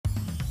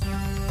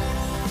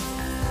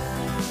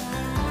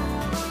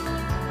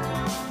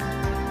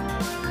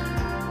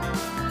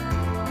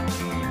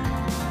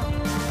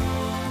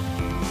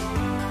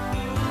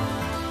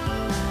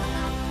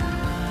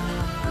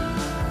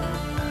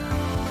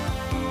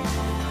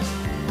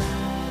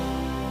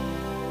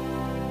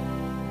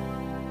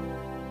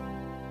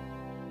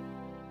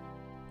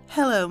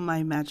Hello,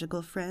 my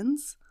magical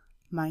friends.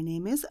 My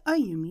name is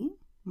Ayumi.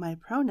 My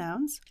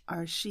pronouns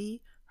are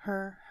she,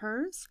 her,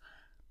 hers.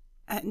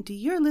 And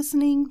you're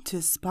listening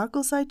to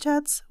Sparkle Side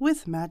Chats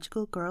with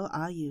Magical Girl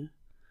Ayu.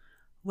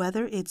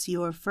 Whether it's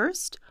your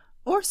first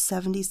or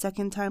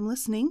 72nd time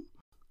listening,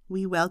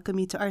 we welcome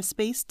you to our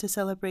space to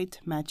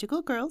celebrate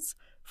magical girls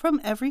from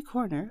every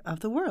corner of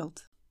the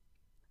world.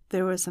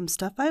 There was some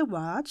stuff I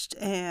watched,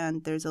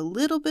 and there's a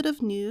little bit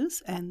of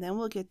news, and then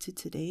we'll get to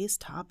today's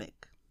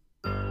topic.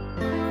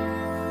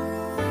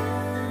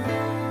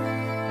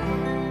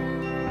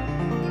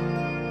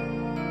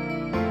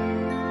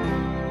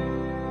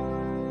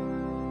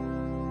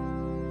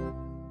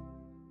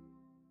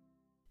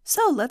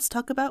 So let's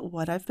talk about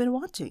what I've been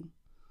watching.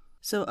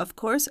 So, of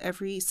course,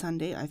 every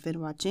Sunday I've been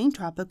watching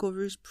Tropical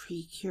Rouge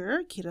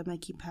Precure,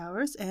 Kirameki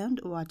Powers,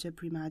 and Wacha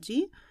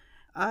Primaji.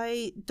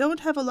 I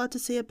don't have a lot to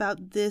say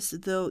about this,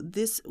 though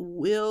this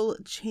will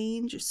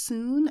change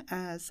soon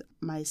as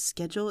my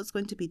schedule is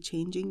going to be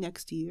changing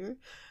next year,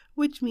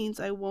 which means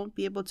I won't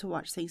be able to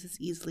watch things as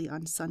easily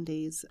on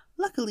Sundays.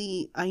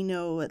 Luckily, I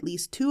know at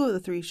least 2 of the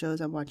 3 shows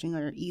I'm watching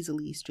are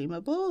easily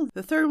streamable.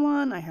 The third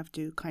one I have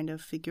to kind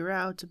of figure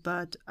out,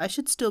 but I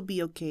should still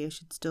be okay. I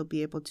should still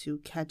be able to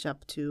catch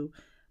up to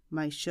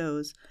my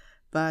shows.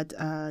 But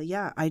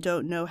I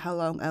don't know how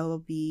long I will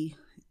be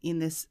in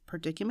this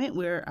predicament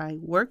where I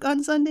work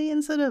on Sunday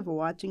instead of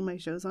watching my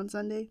shows on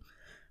Sunday.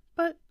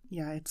 But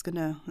yeah, it's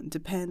gonna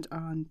depend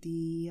on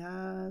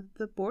the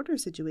border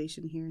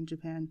situation here in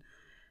Japan.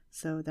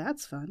 So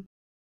that's fun.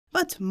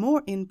 But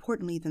more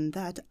importantly than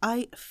that,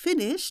 I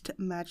finished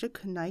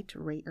Magic Knight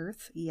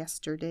Rayearth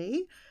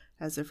yesterday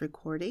as of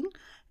recording.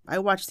 I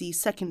watched the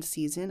second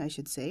season, I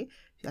should say,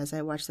 as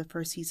I watched the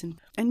first season.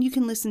 And you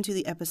can listen to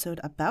the episode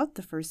about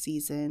the first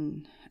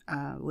season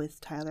with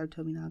Tyler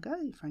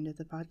Tominaga, friend of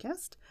the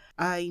podcast.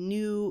 I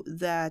knew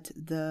that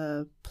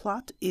the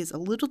plot is a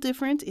little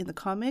different in the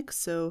comics,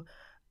 so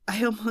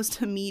I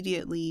almost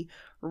immediately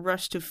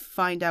rushed to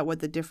find out what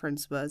the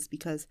difference was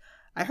because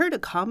I heard a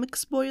comic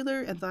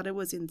spoiler and thought it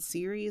was in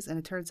series, and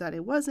it turns out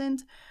it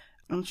wasn't.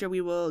 I'm sure we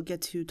will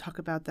get to talk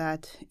about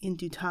that in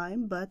due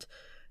time, but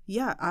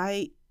yeah,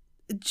 I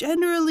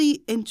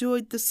generally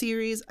enjoyed the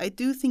series. I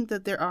do think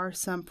that there are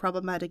some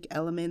problematic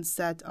elements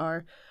that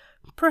are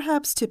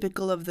perhaps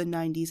typical of the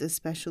 90s,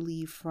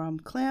 especially from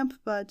Clamp,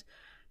 but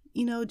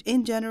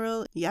in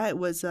general, yeah, it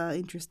was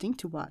interesting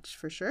to watch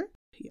for sure.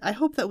 I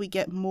hope that we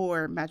get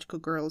more magical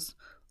girls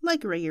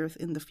like Rayearth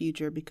in the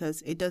future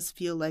because it does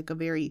feel like a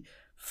very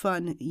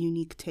fun,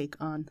 unique take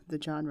on the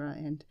genre.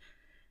 And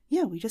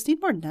yeah, we just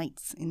need more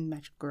knights in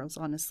magical girls,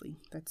 honestly.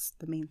 That's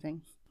the main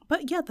thing.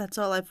 But yeah, that's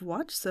all I've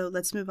watched, so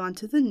let's move on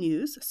to the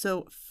news.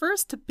 So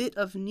first bit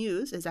of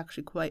news is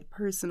actually quite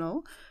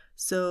personal.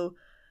 So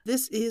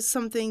this is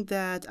something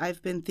that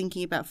I've been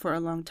thinking about for a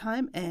long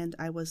time, and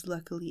I was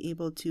luckily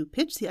able to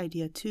pitch the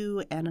idea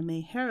to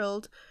Anime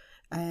Herald,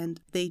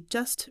 and they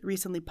just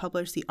recently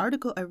published the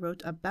article I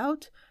wrote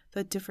about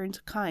the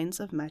different kinds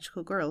of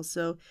magical girls.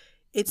 So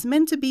it's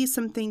meant to be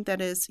something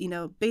that is,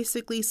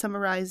 basically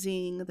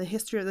summarizing the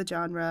history of the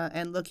genre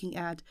and looking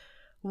at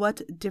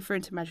what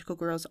different magical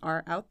girls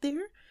are out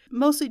there.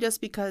 Mostly just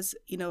because,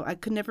 I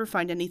could never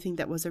find anything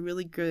that was a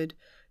really good,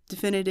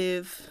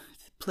 definitive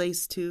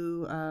place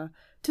to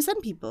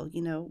send people,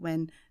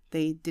 when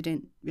they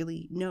didn't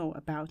really know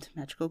about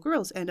magical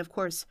girls. And of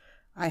course,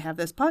 I have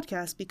this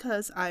podcast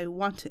because I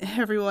want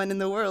everyone in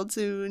the world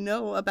to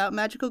know about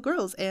magical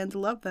girls and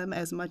love them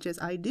as much as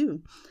I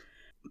do.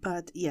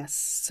 But yes,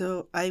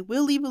 so I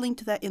will leave a link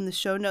to that in the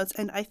show notes.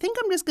 And I think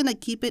I'm just going to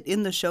keep it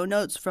in the show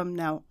notes from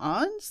now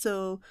on.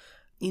 So,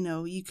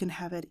 you can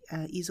have it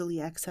easily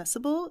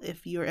accessible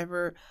if you're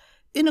ever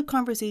in a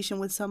conversation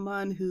with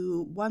someone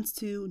who wants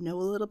to know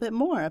a little bit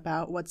more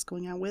about what's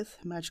going on with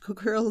magical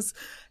girls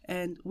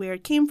and where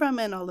it came from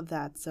and all of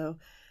that. So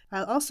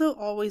I'll also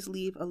always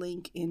leave a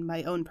link in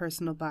my own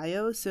personal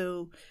bio,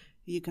 so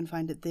you can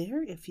find it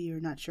there if you're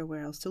not sure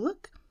where else to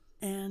look.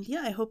 And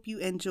yeah, I hope you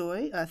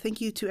enjoy.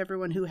 Thank you to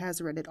everyone who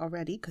has read it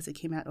already because it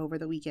came out over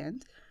the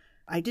weekend.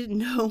 I didn't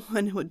know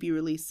when it would be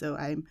released, so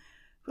I'm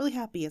really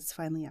happy it's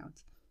finally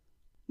out.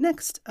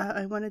 Next,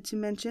 I wanted to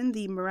mention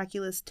The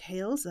Miraculous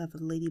Tales of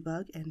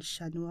Ladybug and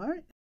Chat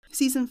Noir.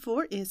 Season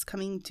 4 is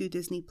coming to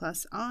Disney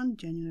Plus on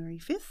January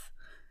 5th.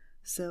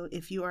 So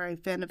if you are a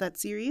fan of that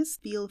series,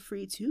 feel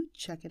free to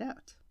check it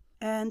out.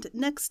 And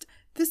next,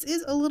 this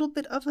is a little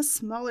bit of a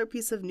smaller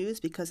piece of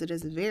news because it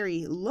is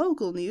very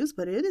local news,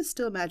 but it is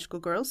still Magical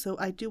Girls, so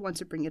I do want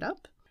to bring it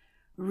up.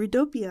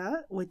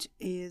 Ridopia, which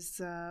is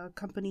a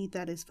company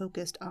that is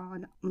focused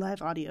on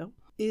live audio,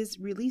 is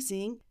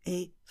releasing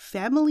a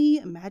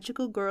family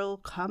magical girl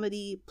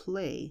comedy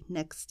play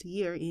next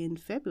year in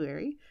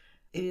February.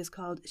 It is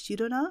called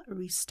Shirona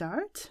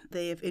Restart.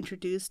 They have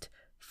introduced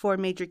 4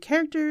 major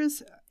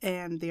characters,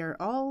 and they are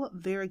all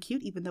very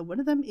cute, even though one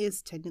of them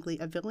is technically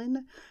a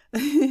villain.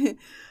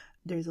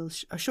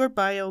 There's a short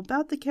bio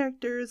about the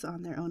characters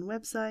on their own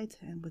website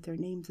and with their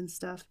names and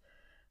stuff.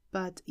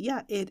 But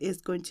yeah, it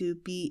is going to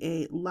be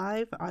a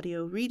live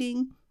audio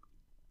reading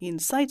in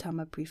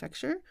Saitama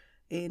Prefecture.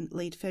 in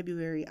late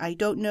February. I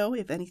don't know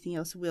if anything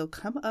else will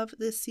come of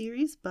this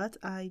series, but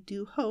I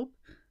do hope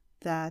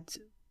that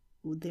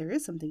there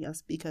is something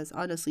else, because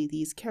honestly,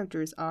 these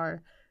characters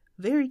are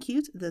very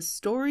cute. The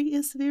story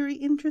is very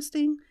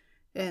interesting,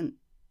 and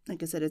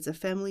like I said, it's a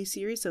family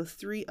series, so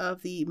 3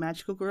 of the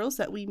magical girls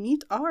that we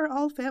meet are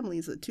all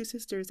families, 2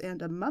 sisters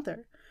and a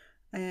mother.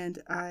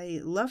 And I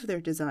love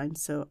their design,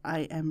 so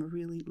I am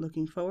really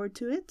looking forward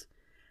to it.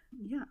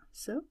 Yeah,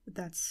 so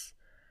that's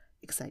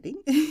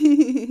exciting.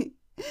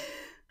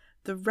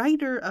 The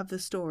writer of the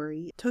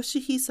story,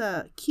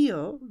 Toshihisa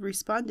Kiyo,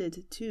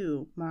 responded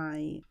to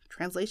my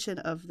translation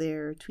of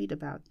their tweet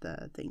about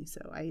the thing,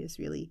 so I just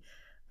really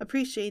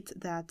appreciate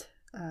that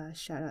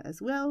shout out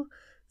as well.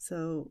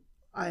 So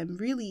I'm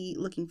really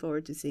looking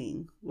forward to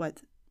seeing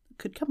what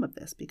could come of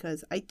this,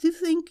 because I do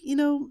think,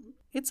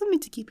 it's something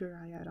to keep your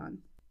eye out on.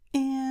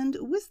 And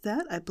with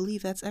that, I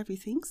believe that's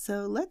everything,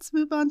 so let's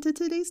move on to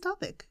today's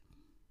topic.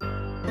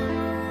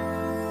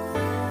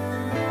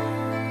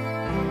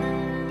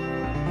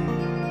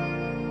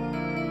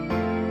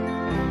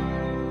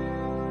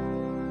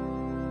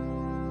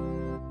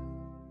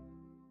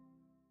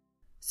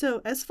 So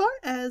as far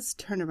as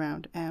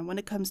turnaround, and when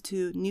it comes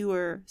to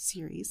newer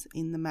series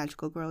in the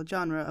magical girl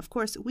genre, of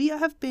course, we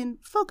have been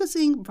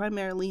focusing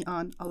primarily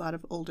on a lot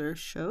of older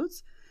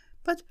shows,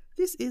 but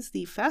this is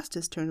the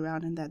fastest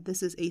turnaround in that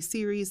this is a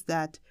series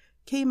that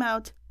came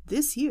out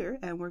this year,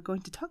 and we're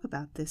going to talk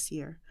about this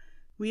year.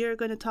 We are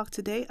going to talk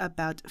today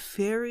about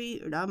Fairy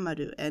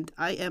Ranmaru, and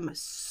I am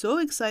so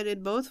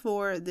excited both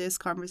for this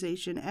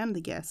conversation and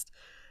the guest.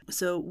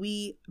 So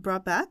we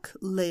brought back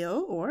Leo,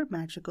 or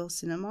Magical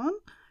Cinnamon,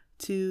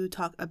 to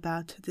talk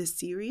about this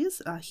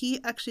series. He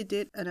actually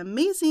did an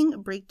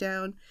amazing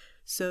breakdown,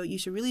 so you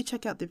should really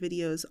check out the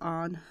videos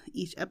on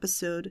each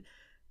episode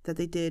that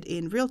they did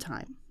in real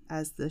time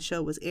as the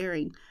show was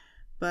airing.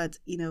 But,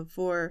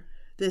 for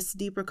this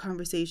deeper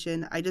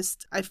conversation, I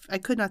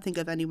could not think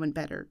of anyone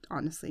better,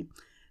 honestly,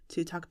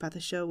 to talk about the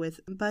show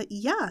with. But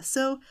yeah,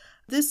 so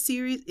this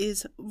series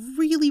is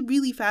really,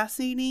 really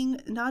fascinating,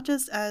 not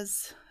just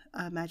as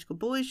a magical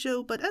boy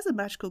show, but as a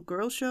magical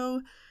girl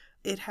show.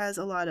 It has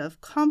a lot of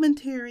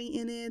commentary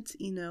in it.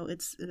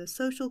 It's a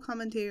social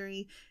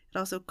commentary. It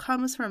also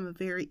comes from a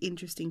very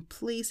interesting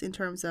place in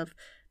terms of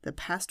the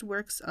past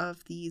works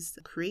of these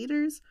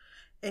creators.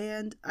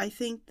 And I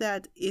think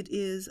that it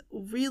is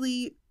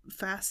really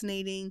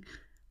fascinating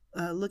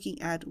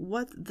looking at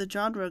what the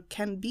genre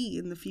can be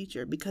in the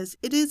future, because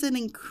it is an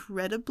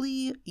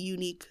incredibly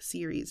unique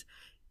series,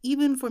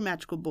 even for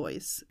magical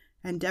boys,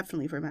 and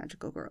definitely for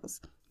magical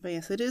girls. But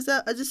yes, it is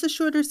just a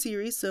shorter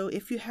series, so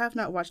if you have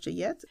not watched it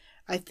yet,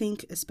 I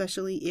think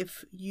especially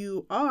if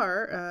you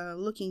are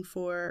looking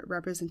for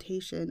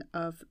representation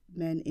of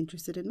men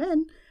interested in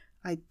men,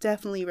 I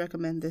definitely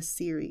recommend this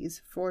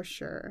series for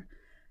sure.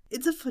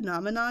 It's a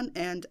phenomenon,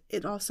 and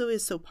it also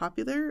is so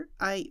popular.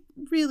 I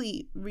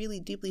really,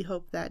 really deeply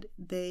hope that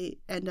they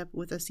end up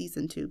with a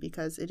season 2,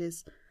 because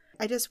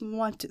I just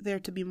want there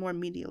to be more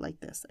media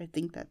like this. I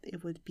think that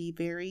it would be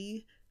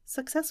very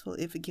successful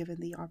if given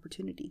the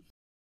opportunity.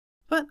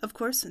 But of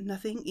course,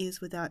 nothing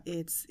is without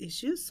its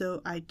issues,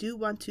 so I do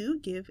want to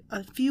give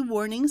a few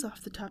warnings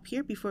off the top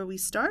here before we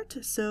start.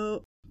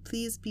 So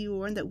please be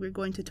warned that we're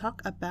going to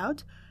talk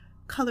about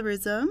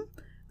colorism,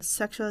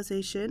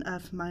 sexualization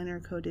of minor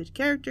coded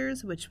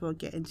characters, which we'll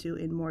get into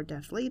in more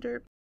depth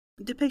later,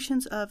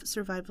 depictions of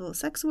survival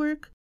sex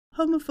work,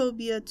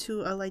 homophobia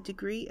to a light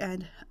degree,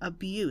 and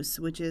abuse,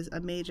 which is a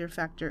major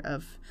factor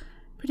of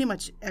pretty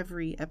much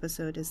every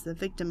episode, as the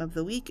victim of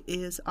the week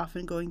is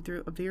often going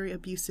through a very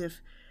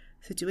abusive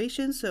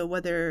situation. So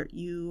whether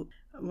you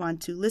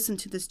want to listen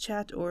to this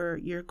chat or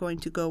you're going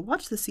to go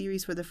watch the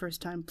series for the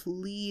first time,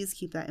 please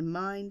keep that in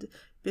mind,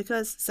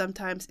 because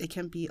sometimes it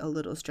can be a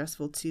little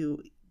stressful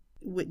to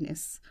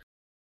witness.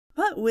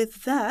 But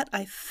with that,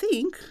 I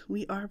think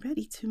we are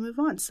ready to move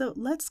on. So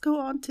let's go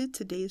on to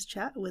today's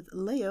chat with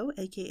Leo,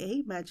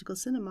 aka Magical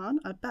Cinnamon,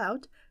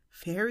 about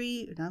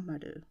Fairy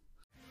Ranmaru.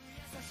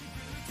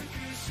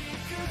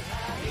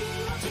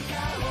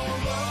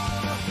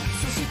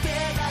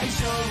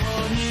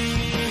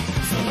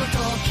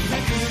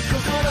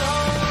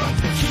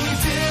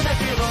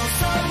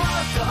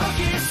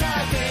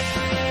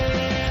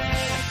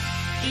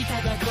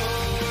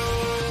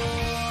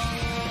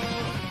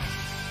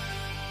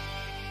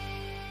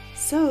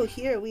 So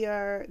here we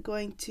are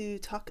going to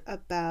talk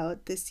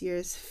about this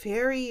year's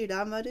Fairy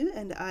Ranmaru,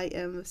 and I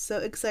am so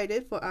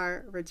excited for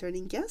our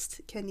returning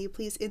guest. Can you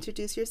please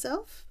introduce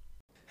yourself?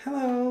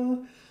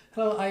 Hello!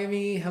 Hello,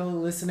 Ivy. Hello,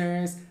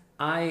 listeners.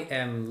 I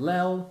am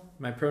Lel.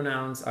 My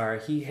pronouns are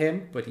he,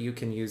 him, but you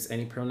can use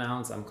any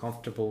pronouns. I'm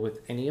comfortable with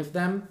any of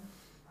them.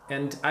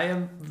 And I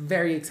am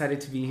very excited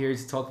to be here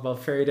to talk about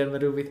Fairy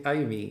Ranmaru with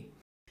Ivy.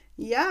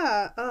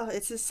 Yeah,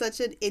 it's just such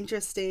an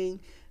interesting,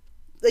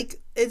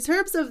 in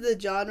terms of the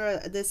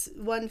genre, this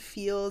one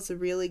feels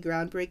really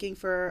groundbreaking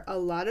for a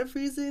lot of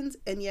reasons,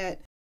 and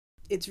yet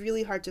it's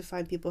really hard to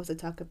find people to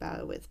talk about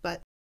it with.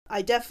 But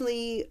I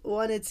definitely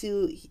wanted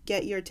to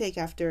get your take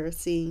after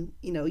seeing,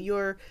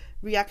 your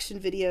reaction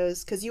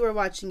videos because you were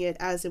watching it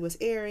as it was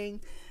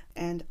airing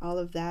and all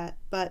of that.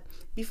 But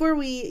before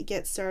we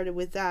get started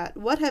with that,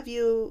 what have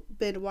you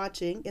been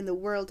watching in the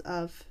world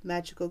of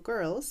magical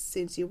girls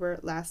since you were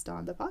last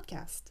on the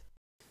podcast?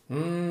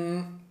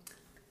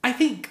 I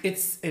think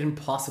it's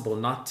impossible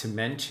not to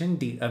mention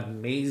the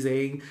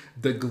amazing,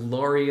 the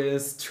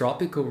glorious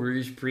Tropical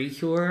Rouge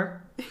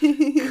Precure.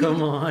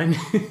 Come on.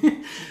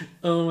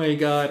 Oh my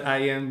god, I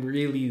am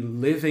really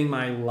living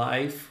my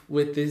life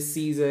with this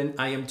season.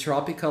 I am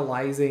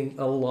tropicalizing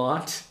a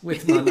lot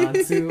with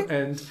Manatsu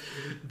and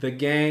the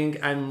gang.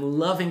 I'm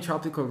loving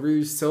Tropical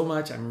Rouge so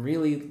much. I'm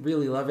really,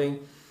 really loving.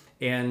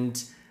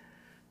 And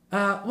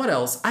what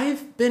else?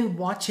 I've been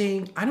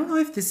watching, I don't know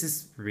if this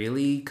is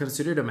really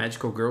considered a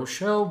magical girl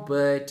show,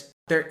 but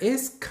there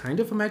is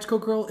kind of a magical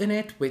girl in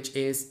it, which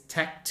is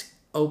Tect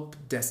Op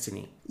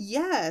Destiny.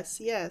 Yes,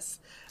 yes.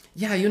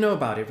 Yeah, you know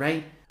about it,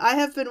 right? I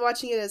have been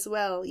watching it as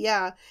well.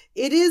 Yeah,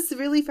 it is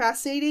really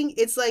fascinating.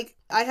 It's like,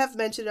 I have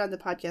mentioned it on the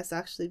podcast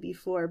actually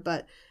before,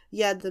 but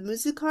yeah, the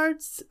music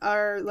arts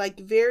are like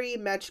very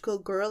magical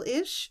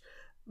girl-ish,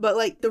 but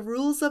like the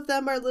rules of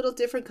them are a little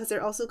different because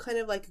they're also kind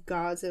of like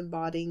gods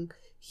embodying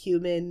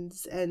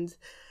humans and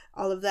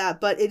all of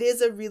that. But it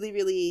is a really,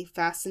 really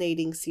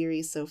fascinating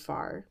series so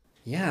far.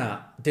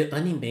 Yeah, the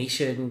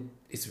animation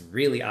is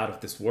really out of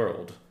this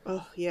world.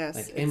 Oh, yes.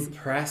 Like,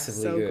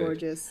 impressively so good.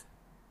 Gorgeous.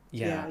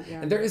 Yeah.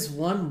 Yeah. And there is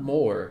one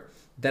more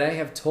that I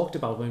have talked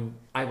about when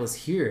I was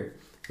here,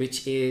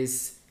 which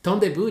is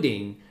Tonde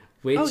Buding,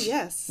 which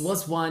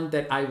was one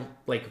that I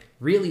like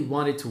really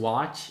wanted to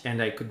watch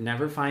and I could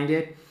never find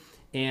it.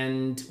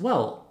 And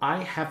well,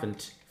 I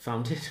haven't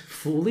found it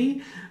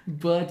fully,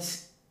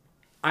 but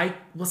I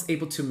was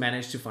able to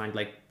manage to find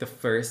like the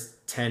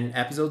first 10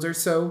 episodes or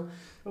so.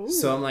 Ooh.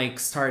 So I'm like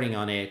starting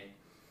on it.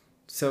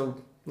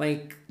 So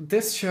like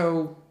this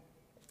show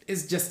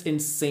is just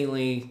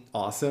insanely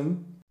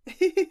awesome.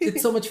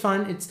 It's so much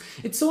fun.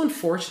 It's so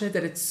unfortunate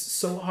that it's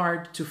so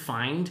hard to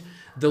find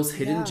those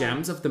hidden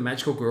gems of the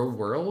magical girl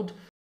world.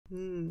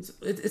 So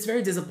it's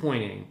very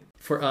disappointing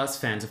for us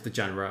fans of the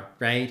genre,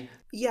 right?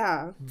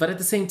 Yeah. But at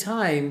the same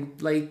time,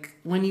 like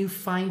when you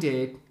find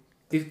it,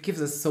 it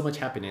gives us so much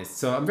happiness.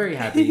 So I'm very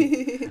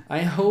happy.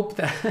 I hope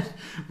that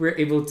we're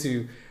able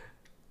to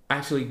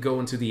actually go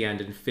into the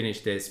end and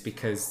finish this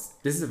because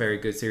this is a very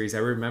good series. I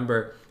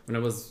remember when I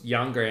was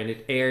younger and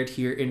it aired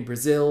here in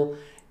Brazil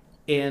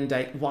and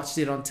I watched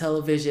it on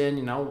television,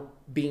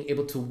 being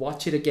able to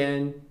watch it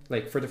again,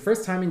 like for the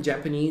first time in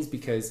Japanese,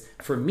 because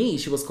for me,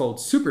 she was called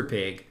Super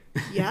Pig.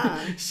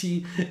 Yeah.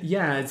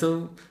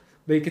 So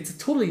like it's a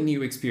totally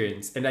new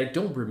experience and I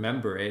don't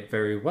remember it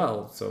very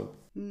well. So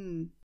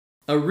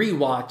a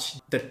rewatch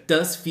that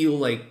does feel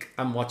like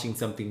I'm watching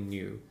something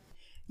new.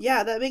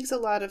 Yeah, that makes a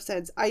lot of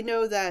sense. I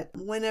know that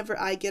whenever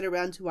I get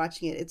around to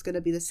watching it, it's going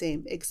to be the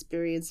same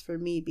experience for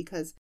me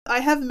because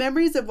I have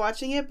memories of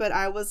watching it, but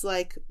I was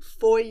like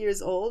 4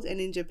 years old and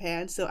in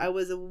Japan, so I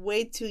was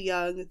way too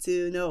young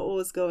to know what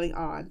was going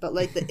on. But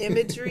like the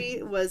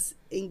imagery was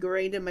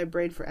ingrained in my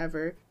brain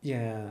forever.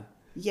 Yeah.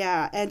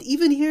 Yeah, and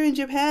even here in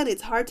Japan,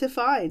 it's hard to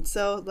find.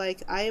 So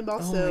like I am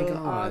also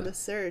on the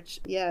search.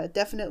 Yeah,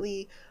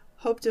 definitely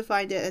hope to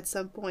find it at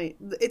some point.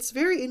 It's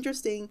very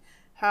interesting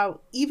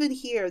how even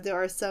here there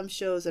are some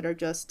shows that are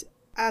just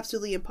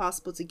absolutely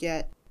impossible to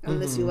get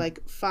unless you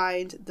like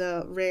find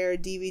the rare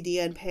DVD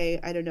and pay,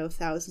 I don't know,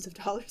 thousands of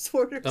dollars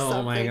for it or something.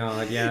 Oh my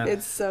god, yeah.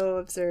 It's so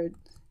absurd.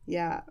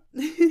 Yeah.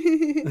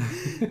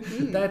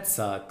 That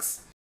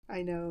sucks.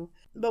 I know.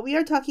 But we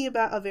are talking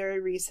about a very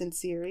recent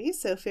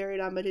series. So Fairy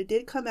Ranmaru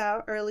did come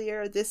out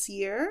earlier this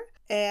year.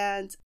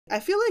 And I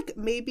feel like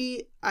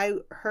maybe I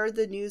heard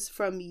the news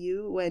from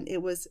you when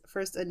it was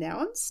first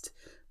announced,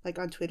 like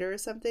on Twitter or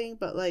something.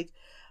 But like,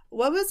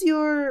 what was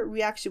your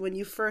reaction when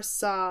you first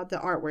saw the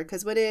artwork?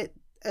 Because when it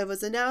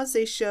was announced,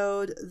 they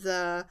showed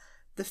the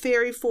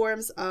fairy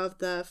forms of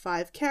the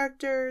 5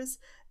 characters.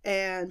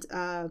 And,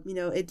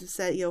 it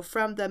said,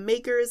 from the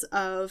makers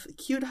of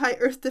Cute High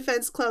Earth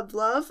Defense Club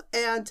Love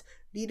and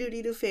Riru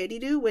Riru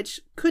Fairyru,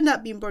 which could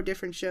not be more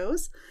different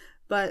shows.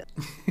 But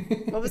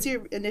what was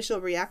your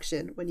initial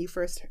reaction when you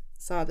first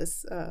saw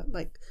this,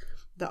 like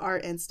the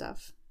art and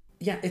stuff?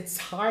 Yeah, it's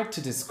hard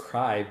to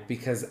describe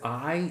because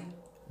I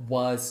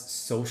was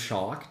so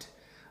shocked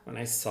when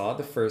I saw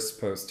the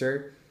first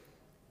poster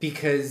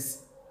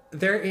because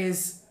there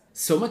is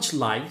so much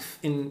life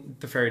in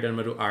the Fairy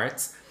Ranmaru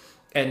arts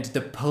and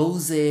the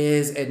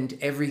poses and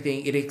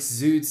everything. It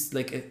exudes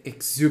like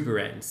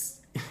exuberance.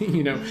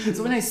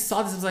 So when I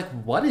saw this, I was like,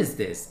 what is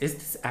this? Is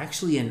this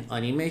actually an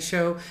anime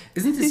show?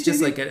 Isn't this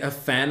just like a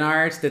fan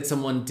art that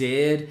someone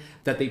did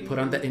that they put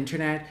on the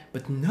internet?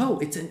 But no,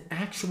 it's an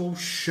actual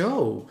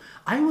show.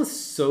 I was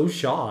so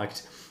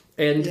shocked.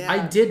 And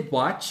I did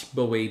watch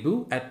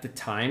Bowebu at the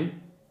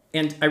time.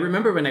 And I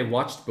remember when I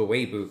watched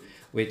Bowebu,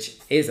 which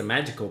is a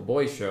magical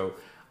boy show,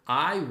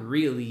 I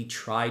really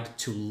tried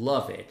to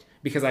love it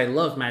because I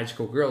love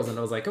magical girls, and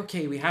I was like,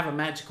 okay, we have a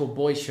magical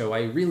boy show.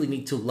 I really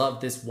need to love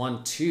this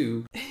one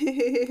too.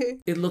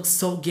 It looks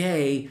so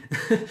gay.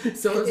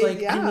 So I was like,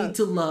 Yeah. I need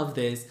to love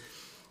this.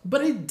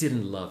 But I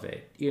didn't love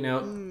it, you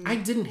know? I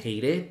didn't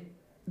hate it.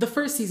 The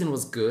first season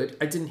was good.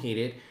 I didn't hate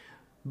it,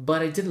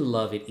 but I didn't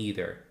love it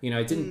either. You know,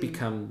 I didn't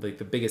become like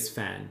the biggest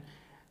fan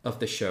of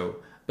the show.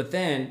 But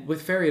then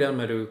with Fairy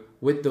Ranmaru,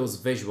 with those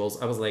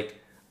visuals, I was like,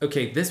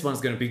 okay, this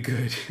one's gonna be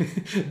good.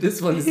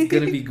 This one is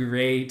gonna be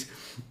great.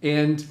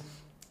 And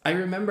I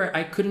remember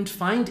I couldn't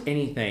find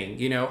anything,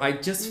 you know, I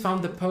just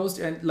found the post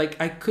and like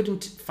I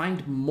couldn't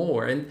find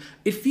more. And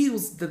it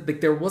feels that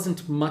like there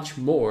wasn't much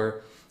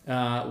more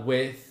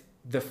with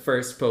the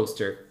first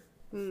poster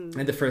and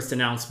the first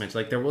announcement.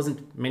 Like there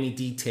wasn't many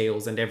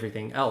details and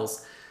everything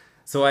else.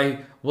 So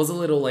I was a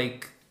little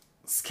like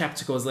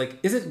skeptical. I was like,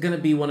 is it gonna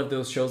be one of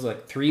those shows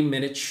like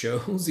 3-minute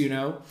shows, you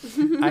know?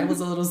 I was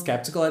a little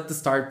skeptical at the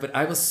start, but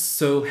I was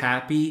so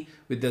happy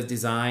with the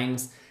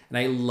designs and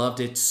I loved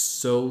it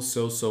so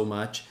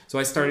much. So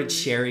I started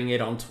sharing it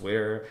on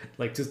Twitter,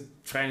 like just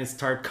trying to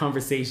start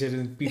conversation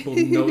and people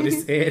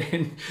notice it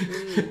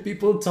and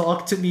people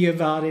talk to me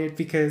about it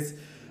because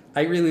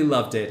I really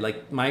loved it.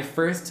 Like my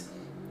first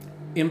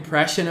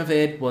impression of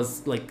it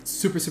was like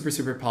super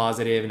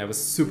positive and I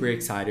was super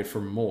excited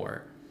for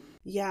more.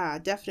 Yeah,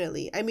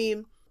 definitely. I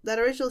mean, that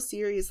original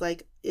series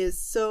like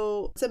it's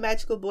a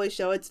magical boy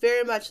show. It's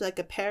very much like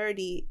a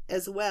parody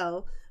as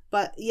well.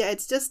 But yeah,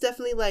 it's just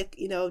definitely like,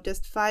 you know,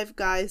 just 5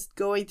 guys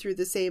going through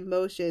the same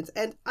motions.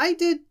 And I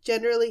did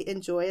generally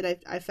enjoy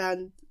it. I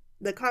found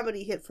the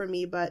comedy hit for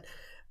me, but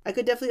I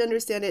could definitely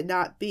understand it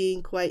not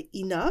being quite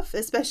enough,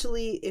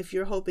 especially if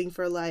you're hoping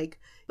for like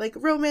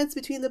romance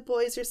between the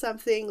boys or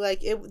something.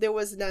 Like there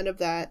was none of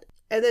that.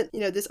 And then, you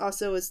know, this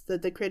also is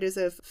the creators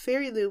of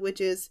Fairy Lou,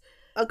 which is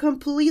a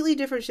completely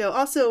different show.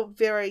 Also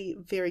very,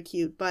 very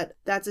cute, but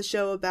that's a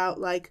show about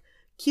like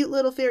cute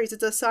little fairies.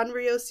 It's a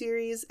Sanrio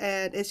series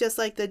and it's just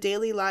like the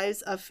daily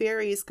lives of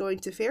fairies going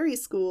to fairy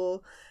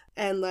school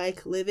and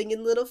like living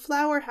in little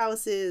flower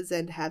houses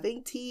and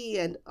having tea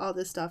and all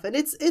this stuff. And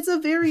it's a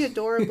very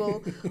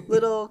adorable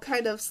little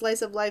kind of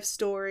slice of life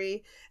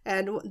story.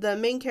 And the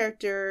main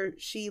character,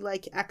 she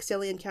like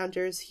accidentally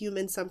encounters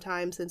humans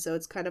sometimes, and so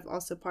it's kind of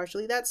also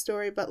partially that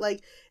story, but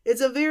like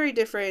it's a very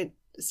different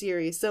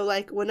series. So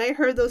like when I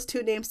heard those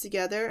 2 names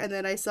together and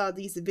then I saw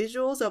these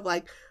visuals of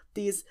like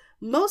these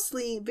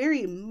mostly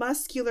very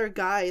muscular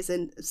guys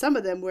and some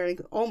of them wearing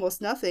almost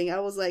nothing,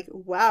 I was like,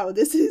 wow,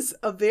 this is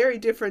a very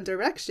different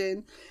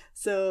direction.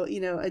 So,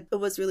 you know, it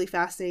was really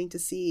fascinating to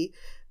see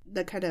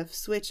the kind of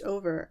switch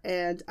over.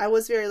 And I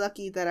was very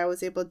lucky that I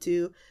was able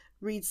to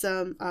read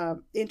some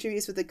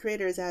interviews with the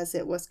creators as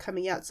it was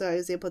coming out. So I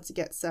was able to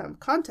get some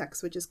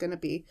context, which is going to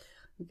be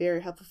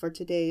very helpful for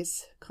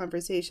today's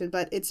conversation.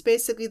 But it's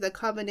basically the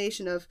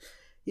combination of,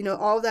 you know,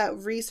 all that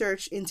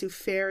research into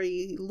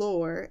fairy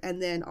lore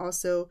and then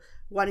also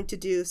wanting to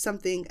do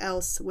something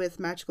else with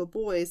magical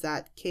boys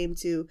that came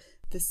to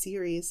the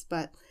series.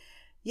 But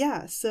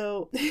yeah,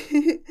 so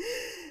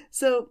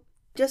so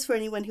just for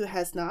anyone who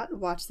has not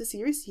watched the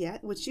series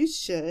yet, which you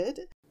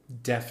should.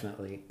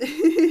 Definitely.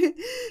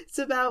 It's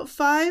about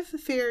 5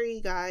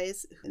 fairy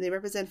guys. They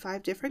represent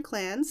 5 different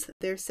clans.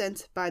 They're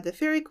sent by the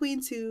Fairy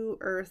Queen to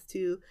Earth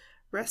to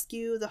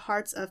rescue the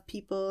hearts of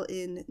people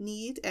in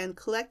need and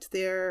collect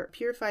their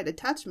purified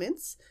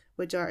attachments,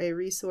 which are a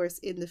resource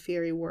in the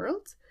fairy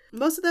world.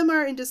 Most of them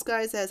are in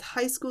disguise as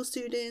high school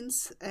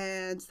students,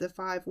 and the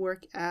 5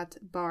 work at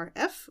Bar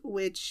F,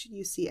 which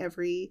you see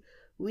every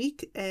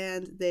week,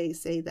 and they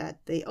say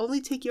that they only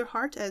take your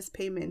heart as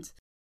payment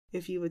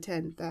if you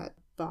attend that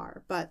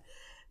bar. But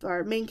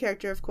our main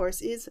character, of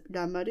course, is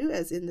Ranmaru,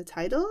 as in the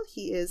title.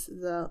 He is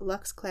the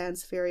Lux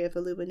clan's Fairy of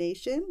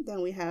Illumination.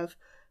 Then we have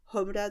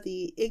Homura,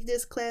 the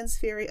Ignis clan's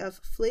Fairy of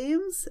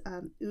Flames,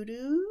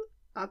 Uru,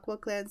 Aqua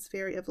clan's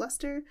Fairy of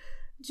Luster,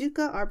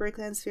 Juka, Arbor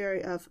clan's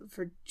Fairy of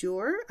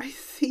Verdure, I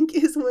think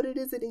is what it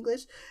is in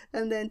English,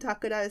 and then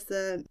Takeda is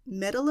the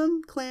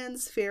Medallum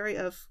clan's Fairy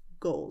of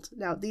Gold.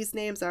 Now, these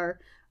names are,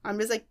 I'm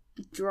just like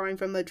drawing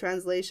from the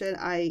translation.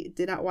 I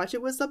did not watch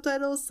it with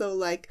subtitles, so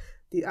like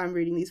I'm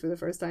reading these for the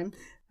first time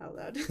out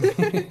loud.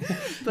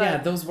 But, yeah,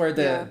 those were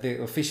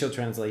the official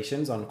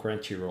translations on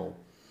Crunchyroll.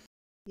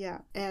 Yeah,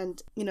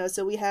 and, you know,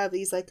 so we have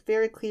these, like,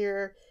 very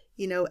clear,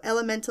 you know,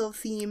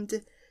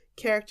 elemental-themed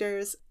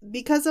characters.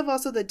 Because of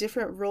also the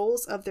different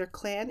roles of their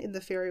clan in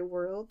the fairy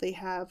world, they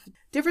have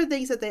different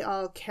things that they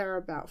all care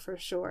about, for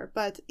sure.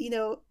 But, you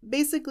know,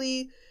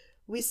 basically,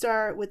 we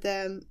start with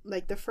them,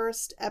 like, the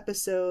first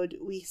episode,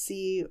 we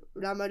see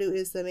Ranmaru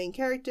is the main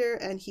character,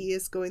 and he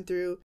is going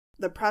through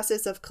the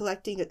process of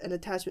collecting an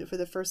attachment for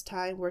the first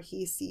time, where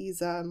he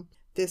sees,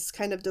 this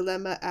kind of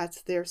dilemma at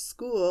their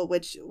school,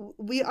 which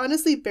we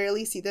honestly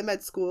barely see them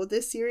at school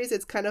this series.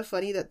 It's kind of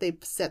funny that they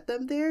set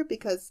them there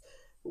because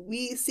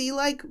we see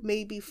like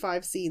maybe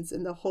 5 scenes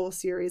in the whole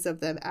series of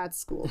them at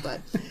school.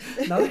 But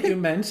now that you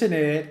mention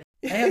it,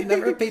 I have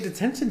never paid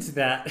attention to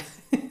that.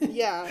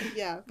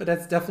 Yeah. But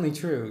that's definitely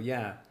true,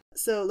 yeah.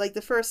 So like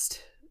the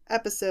first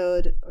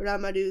episode,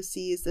 Ramaru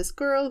sees this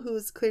girl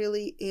who's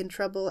clearly in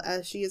trouble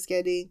as she is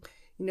getting,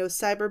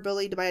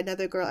 cyberbullied by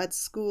another girl at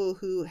school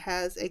who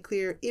has a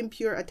clear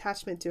impure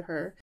attachment to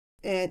her.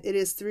 And it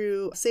is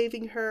through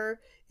saving her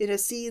in a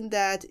scene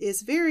that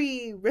is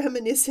very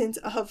reminiscent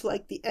of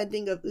like the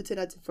ending of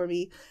Utenata for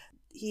me.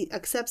 He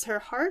accepts her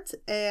heart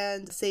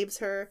and saves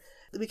her.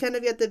 We kind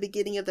of get the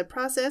beginning of the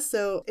process.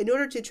 So in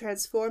order to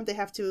transform, they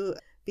have to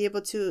be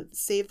able to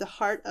save the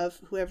heart of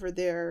whoever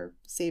they're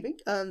saving.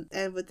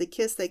 And with the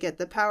kiss, they get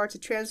the power to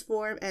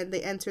transform, and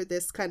they enter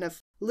this kind of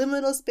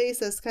liminal space,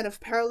 this kind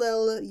of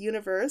parallel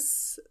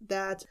universe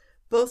that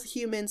both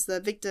humans, the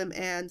victim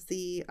and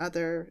the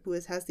other who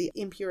has the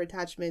impure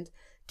attachment,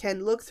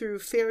 can look through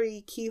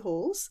fairy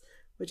keyholes,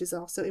 which is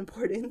also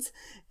important.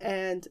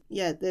 And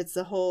yeah, it's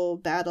a whole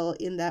battle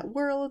in that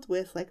world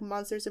with like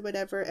monsters or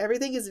whatever.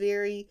 Everything is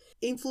very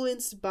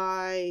influenced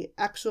by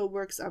actual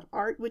works of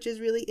art, which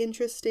is really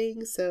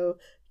interesting. So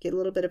get a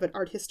little bit of an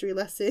art history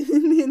lesson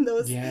in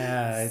those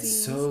scenes.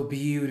 It's so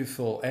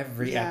beautiful.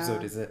 Every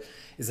episode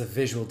is a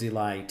visual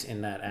delight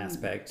in that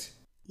aspect.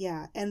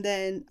 Yeah, and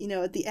then,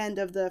 at the end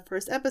of the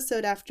first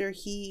episode, after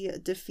he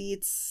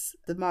defeats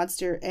the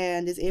monster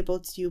and is able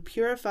to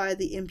purify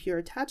the impure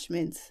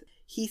attachment,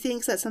 he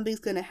thinks that something's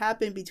going to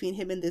happen between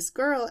him and this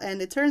girl,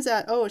 and it turns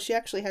out, she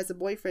actually has a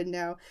boyfriend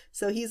now.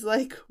 So he's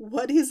like,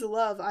 what is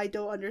love? I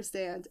don't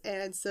understand.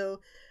 And so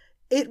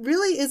it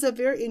really is a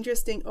very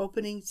interesting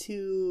opening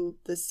to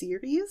the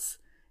series,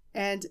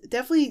 and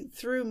definitely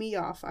threw me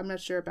off. I'm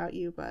not sure about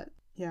you, but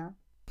yeah.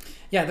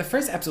 Yeah, the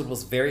first episode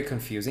was very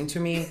confusing to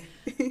me.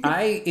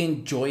 I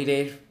enjoyed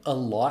it a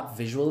lot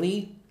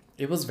visually.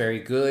 It was very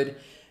good.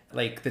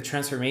 Like, the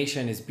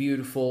transformation is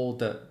beautiful.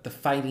 The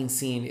fighting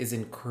scene is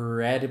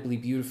incredibly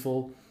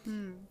beautiful.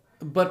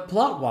 But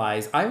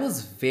plot-wise, I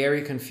was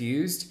very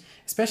confused,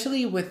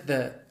 especially with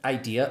the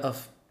idea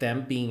of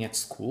them being at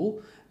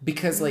school.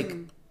 Because,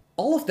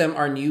 all of them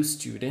are new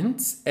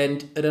students,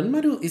 and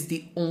Ranmaru is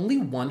the only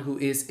one who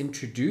is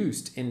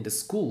introduced in the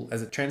school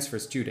as a transfer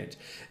student.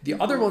 The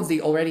other ones,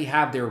 they already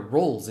have their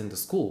roles in the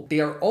school. They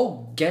are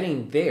all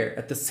getting there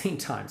at the same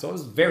time. So I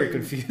was very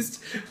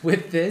confused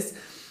with this.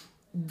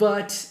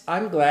 But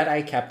I'm glad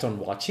I kept on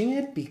watching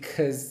it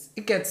because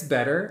it gets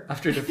better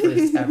after the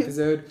first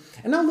episode.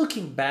 And now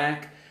looking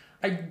back,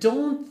 I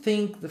don't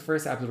think the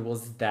first episode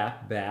was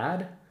that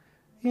bad,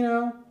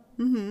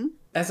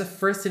 As a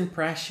first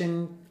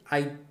impression,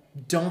 I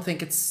don't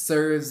think it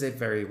serves it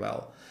very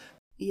well.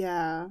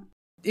 Yeah.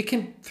 It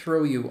can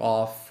throw you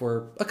off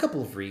for a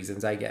couple of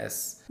reasons, I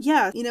guess.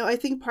 Yeah, I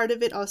think part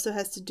of it also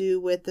has to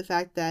do with the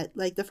fact that,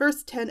 like, the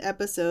first 10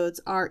 episodes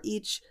are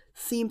each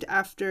themed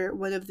after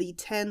one of the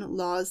 10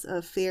 laws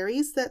of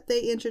fairies that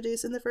they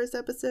introduce in the first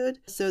episode.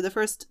 So the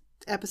first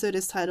episode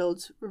is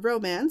titled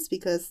Romance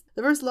because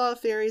the first law of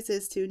fairies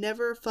is to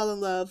never fall in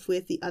love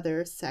with the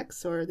other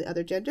sex or the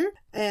other gender.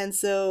 And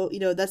so,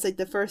 that's like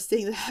the first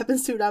thing that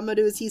happens to Ramaru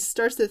is he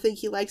starts to think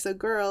he likes a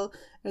girl,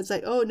 and it's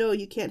like, oh no,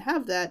 you can't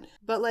have that.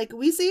 But like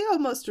we see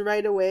almost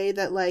right away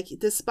that like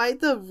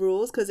despite the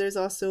rules, because there's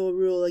also a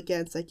rule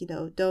against like,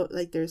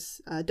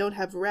 don't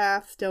have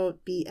wrath,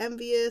 don't be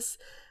envious,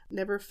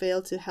 never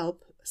fail to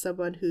help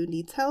someone who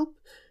needs help.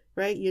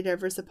 Right? You're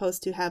never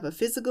supposed to have a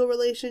physical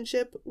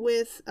relationship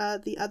with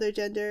the other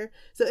gender.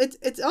 So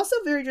it's also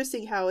very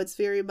interesting how it's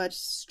very much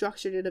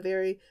structured in a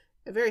very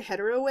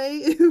hetero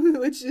way,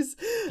 which is...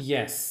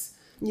 Yes.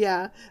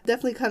 Yeah,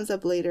 definitely comes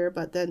up later.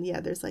 But then,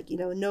 there's like,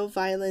 no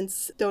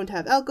violence, don't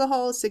have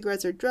alcohol,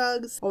 cigarettes or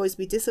drugs, always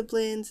be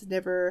disciplined,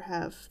 never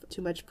have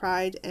too much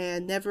pride,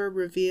 and never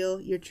reveal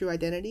your true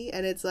identity.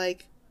 And it's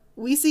like,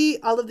 we see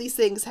all of these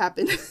things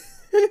happen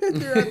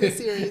throughout the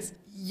series.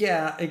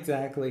 Yeah,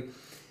 exactly.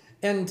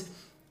 And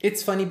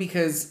it's funny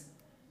because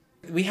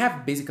we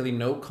have basically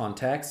no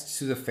context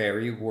to the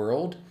fairy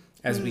world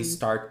as we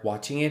start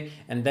watching it.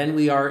 And then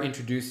we are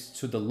introduced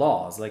to the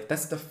laws. Like,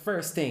 that's the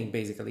first thing,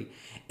 basically.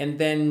 And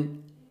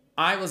then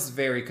I was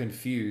very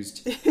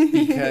confused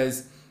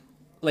because,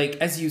 like,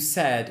 as you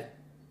said,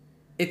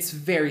 it's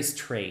very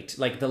straight.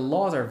 Like, the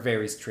laws are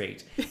very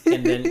straight.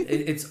 And then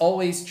it's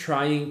always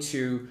trying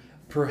to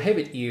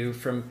prohibit you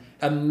from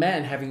a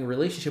man having a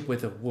relationship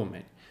with a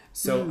woman.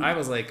 So I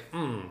was like,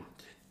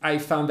 I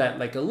found that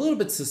like a little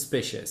bit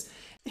suspicious.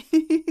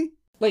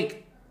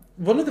 Like,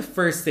 one of the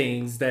first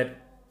things that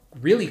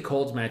really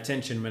called my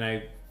attention when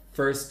I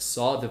first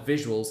saw the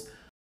visuals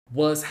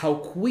was how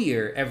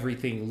queer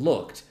everything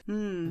looked.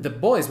 The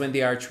boys, when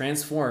they are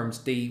transformed,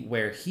 they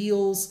wear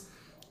heels,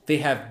 they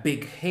have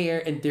big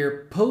hair, and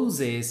their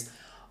poses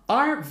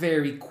are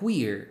very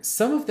queer.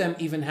 Some of them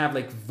even have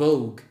like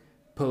Vogue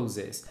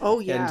poses. Oh,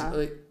 yeah.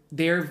 And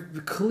they're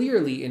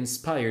clearly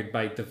inspired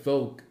by the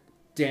Vogue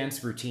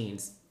dance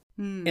routines.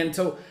 And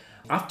so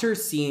after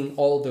seeing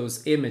all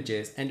those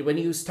images, and when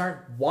you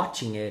start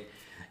watching it,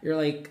 you're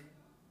like,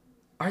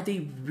 are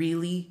they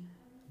really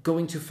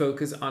going to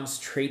focus on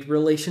straight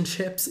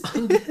relationships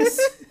on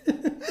this?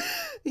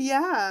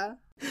 Yeah.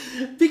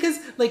 Because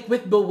like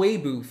with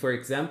Bowebu, for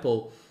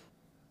example,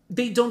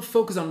 they don't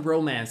focus on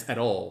romance at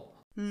all.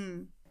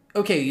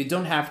 okay, you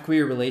don't have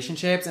queer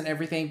relationships and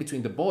everything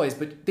between the boys,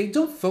 but they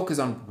don't focus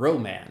on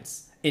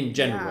romance in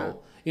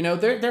general. You know,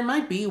 there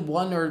might be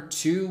one or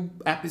two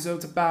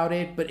episodes about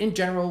it, but in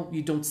general,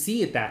 you don't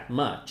see it that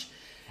much.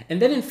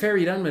 And then in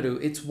Fairy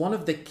Ranmaru, it's one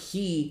of the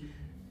key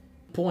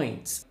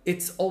points.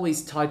 It's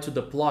always tied to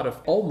the plot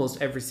of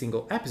almost every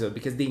single episode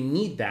because they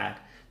need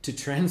that to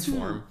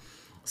transform.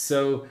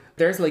 So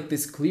there's like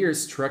this clear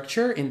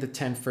structure in the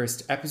 10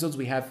 first episodes.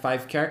 We have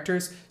 5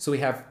 characters, so we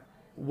have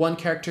one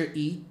character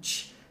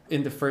each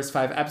in the first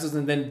 5 episodes,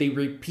 and then they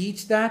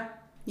repeat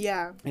that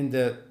in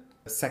the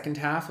second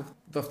half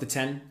of the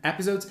 10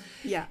 episodes.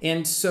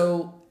 And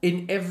so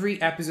in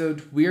every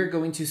episode, we're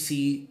going to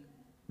see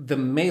the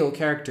male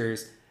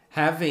characters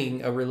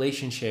having a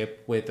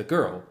relationship with a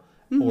girl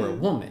or a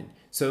woman.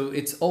 So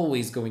it's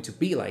always going to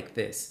be like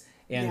this.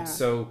 And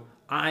so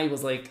I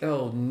was like,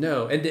 oh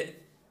no. And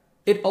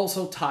it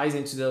also ties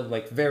into the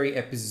like very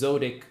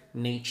episodic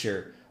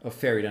nature of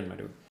Fairy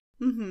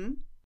Ranmaru.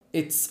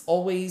 It's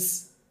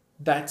always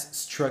that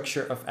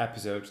structure of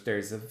episodes.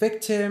 There's a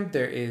victim,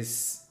 there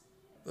is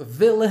a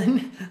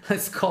villain,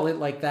 let's call it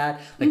like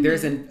that. Like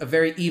there's a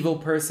very evil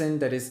person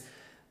that is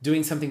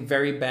doing something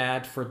very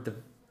bad for the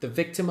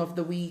victim of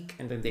the week,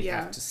 and then they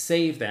have to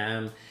save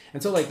them.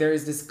 And so like there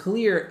is this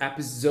clear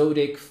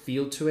episodic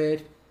feel to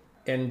it,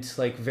 and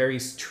like very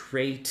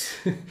straight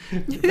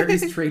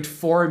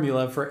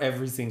formula for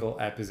every single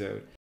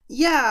episode.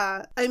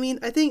 Yeah, I mean,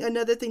 I think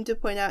another thing to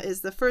point out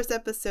is the first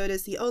episode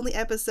is the only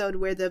episode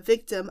where the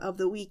victim of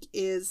the week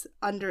is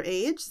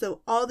underage.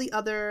 So all the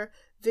other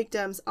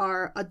victims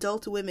are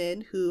adult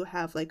women who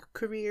have like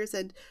careers,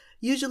 and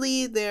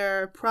usually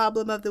their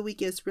problem of the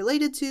week is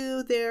related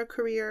to their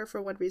career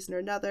for one reason or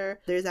another.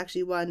 There's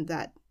actually one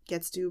that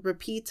gets to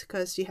repeat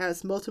because she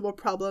has multiple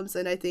problems,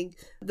 and I think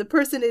the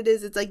person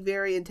it's like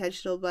very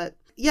intentional. But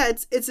yeah,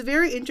 it's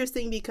very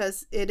interesting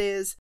because it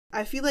is,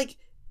 I feel like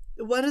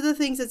one of the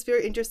things that's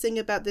very interesting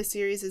about this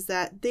series is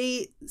that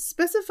they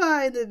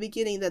specify in the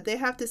beginning that they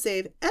have to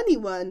save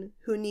anyone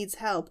who needs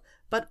help,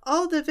 but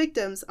all the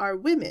victims are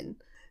women.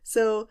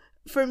 So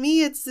for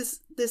me, it's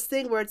this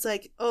thing where it's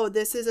like, oh,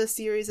 this is a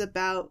series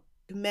about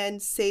men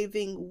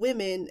saving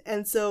women,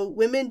 and so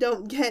women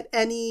don't get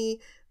any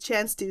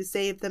chance to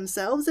save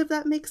themselves, if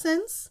that makes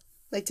sense,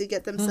 like to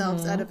get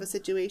themselves out of a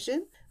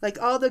situation. Like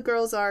all the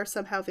girls are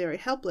somehow very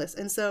helpless,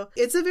 and so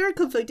it's a very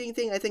conflicting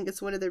thing. I think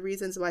it's one of the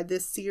reasons why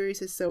this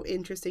series is so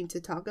interesting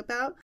to talk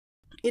about.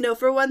 You know,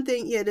 for one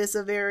thing, it is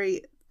a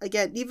very,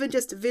 again, even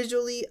just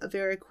visually, a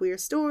very queer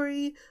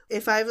story.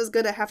 If I was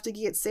gonna have to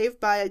get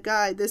saved by a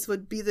guy, this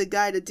would be the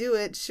guy to do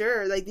it.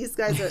 Sure, like these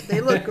guys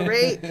they look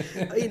great,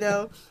 you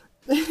know.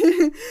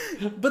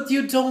 But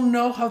you don't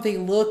know how they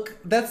look.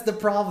 That's the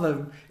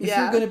problem. If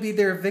you're gonna be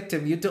their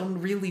victim, you don't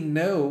really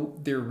know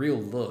their real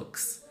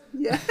looks.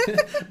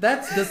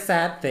 That's the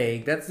sad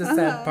thing. That's the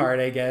sad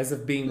part, I guess,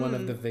 of being one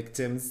of the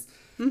victims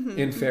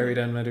in Fairy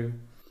Ranmaru.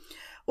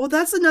 Well,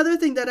 that's another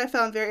thing that I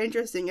found very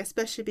interesting,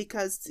 especially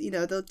because, you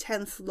know, the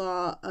 10th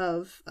law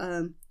of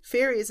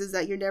fairies is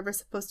that you're never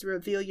supposed to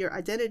reveal your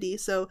identity.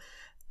 So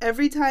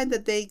every time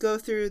that they go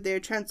through their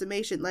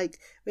transformation, like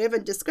we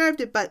haven't described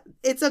it, but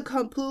it's a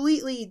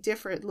completely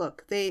different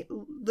look. They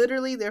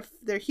literally,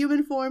 their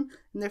human form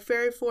and their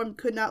fairy form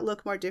could not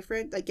look more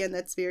different. Again,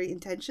 that's very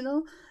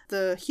intentional.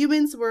 The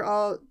humans were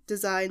all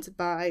designed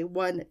by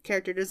one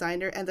character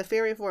designer, and the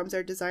fairy forms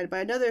are designed by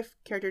another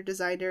character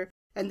designer,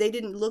 and they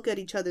didn't look at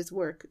each other's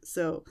work.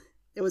 So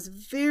it was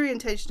very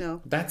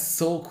intentional. That's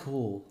so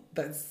cool.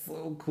 That's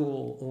so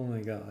cool. Oh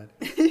my god.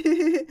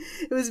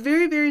 It was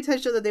very, very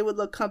intentional that they would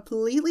look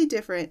completely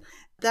different.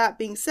 That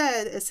being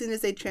said, as soon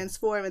as they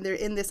transform and they're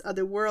in this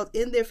other world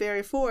in their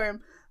fairy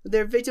form,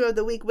 their victim of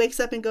the week wakes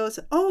up and goes,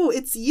 oh,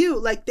 it's you.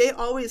 Like they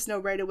always know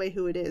right away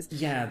who it is.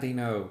 Yeah, they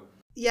know.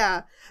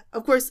 Yeah.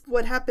 Of course,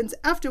 what happens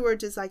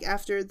afterwards is like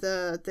after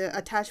the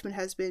attachment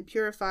has been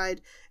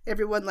purified,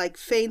 everyone like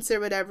faints or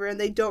whatever, and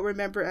they don't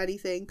remember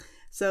anything.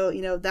 So,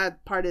 you know,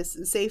 that part is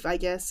safe, I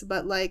guess.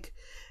 But like,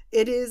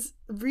 it is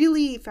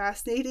really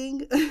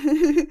fascinating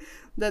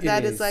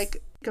that is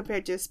like,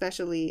 compared to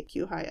especially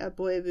Kyuhai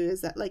Boevu,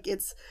 is that like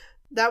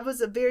that was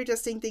a very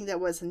distinct thing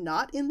that was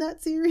not in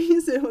that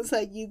series. It was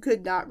like you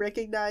could not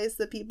recognize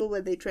the people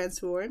when they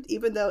transformed,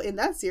 even though in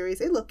that series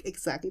they look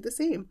exactly the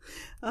same.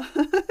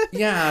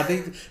 Yeah,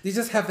 they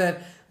just have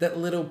that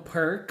little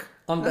perk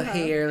on the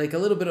hair, like a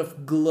little bit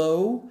of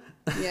glow.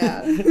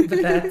 Yeah.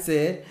 But that's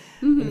it.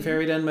 In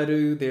Fairy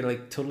Ranmaru, they're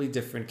like totally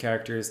different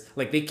characters.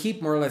 Like they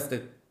keep more or less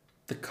the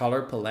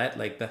color palette,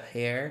 like the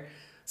hair.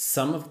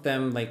 Some of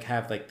them like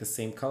have like the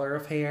same color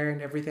of hair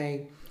and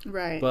everything.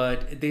 Right.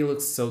 But they look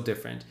so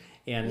different.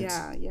 And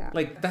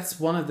like that's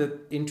one of the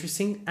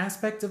interesting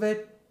aspects of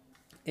it.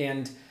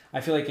 And I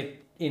feel like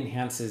it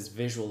enhances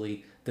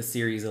visually the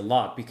series a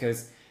lot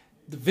because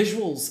the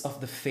visuals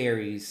of the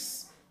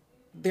fairies,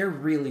 they're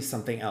really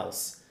something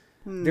else.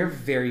 They're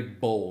very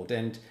bold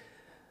and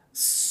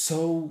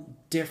so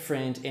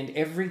different. And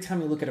every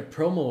time you look at a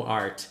promo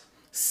art,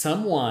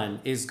 someone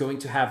is going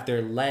to have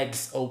their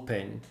legs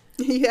open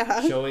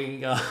Yeah.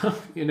 showing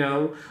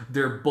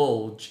their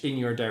bulge in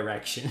your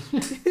direction.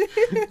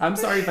 I'm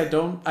sorry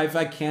if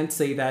I can't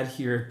say that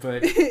here,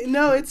 but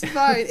No, it's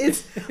fine.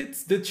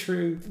 it's the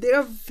truth.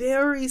 They're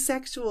very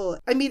sexual.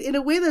 I mean, in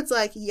a way that's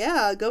like,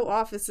 yeah, go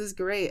off. This is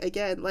great.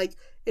 Again, like,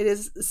 it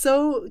is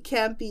so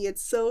campy.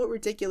 It's so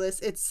ridiculous.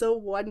 It's so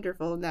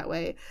wonderful in that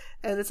way.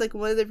 And it's like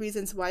one of the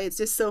reasons why it's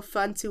just so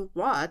fun to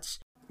watch.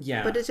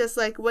 Yeah. But it's just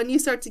like when you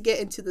start to get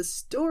into the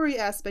story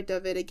aspect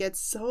of it, it gets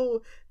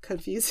so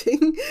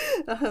confusing.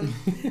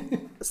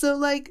 So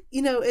like,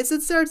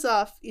 it starts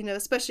off,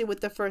 especially with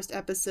the first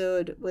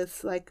episode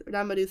with like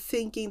Ranmaru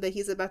thinking that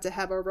he's about to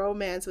have a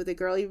romance with a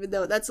girl, even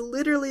though that's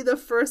literally the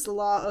first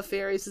law of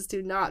fairies is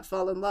to not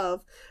fall in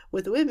love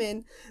with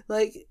women.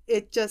 Like,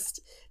 it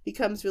just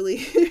becomes really,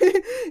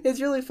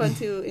 it's really fun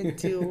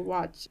to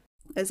watch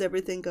as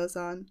everything goes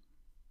on.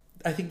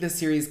 I think the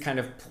series kind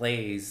of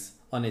plays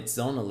on its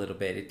own a little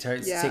bit. It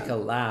tries to take a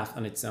laugh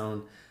on its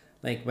own.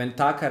 Like when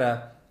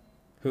Takara,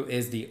 who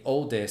is the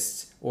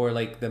oldest or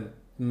like the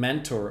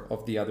mentor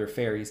of the other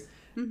fairies,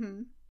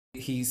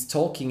 he's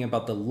talking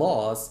about the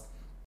laws.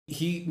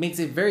 He makes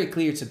it very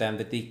clear to them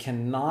that they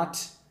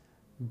cannot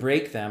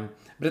break them.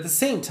 But at the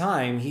same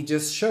time, he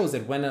just shows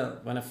that when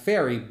a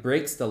fairy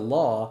breaks the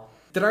law,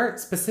 there are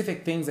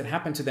specific things that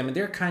happen to them and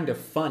they're kind of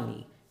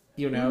funny.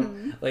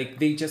 Like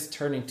they just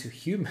turn into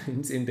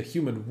humans in the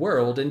human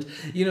world, and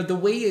the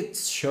way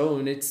it's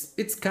shown,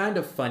 it's kind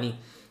of funny.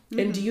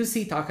 And you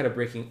see Takara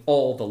breaking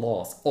all the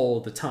laws all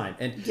the time,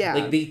 and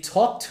like they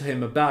talk to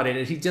him about it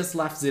and he just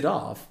laughs it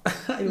off.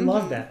 I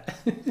love that.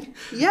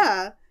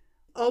 Yeah.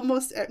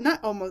 Most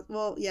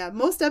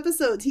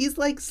episodes he's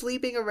like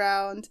sleeping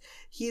around,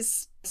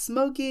 he's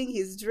smoking,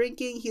 he's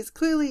drinking, he's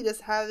clearly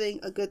just having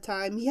a good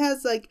time. He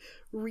has like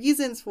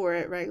reasons for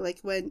it, right? Like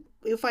when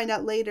we'll find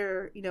out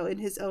later, in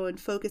his own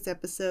focus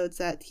episodes,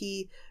 that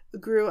he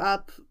grew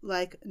up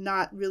like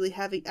not really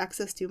having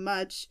access to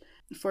much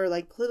for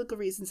like political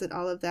reasons and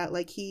all of that.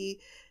 Like he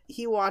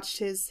watched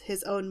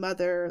his own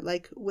mother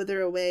like wither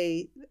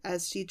away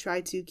as she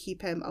tried to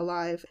keep him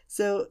alive.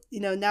 So,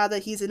 now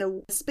that he's in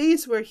a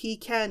space where he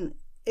can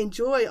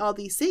enjoy all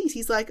these things,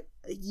 he's like,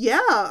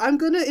 yeah, I'm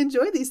gonna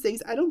enjoy these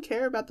things. I don't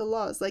care about the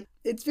laws. Like,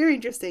 it's very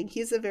interesting.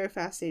 He's a very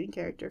fascinating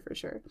character for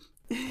sure.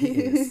 He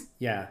is.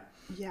 Yeah.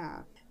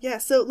 Yeah,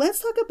 so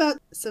let's talk about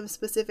some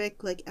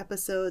specific like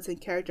episodes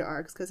and character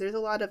arcs, because there's a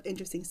lot of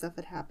interesting stuff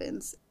that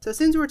happens. So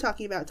since we're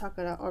talking about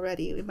Takara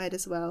already, we might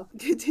as well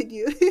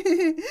continue.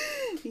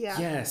 Yeah.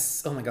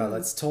 Yes. Oh my god,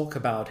 let's talk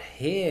about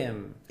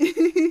him.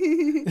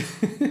 He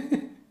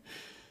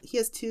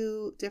has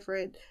 2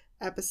 different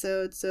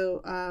episodes.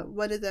 So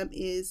one of them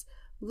is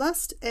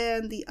lust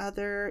and the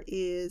other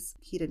is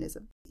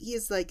hedonism. He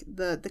is like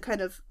the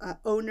kind of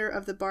owner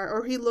of the bar,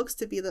 or he looks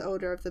to be the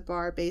owner of the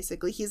bar,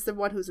 basically. He's the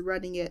one who's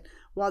running it,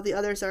 while the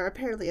others are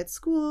apparently at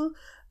school.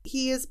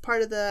 He is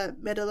part of the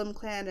Medellum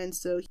clan, and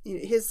so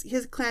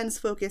his clan's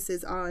focus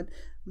is on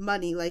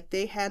money. Like,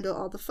 they handle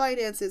all the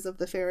finances of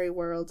the fairy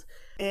world.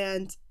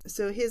 And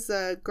so his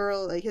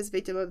girl, like his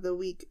victim of the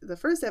week, the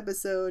first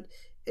episode,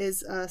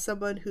 is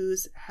someone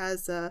who's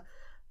has a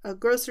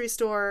grocery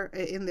store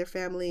in their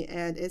family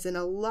and is in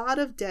a lot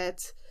of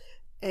debt.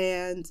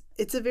 And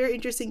it's a very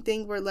interesting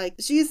thing where like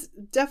she's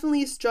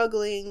definitely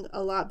struggling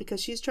a lot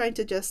because she's trying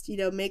to just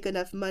make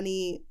enough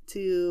money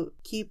to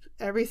keep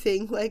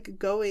everything like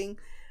going.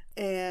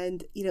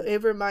 And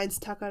it reminds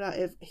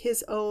Takara of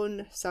his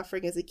own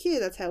suffering as a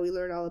kid. That's how we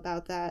learn all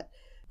about that.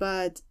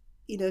 But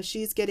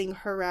she's getting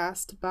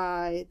harassed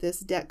by this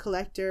debt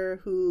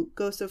collector who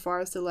goes so far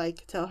as to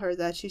like tell her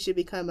that she should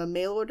become a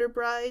mail order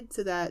bride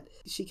so that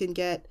she can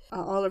get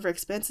all of her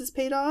expenses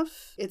paid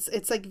off.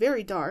 It's like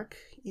very dark,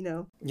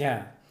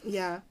 Yeah.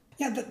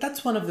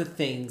 That's one of the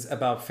things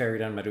about Fairy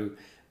Ranmaru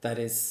that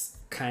is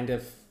kind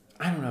of,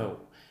 I don't know,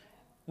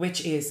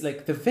 which is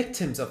like the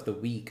victims of the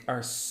week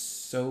are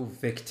so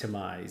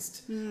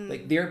victimized.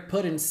 Like they're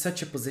put in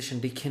such a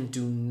position they can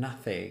do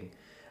nothing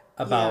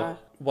about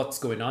what's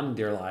going on in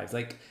their lives.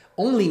 Like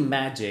only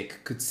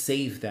magic could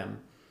save them.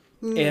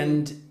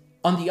 And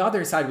on the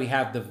other side, we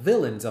have the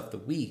villains of the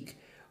week,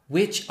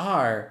 which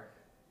are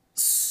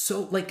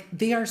so like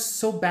they are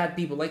so bad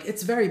people. Like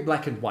it's very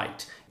black and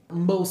white.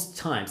 Most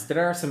times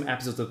there are some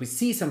episodes that we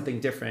see something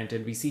different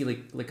and we see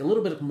like a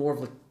little bit more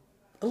of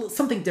like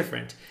something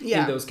different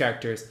in those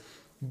characters,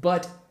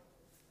 but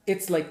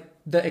it's like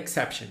the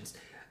exceptions.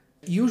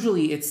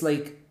 Usually it's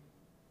like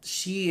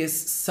she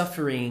is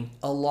suffering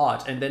a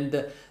lot, and then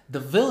the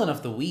villain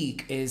of the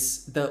week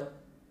is the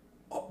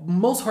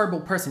most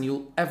horrible person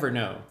you'll ever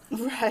know.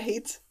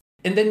 Right.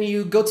 And then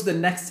you go to the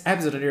next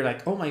episode and you're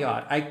like, oh my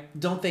god, I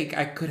don't think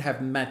I could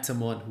have met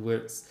someone who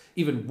was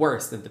even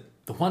worse than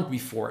the one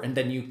before. And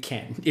then you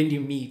can, and you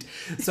meet.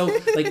 So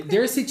like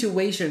their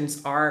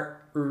situations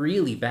are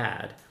really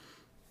bad.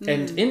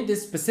 And in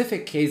this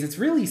specific case, it's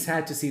really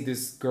sad to see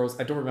this girl's,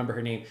 I don't remember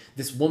her name,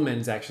 this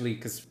woman's actually,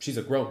 because she's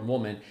a grown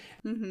woman.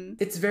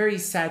 It's very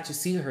sad to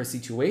see her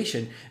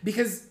situation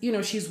because,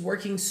 she's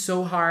working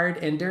so hard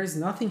and there's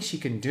nothing she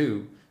can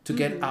do to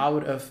get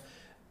out of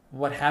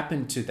what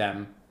happened to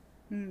them.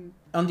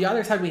 On the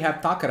other side, we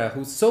have Takara,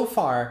 who so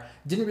far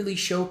didn't really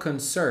show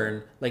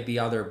concern like the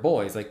other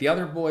boys. Like the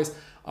other boys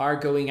are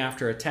going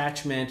after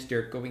attachment,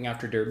 they're going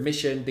after their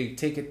mission, they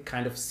take it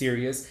kind of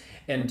serious.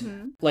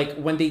 And like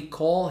when they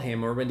call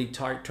him or when they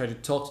try to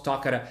talk to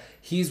Takara,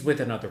 he's with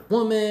another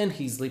woman,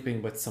 he's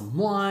sleeping with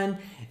someone,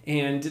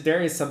 and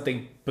there is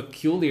something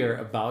peculiar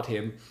about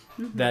him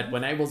that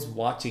when I was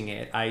watching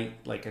it, I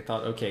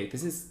thought, okay,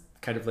 this is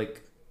kind of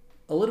like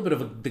a little bit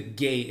of the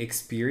gay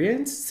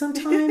experience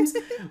sometimes,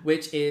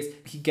 which is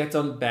he gets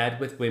on bed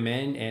with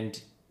women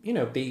and, you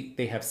know,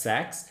 they have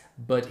sex,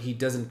 but he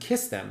doesn't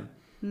kiss them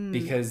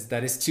because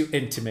that is too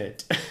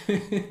intimate.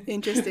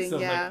 Interesting, So,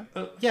 yeah.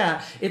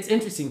 Yeah, it's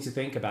interesting to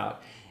think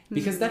about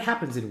because that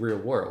happens in real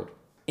world.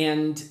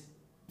 And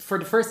for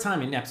the first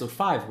time in episode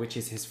 5, which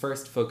is his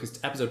first focused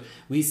episode,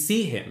 we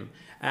see him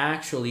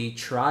actually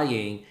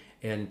trying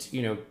and,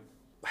 you know,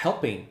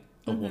 helping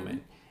a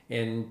woman.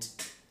 And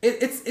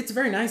it's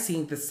very nice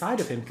seeing this side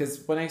of him,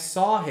 because when I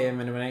saw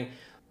him and when I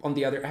on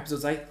the other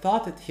episodes, I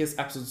thought that his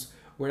episodes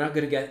were not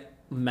going to get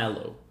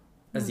mellow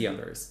as the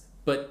others,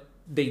 but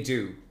they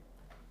do.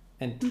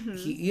 And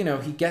he, you know,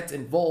 he gets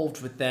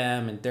involved with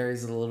them, and there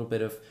is a little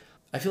bit of,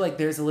 I feel like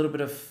there's a little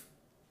bit of,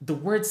 the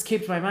word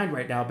escapes my mind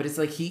right now, but it's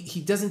like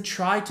he doesn't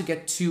try to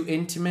get too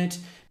intimate.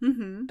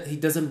 He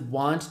doesn't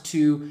want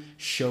to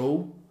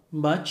show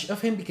much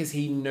of him because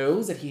he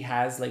knows that he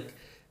has like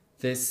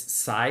this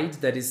side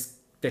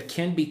that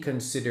can be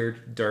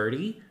considered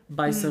dirty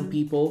by some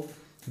people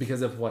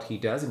because of what he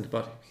does and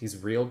what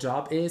his real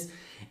job is.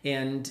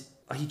 And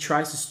he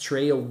tries to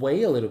stray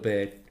away a little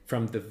bit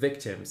from the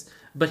victims,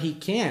 but he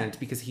can't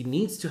because he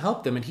needs to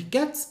help them, and he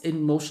gets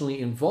emotionally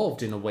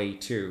involved in a way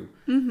too.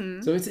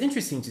 So it's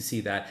interesting to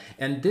see that.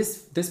 And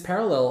this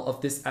parallel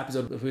of this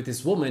episode with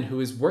this woman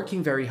who is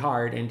working very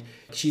hard and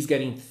she's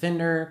getting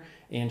thinner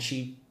and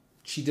she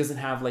doesn't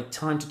have like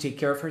time to take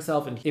care of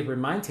herself, and it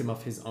reminds him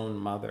of his own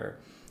mother.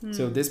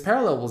 So this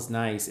parallel was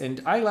nice,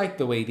 and I like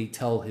the way they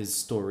tell his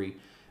story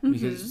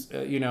because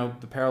you know,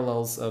 the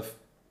parallels of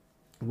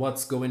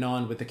what's going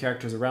on with the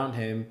characters around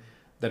him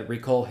that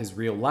recall his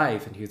real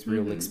life and his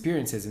real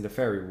experiences in the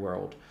fairy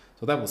world.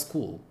 So that was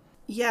cool.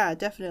 Yeah,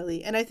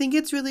 definitely. And I think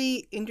it's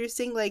really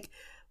interesting. Like,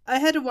 I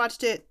had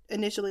watched it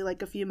initially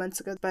like a few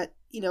months ago, but,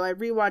 you know, I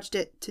rewatched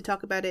it to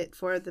talk about it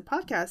for the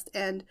podcast.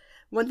 And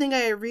one thing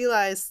I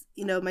realized,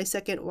 you know, my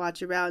second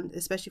watch around,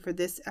 especially for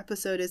this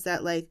episode, is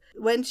that, like,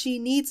 when she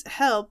needs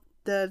help,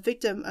 the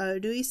victim,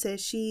 Ruise,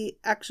 she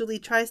actually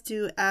tries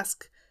to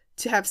ask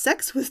to have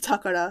sex with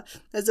Takara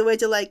as a way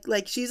to,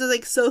 like she's,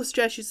 like, so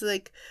stressed. She's,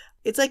 like,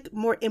 it's, like,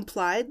 more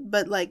implied,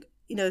 but, like,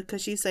 you know,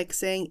 because she's, like,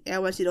 saying, I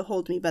want you to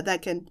hold me, but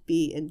that can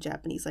be in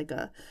Japanese, like,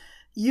 a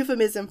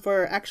euphemism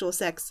for actual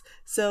sex.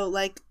 So,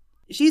 like,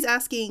 she's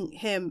asking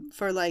him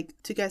for, like,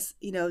 to guess,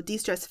 you know,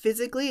 de-stress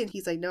physically, and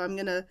he's like, no, I'm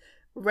gonna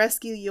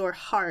rescue your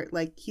heart.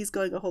 Like, he's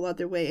going a whole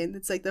other way. And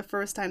it's, like, the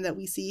first time that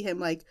we see him,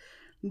 like,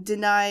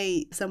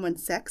 deny someone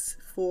sex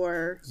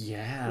for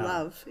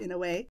love in a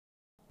way.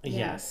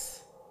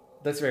 Yes,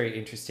 that's very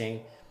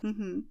interesting.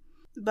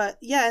 But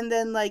yeah, and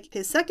then, like,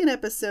 his second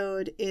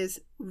episode is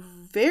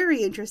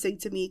very interesting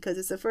to me because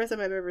it's the first time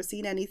I've ever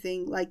seen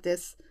anything like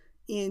this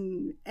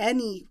in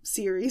any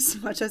series,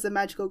 much as the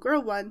Magical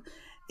Girl one.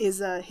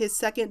 Is his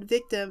second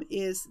victim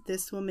is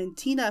this woman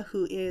Tina,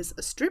 who is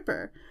a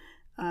stripper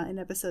in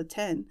episode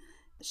 10.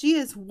 She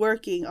is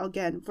working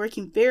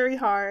very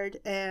hard,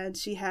 and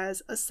she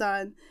has a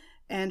son,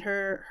 and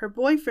her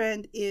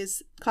boyfriend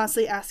is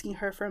constantly asking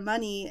her for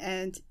money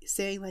and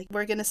saying, like,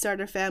 we're gonna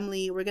start a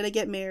family, we're gonna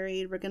get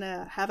married, we're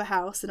gonna have a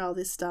house and all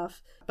this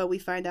stuff. But we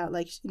find out,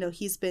 like, you know,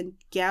 he's been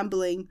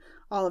gambling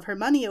all of her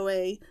money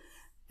away.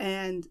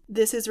 And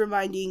this is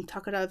reminding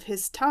Takara of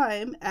his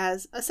time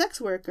as a sex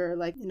worker,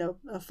 like, you know,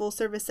 a full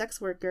service sex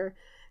worker.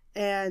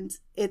 And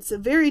it's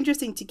very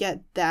interesting to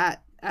get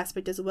that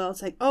aspect as well.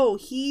 It's like, oh,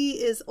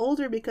 he is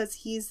older because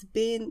he's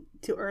been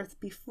to Earth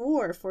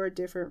before for a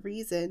different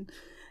reason.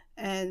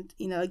 And,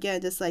 you know,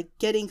 again, just like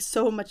getting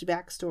so much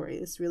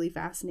backstory is really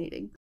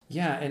fascinating.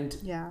 Yeah, and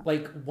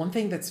like one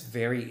thing that's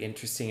very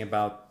interesting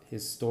about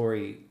his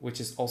story, which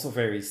is also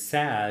very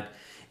sad,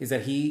 is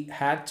that he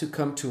had to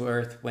come to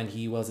Earth when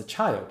he was a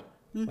child,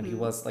 when he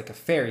was like a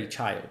fairy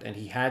child, and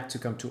he had to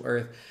come to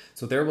Earth.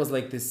 So there was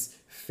like this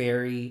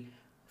fairy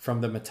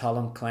from the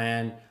Metalim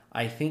clan.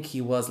 I think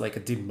he was like a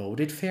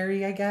demoted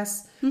fairy, I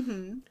guess.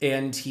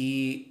 And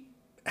he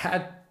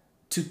had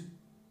to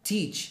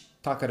teach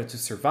Takara to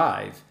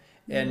survive.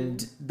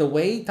 And the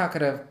way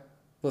Takara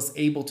was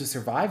able to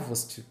survive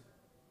was to,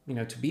 you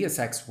know, to be a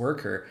sex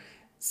worker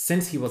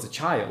since he was a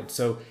child.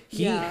 So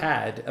he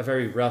had a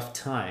very rough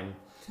time.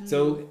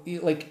 So,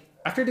 like,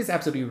 after this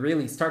episode, you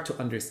really start to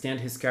understand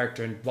his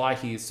character and why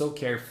he is so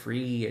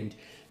carefree and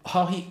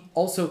how he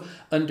also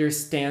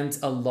understands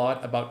a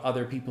lot about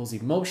other people's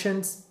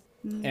emotions.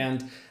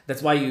 And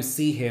that's why you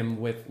see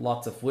him with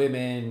lots of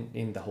women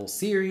in the whole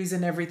series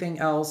and everything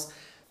else.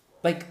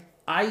 Like,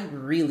 I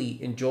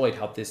really enjoyed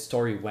how this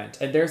story went.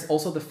 And there's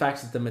also the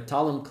fact that the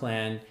Metalim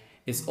clan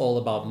is all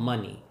about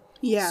money.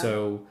 Yeah.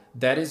 So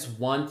that is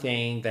one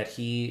thing that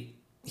he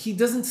he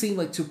doesn't seem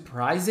like to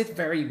prize it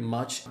very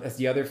much as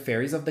the other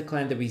fairies of the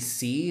clan that we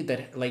see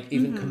that like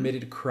even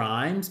committed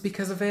crimes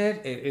because of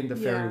it in the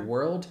fairy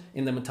world,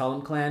 in the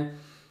Matalam clan.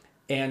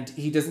 And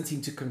he doesn't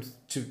seem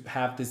to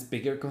have this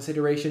bigger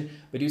consideration.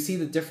 But you see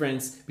the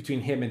difference between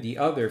him and the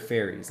other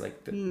fairies.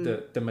 Like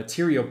the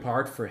material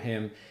part for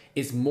him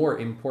is more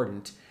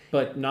important,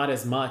 but not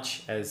as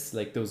much as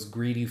like those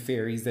greedy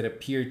fairies that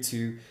appear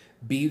to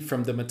be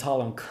from the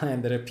Matalam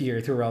clan that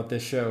appear throughout the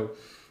show.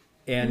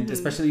 And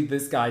especially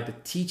this guy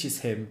that teaches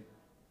him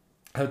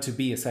how to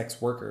be a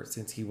sex worker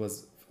since he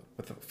was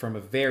from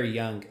a very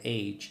young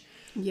age.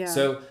 Yeah.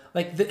 So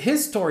like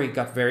his story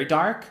got very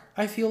dark,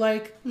 I feel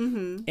like.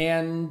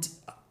 And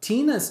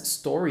Tina's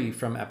story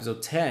from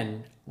episode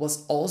 10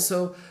 was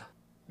also,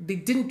 they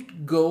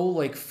didn't go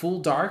like full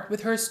dark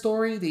with her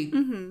story. They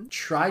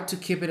tried to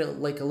keep it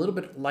like a little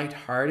bit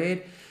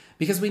lighthearted,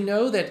 because we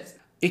know that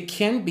it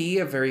can be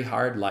a very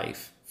hard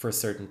life for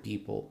certain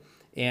people.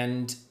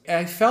 And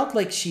I felt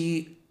like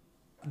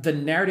the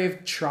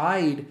narrative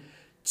tried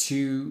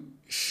to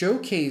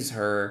showcase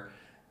her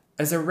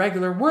as a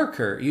regular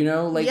worker, you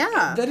know, like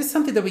that is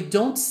something that we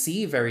don't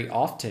see very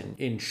often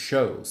in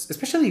shows,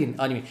 especially in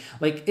anime.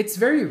 Like it's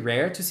very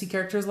rare to see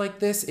characters like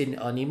this in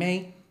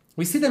anime.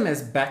 We see them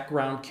as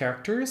background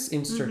characters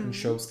in certain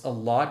shows a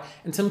lot,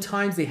 and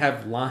sometimes they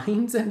have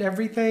lines and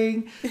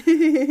everything,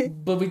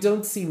 but we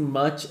don't see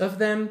much of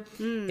them.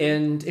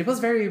 And it was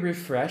very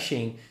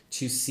refreshing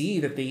to see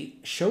that they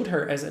showed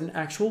her as an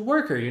actual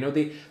worker. You know,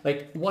 they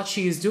like what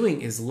she is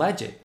doing is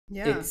legit.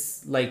 Yeah.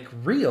 It's like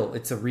real.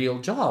 It's a real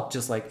job,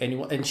 just like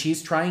anyone. And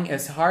she's trying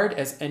as hard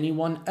as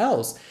anyone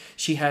else.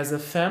 She has a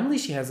family,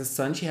 she has a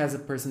son, she has a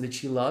person that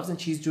she loves, and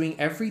she's doing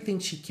everything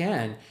she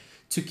can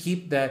to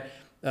keep that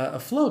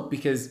afloat,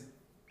 because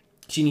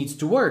she needs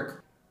to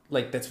work.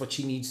 Like that's what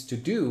she needs to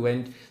do.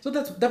 And so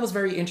that was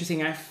very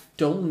interesting. I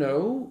don't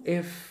know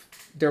if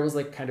there was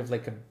like kind of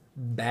like a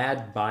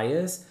bad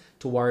bias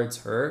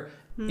towards her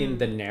in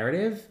the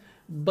narrative,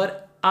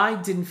 but I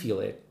didn't feel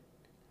it.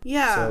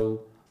 Yeah.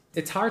 So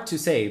it's hard to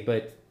say,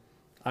 but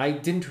I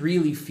didn't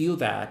really feel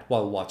that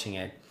while watching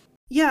it.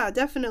 Yeah,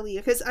 definitely.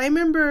 Because I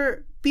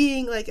remember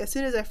being like, as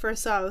soon as I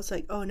first saw it, I was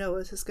like, oh no,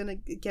 is this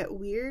going to get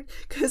weird?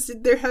 Because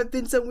there have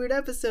been some weird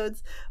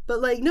episodes.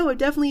 But like, no, it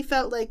definitely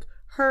felt like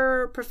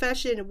her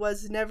profession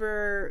was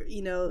never,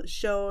 you know,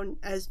 shown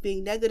as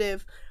being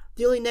negative.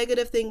 The only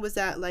negative thing was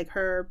that like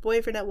her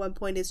boyfriend at one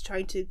point is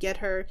trying to get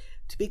her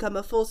to become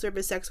a full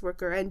service sex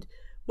worker. And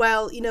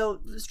while, you know,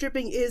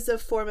 stripping is a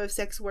form of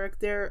sex work,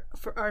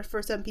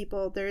 for some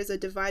people, there is a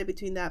divide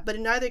between that. But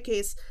in either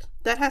case,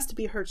 that has to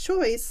be her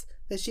choice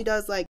that she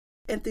does like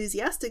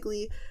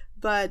enthusiastically.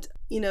 But,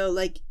 you know,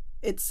 like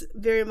it's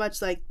very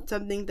much like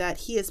something that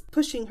he is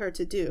pushing her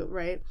to do,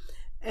 right?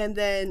 And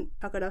then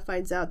Takara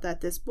finds out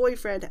that this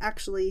boyfriend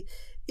actually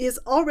is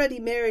already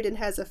married and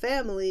has a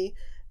family.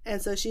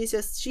 And so she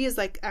is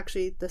like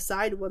actually the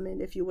side woman,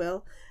 if you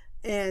will.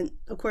 And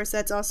of course,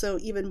 that's also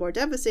even more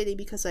devastating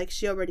because like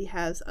she already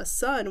has a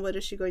son. What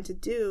is she going to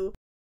do?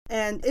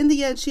 And in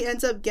the end, she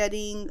ends up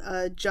getting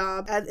a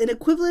job at an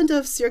equivalent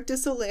of Cirque du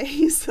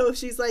Soleil. So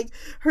she's like,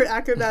 her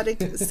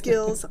acrobatic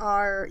skills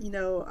are, you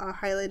know,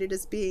 highlighted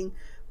as being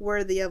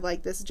worthy of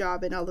like this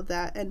job and all of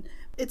that. And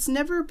it's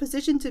never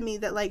positioned to me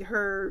that like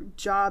her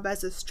job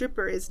as a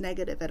stripper is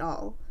negative at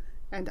all.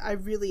 And I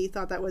really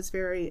thought that was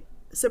very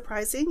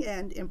surprising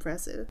and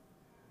impressive.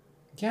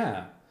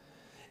 Yeah.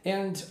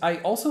 And I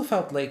also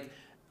felt like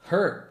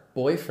her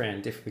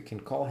boyfriend, if we can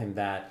call him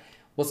that,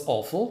 was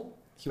awful.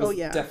 He was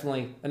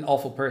definitely an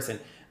awful person.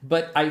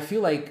 But I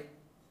feel like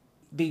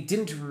they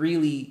didn't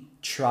really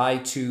try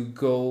to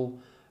go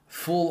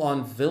full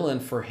on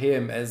villain for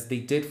him as they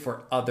did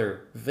for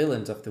other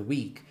villains of the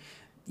week.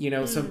 You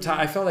know,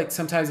 I felt like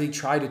sometimes they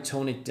try to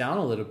tone it down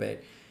a little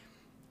bit,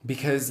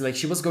 because like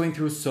she was going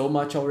through so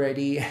much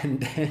already,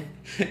 and then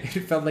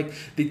it felt like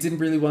they didn't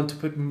really want to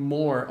put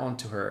more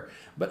onto her.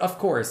 But of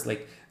course,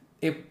 like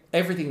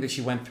everything that she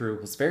went through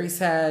was very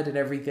sad and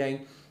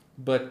everything,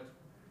 but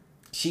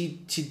she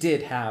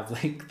did have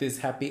like this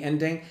happy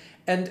ending.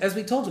 And as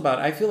we talked about,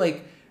 I feel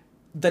like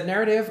the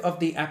narrative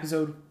of the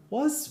episode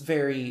was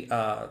very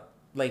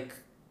like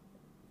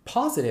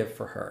positive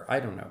for her. I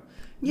don't know.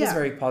 It was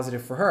very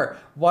positive for her.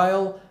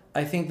 While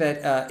I think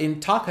that in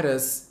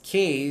Takara's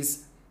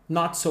case,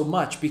 not so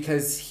much,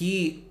 because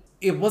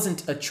it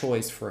wasn't a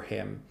choice for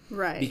him.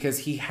 Right. Because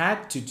he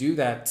had to do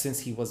that since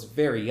he was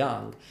very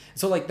young.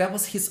 So like that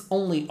was his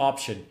only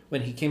option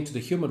when he came to the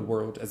human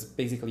world as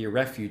basically a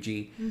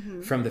refugee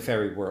from the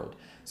fairy world.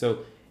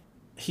 So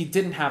he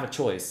didn't have a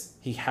choice.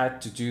 He had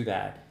to do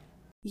that.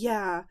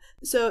 Yeah.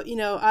 So, you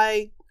know,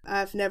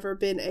 I've never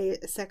been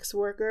a sex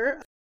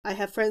worker. I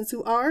have friends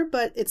who are,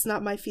 but it's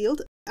not my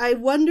field. I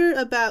wonder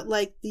about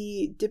like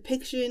the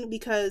depiction,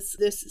 because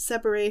this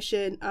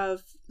separation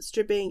of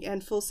stripping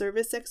and full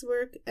service sex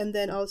work, and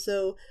then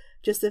also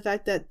just the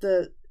fact that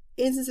the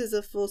instances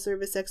of full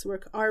service sex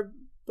work are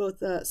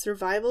both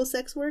survival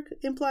sex work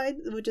implied,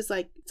 which is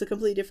like it's a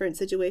completely different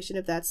situation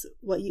if that's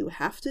what you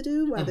have to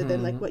do rather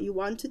than like what you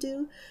want to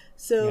do.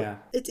 So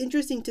it's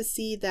interesting to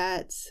see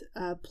that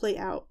play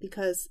out,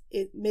 because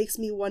it makes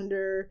me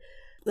wonder,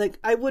 like,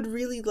 I would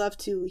really love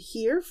to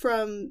hear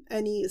from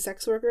any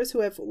sex workers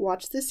who have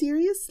watched the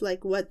series,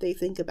 like what they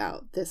think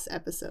about this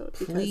episode.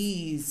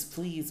 Because,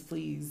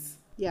 please.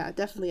 Yeah,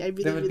 definitely. I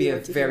really, that would really be a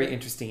want to very hear it.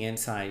 interesting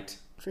insight.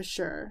 For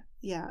sure.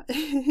 Yeah.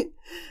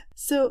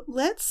 So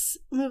let's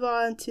move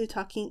on to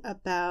talking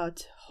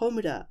about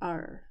Homuda,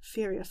 our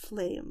fairy of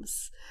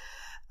flames.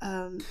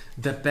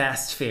 The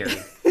best fairy.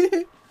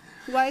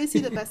 Why is he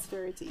the best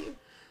fairy to you?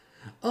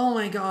 Oh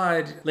my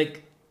god.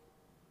 Like,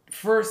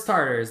 for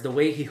starters, the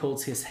way he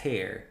holds his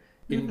hair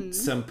in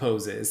some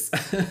poses.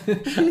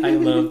 I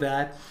love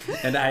that.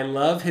 And I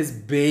love his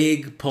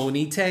big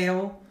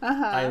ponytail.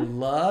 I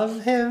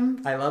love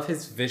him. I love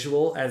his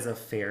visual as a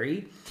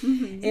fairy.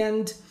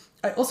 And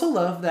I also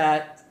love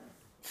that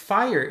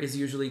fire is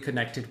usually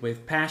connected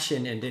with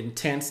passion and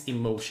intense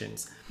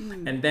emotions.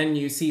 And then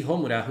you see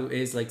Homura, who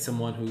is like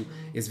someone who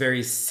is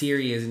very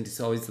serious and is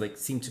always like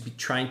seems to be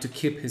trying to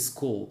keep his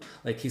cool.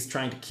 Like he's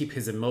trying to keep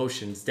his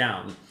emotions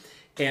down.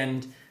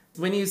 And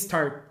when you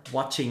start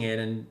watching it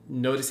and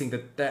noticing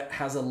that that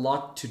has a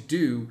lot to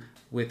do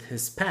with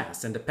his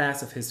past and the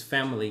past of his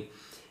family,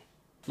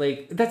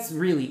 like that's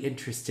really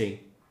interesting.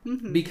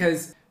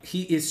 Because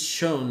he is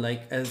shown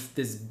like as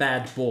this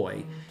bad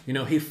boy. You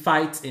know, he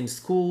fights in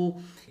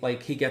school,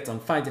 like he gets on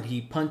fights and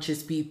he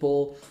punches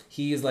people.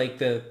 He is like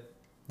the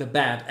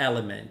bad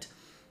element.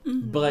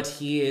 But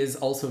he is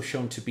also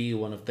shown to be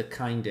one of the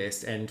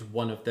kindest and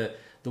one of the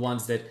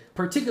ones that,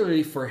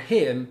 particularly for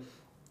him,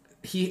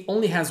 he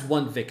only has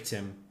one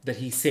victim that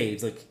he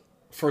saves. Like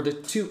for the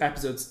 2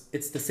 episodes,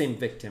 it's the same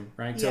victim,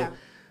 right? Yeah. So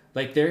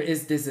like there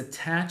is this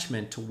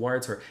attachment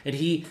towards her. And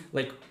he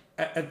like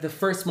at the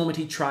first moment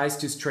he tries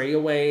to stray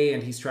away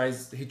and he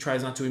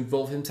tries not to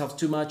involve himself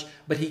too much,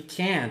 but he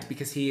can't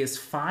because he is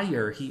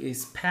fire, he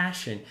is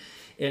passion,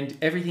 and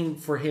everything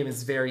for him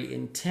is very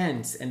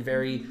intense and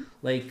very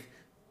like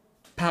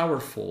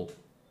powerful.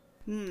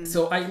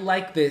 So I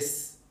like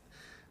this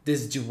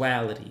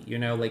duality, you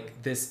know,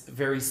 like this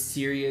very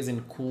serious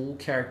and cool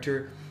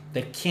character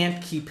that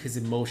can't keep his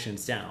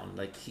emotions down.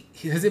 Like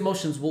his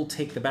emotions will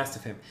take the best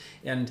of him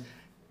and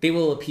they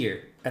will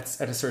appear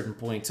at a certain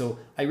point. So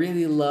I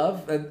really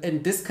love,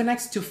 and this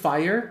connects to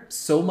fire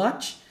so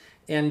much.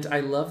 And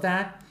I love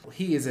that.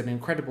 He is an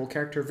incredible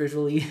character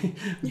visually,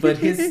 but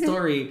his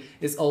story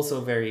is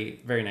also very,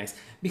 very nice.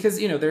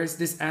 Because, you know, there's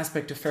this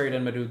aspect of Fairy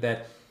Danmaru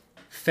that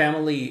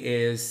family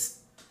is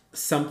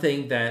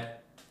something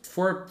that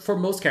for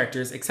most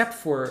characters, except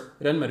for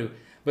Ranmaru,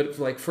 but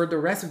like for the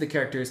rest of the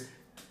characters,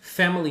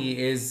 family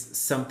is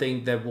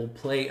something that will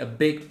play a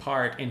big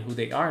part in who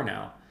they are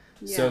now.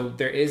 Yeah. So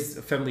there is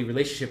a family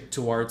relationship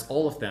towards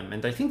all of them,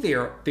 and I think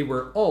they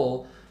were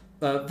all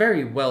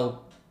very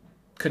well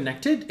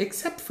connected,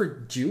 except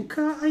for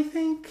Juka, I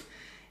think.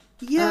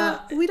 Yeah,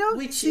 we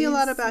don't see a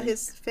lot about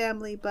his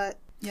family, but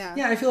yeah.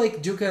 Yeah, I feel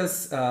like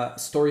Juka's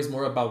story is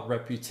more about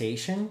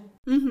reputation.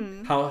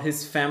 How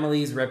his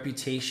family's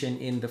reputation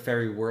in the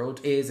fairy world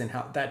is and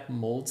how that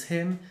molds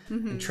him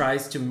and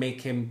tries to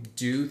make him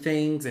do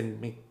things and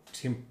make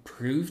him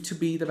prove to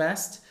be the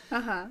best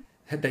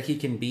that he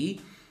can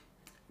be.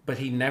 But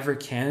he never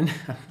can.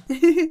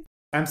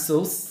 I'm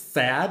so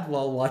sad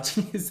while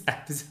watching his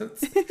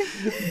episodes.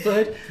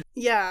 But,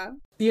 yeah,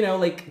 you know,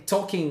 like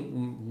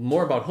talking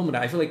more about Homura,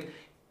 I feel like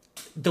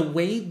the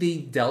way they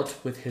dealt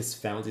with his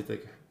family,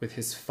 like with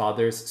his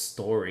father's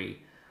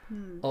story,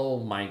 oh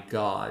my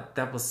God,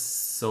 that was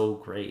so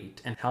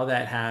great. And how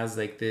that has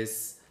like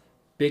this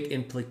big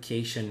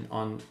implication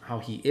on how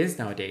he is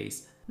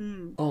nowadays.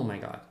 Oh my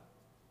God.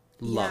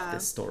 Love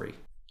this story.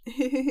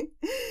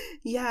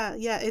 yeah,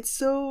 it's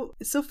so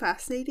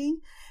fascinating.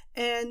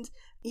 And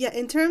yeah,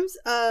 in terms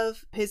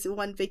of his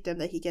one victim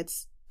that he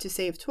gets to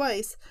save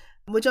twice,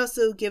 which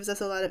also gives us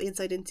a lot of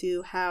insight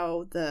into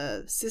how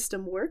the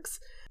system works.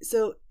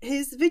 So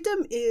his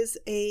victim is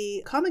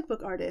a comic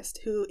book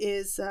artist who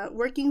is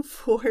working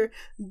for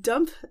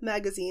Dump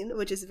magazine,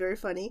 which is very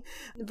funny,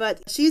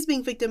 but she's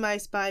being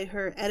victimized by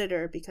her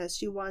editor because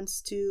she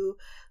wants to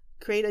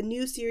create a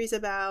new series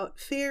about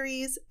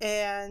fairies,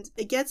 and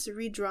it gets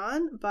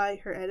redrawn by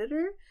her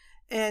editor,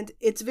 and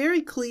it's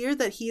very clear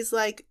that he's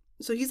like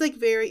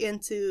very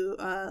into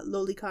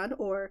lolicon,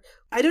 or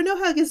I don't know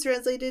how it gets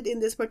translated in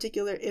this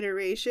particular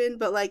iteration,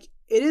 but like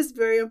it is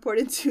very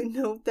important to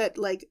note that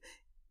like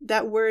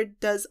that word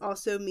does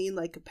also mean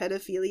like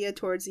pedophilia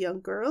towards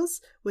young girls,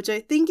 which I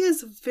think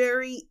is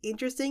very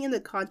interesting in the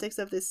context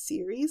of this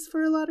series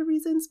for a lot of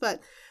reasons.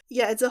 But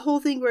yeah, it's a whole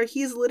thing where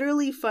he's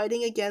literally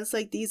fighting against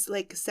like these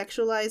like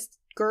sexualized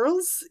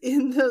girls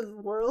in the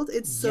world.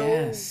 It's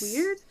so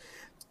weird.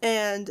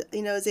 And,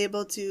 you know, is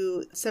able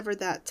to sever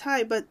that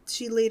tie. But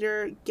she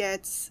later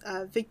gets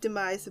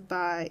victimized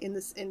by, in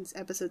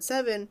episode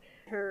 7,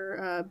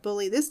 her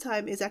bully this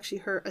time is actually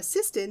her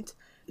assistant,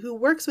 who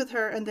works with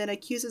her and then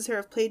accuses her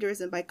of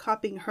plagiarism by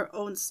copying her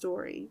own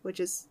story, which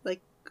is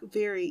like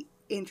very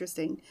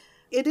interesting.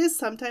 It is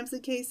sometimes the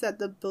case that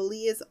the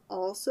bully is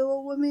also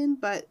a woman,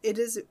 but it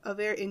is a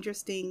very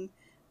interesting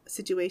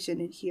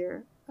situation in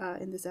here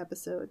in this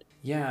episode.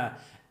 Yeah.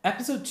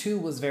 Episode 2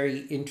 was very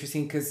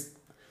interesting because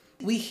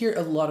we hear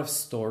a lot of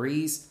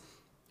stories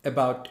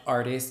about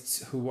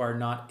artists who are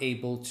not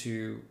able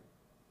to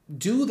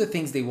do the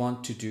things they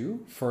want to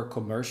do for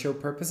commercial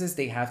purposes.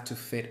 They have to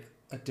fit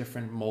a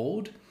different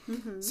mold.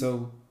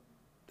 So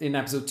in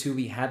episode 2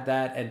 we had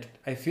that, and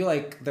I feel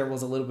like there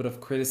was a little bit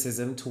of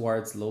criticism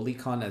towards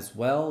Lolicon as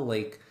well.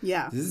 Like,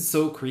 this is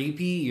so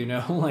creepy, you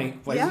know,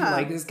 like, why do you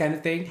like this kind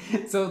of thing?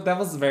 So that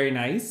was very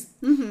nice.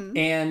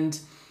 And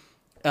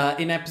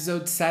in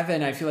episode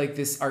 7, I feel like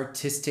this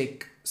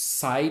artistic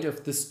side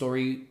of the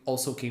story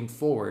also came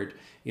forward.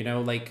 You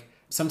know, like,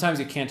 sometimes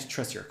you can't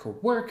trust your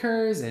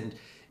coworkers, and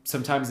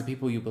sometimes the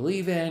people you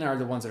believe in are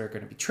the ones that are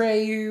going to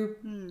betray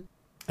you.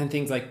 And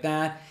things like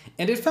that.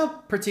 And it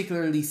felt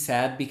particularly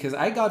sad because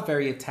I got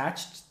very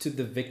attached to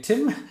the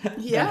victim that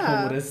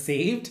Homura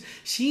saved.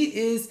 She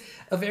is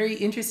a very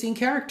interesting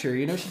character.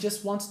 You know, she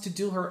just wants to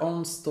do her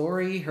own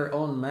story, her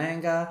own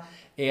manga.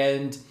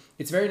 And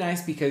it's very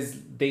nice because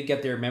they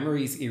get their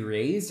memories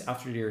erased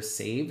after they're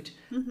saved.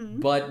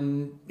 But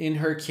in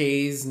her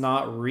case,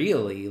 not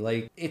really.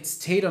 Like, it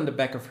stayed on the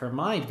back of her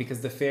mind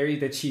because the fairy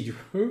that she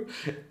drew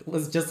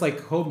was just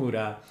like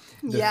Homura,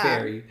 the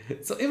fairy.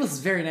 So it was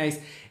very nice.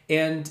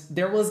 And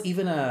there was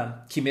even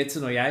a Kimetsu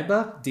no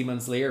Yaiba,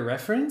 Demon Slayer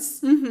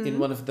reference in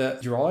one of the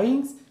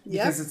drawings.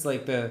 Because it's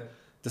like the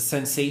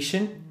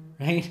sensation,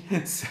 right?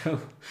 So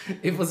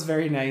it was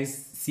very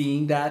nice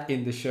seeing that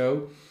in the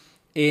show.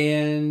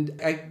 And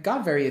I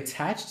got very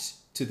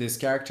attached to this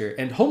character.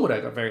 And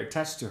Homura got very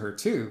attached to her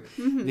too.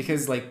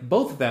 Because like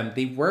both of them,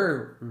 they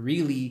were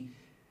really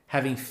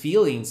having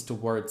feelings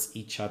towards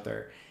each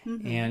other.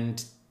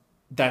 And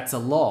that's a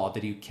law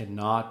that you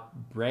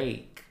cannot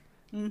break.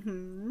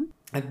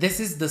 And this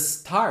is the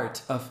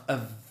start of a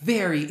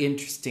very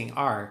interesting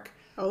arc.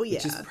 Oh, yeah.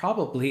 Which is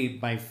probably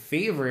my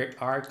favorite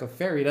arc of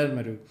Fairy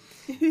Ranmaru.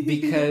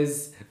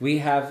 Because we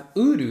have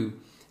Uru,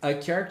 a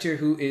character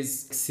who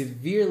is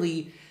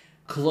severely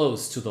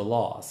close to the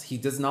laws. He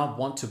does not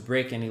want to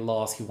break any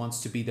laws. He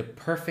wants to be the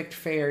perfect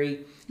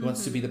fairy. He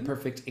wants to be the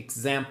perfect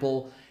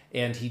example.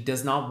 And he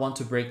does not want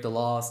to break the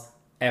laws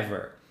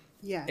ever.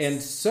 Yes.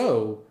 And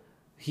so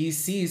he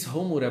sees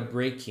Homura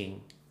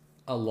breaking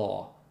a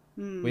law.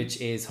 Which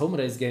is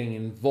Homura is getting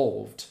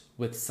involved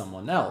with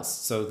someone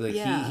else. So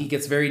he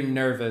gets very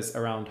nervous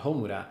around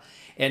Homura.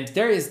 And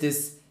there is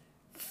this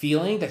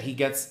feeling that he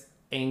gets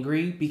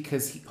angry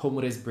because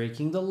Homura is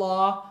breaking the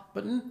law.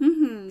 But,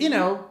 you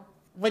know,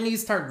 when you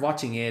start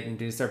watching it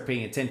and you start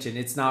paying attention,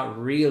 it's not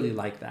really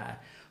like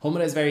that.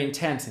 Homura is very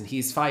intense and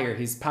he's fire,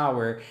 he's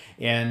power.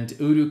 And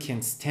Uru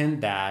can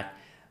stand that.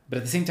 But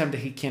at the same time that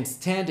he can't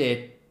stand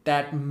it,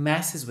 that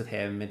messes with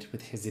him and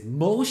with his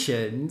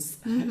emotions.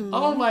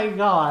 Oh my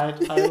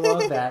god, I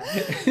love that.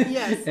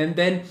 Yes. And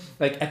then,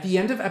 like, at the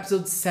end of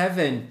episode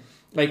 7,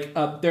 like,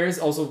 there is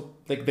also,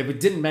 like, that we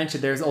didn't mention,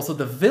 there's also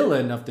the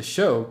villain of the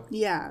show.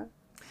 Yeah.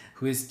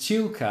 Who is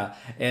Chuka.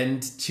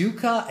 And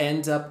Chuka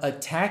ends up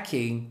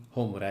attacking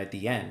Homura at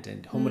the end.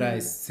 And Homura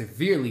is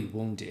severely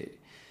wounded.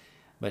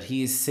 But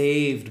he is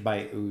saved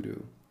by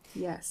Uru.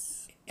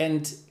 Yes.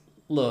 And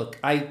look,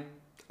 I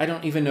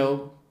don't even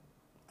know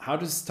how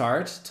to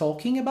start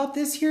talking about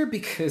this here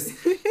because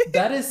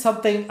that is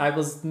something I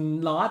was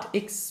not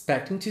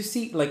expecting to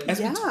see. Like,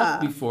 as we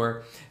talked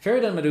before, Fairy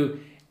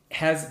Ranmaru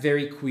has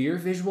very queer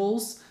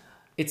visuals.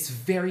 It's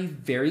very,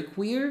 very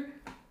queer.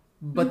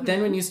 But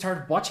then when you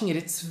start watching it,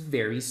 it's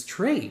very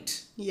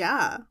straight.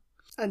 Yeah.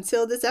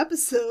 Until this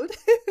episode.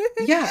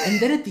 Yeah, and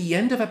then at the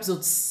end of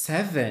episode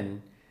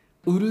 7,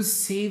 Uru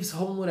saves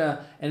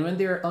Homura, and when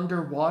they're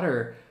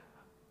underwater,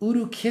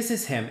 Uru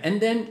kisses him. And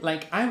then,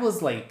 like, I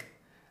was like,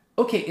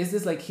 okay, is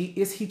this like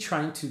is he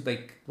trying to,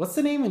 like, what's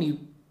the name when you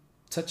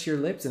touch your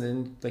lips and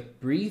then like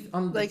breathe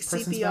on the like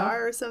person's CPR mouth?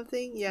 or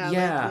something?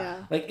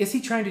 Yeah. Like, is he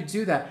trying to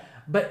do that?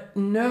 But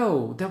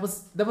no, that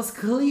was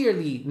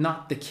clearly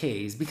not the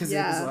case because it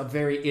was a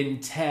very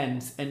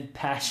intense and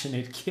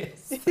passionate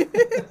kiss.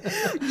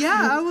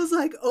 Yeah, I was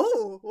like,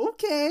 oh,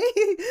 okay.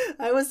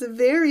 I was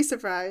very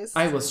surprised.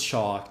 I was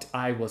shocked.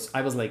 I was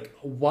like,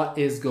 what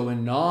is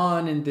going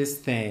on in this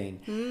thing?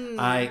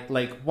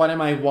 What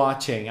am I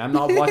watching? I'm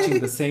not watching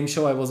the same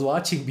show I was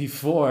watching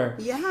before.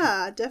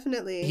 Yeah,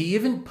 definitely. He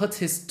even puts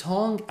his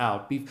tongue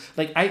out.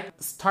 Like, I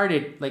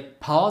started like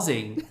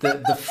pausing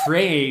the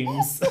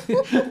frames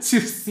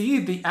to see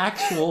the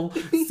actual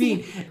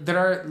scene. There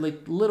are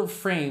like little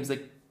frames,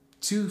 like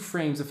 2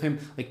 frames of him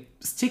like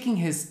sticking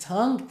his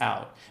tongue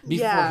out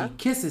before he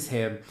kisses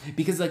him,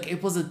 because like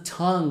it was a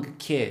tongue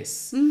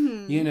kiss,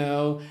 you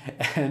know.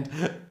 And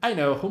I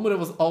know Homura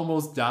was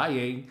almost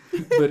dying,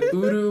 but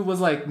Uru was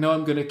like, no,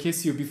 I'm gonna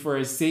kiss you before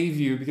I save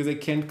you because I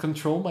can't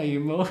control my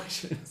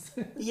emotions.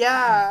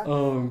 Yeah.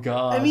 Oh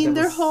god. I mean,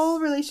 their whole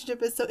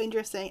relationship is so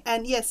interesting.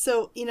 And yes,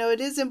 so, you know,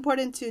 it is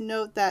important to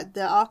note that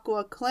the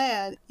Aqua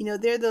clan, you know,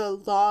 they're the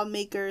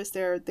lawmakers,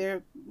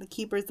 they're the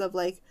keepers of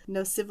like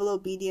civil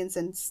obedience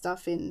and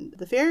stuff in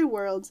the fairy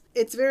world,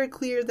 it's very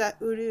clear that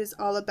Uru is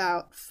all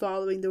about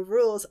following the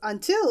rules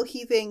until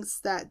he thinks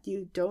that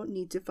you don't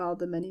need to follow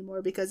them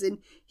anymore, because in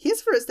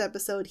his first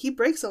episode he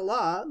breaks a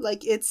law.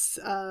 Like it's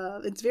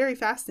very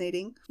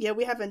fascinating. Yeah,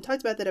 we haven't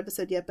talked about that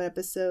episode yet, but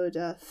episode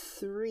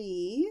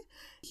 3,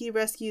 he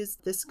rescues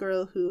this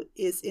girl who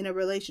is in a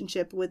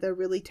relationship with a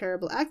really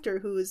terrible actor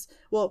who's,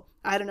 well,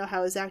 I don't know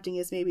how his acting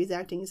is. Maybe his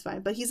acting is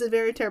fine, but he's a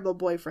very terrible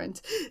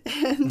boyfriend.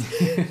 And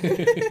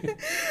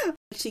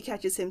she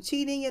catches him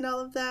cheating and all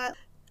of that.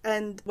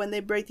 And when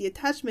they break the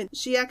attachment,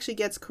 she actually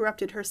gets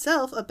corrupted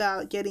herself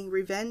about getting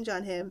revenge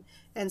on him.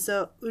 And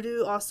so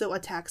Uru also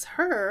attacks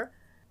her.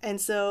 And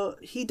so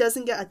he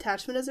doesn't get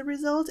attachment as a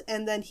result.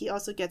 And then he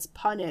also gets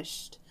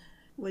punished,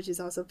 which is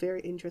also very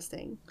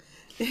interesting.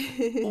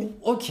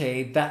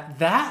 Okay,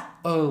 that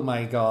oh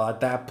my god,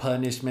 that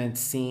punishment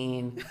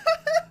scene.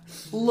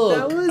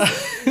 Look, that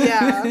was,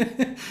 yeah.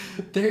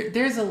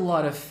 there's a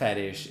lot of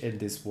fetish in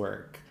this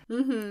work.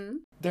 Mm-hmm.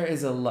 There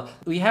is a lot.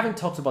 We haven't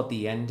talked about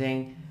the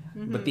ending,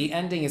 but the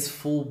ending is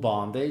full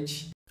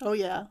bondage. Oh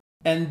yeah.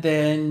 And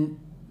then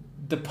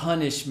the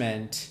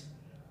punishment,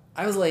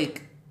 I was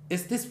like,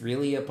 is this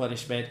really a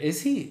punishment?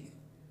 Is he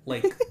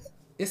like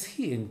is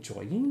he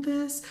enjoying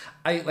this?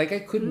 I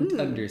couldn't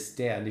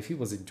understand if he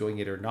was enjoying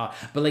it or not.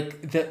 But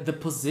like the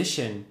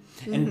position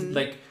and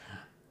like,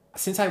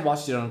 since I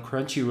watched it on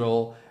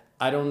Crunchyroll,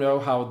 I don't know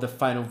how the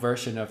final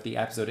version of the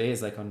episode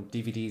is like on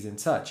DVDs and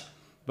such.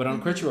 But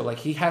on Crunchyroll, like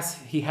he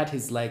had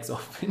his legs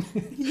open.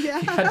 Yeah.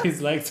 He had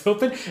his legs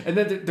open, and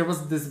then there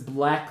was this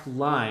black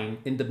line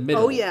in the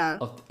middle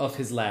of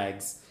his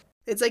legs.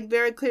 It's like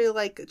very clearly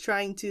like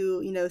trying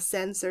to,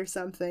 censor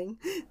something.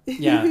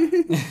 Yeah.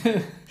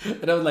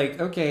 And I was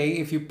like, okay,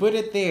 if you put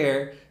it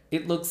there,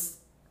 it looks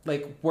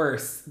like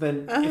worse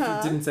than if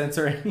you didn't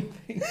censor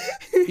anything.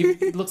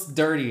 It looks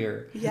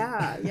dirtier.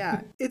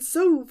 Yeah. It's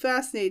so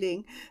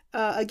fascinating.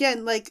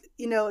 Again, like,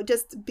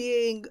 just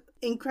being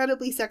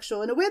incredibly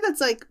sexual in a way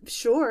that's like,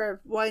 sure,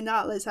 why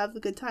not? Let's have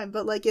a good time.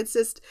 But like, it's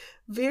just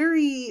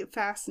very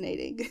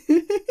fascinating.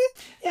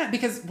 Yeah,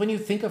 because when you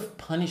think of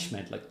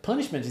punishment, like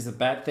punishment is a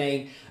bad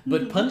thing,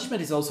 but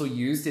punishment is also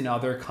used in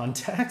other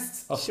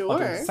contexts, of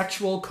other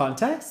sexual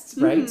contexts,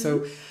 right?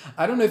 So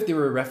I don't know if they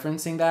were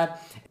referencing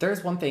that.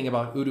 There's one thing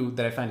about Uru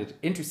that I find it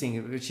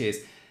interesting, which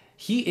is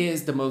he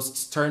is the most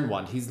stern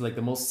one. He's like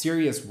the most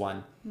serious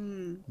one.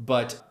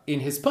 But in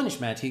his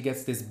punishment, he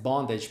gets this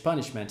bondage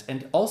punishment.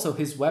 And also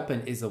his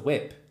weapon is a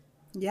whip.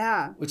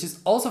 Yeah. Which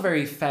is also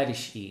very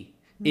fetishy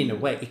in a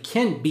way. It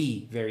can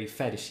be very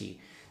fetishy.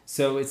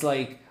 So it's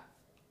like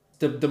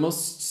the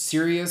most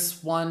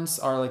serious ones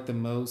are like the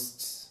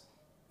most,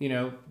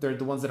 they're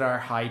the ones that are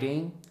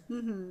hiding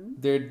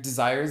their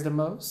desires the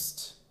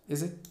most.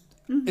 Is it?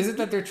 Is it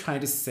that they're trying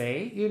to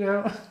say,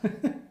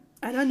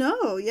 I don't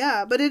know.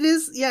 Yeah. But it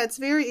is, it's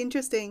very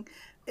interesting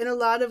in a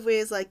lot of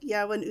ways. Like,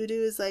 yeah, when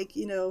Uru is like,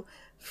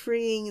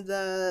 freeing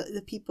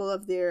the people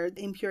of their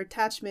impure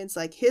attachments,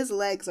 like his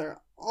legs are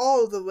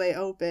all the way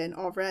open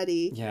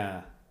already.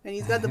 Yeah. And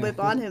he's got the whip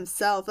on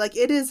himself. Like,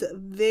 it is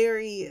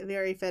very,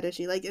 very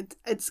fetishy. Like,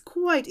 it's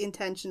quite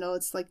intentional.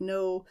 It's like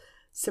no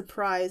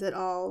surprise at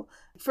all.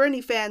 For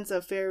any fans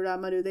of Fairy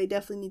Ranmaru, they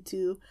definitely need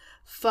to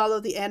follow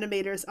the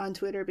animators on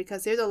Twitter,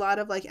 because there's a lot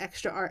of like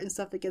extra art and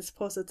stuff that gets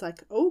posted. It's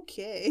like,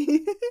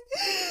 okay.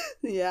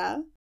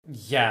 Yeah.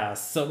 Yeah,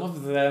 some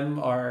of them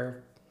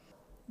are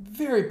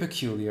very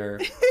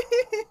peculiar.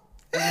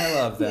 I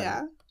love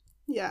them.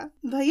 Yeah.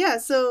 But yeah,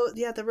 so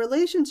yeah, the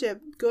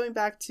relationship, going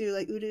back to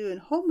like Uru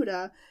and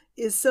Homura,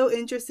 is so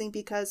interesting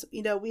because,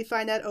 we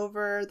find out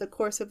over the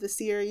course of the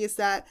series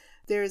that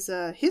there's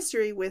a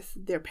history with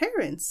their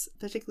parents,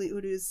 particularly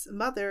Uru's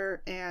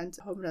mother and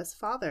Homura's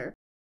father.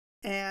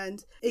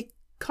 And it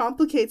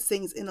complicates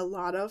things in a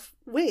lot of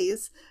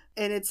ways.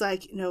 And it's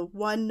like,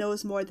 one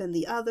knows more than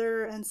the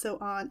other and so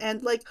on.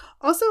 And like,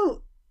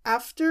 also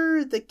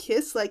after the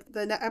kiss, like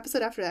the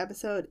episode after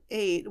episode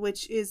 8,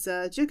 which is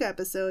a Juka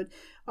episode,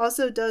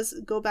 also does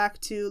go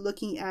back to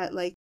looking at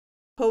like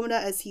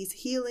Homura as he's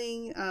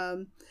healing,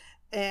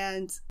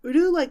 and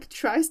Uru like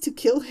tries to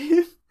kill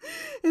him.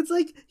 It's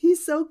like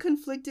he's so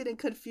conflicted and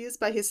confused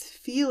by his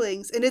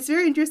feelings. And it's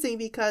very interesting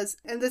because,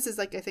 and this is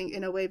like, I think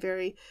in a way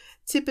very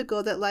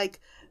typical, that like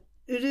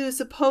Uru is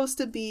supposed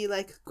to be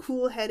like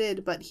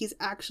cool-headed, but he's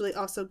actually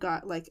also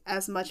got like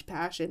as much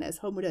passion as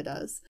Homura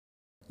does.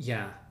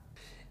 Yeah.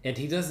 And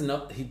he doesn't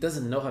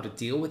know how to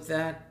deal with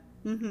that,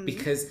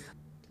 because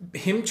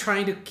him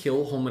trying to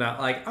kill Homura,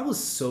 like, I was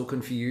so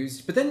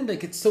confused. But then,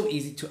 like, it's so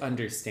easy to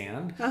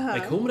understand.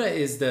 Like, Homura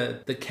is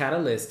the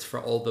catalyst for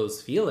all those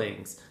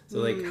feelings. So,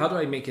 like, how do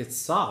I make it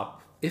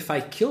stop? If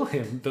I kill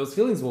him, those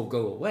feelings will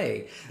go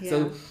away. Yeah.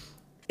 So,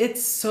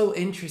 it's so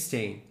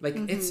interesting. Like,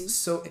 it's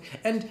so...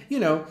 And,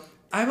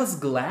 I was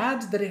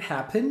glad that it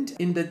happened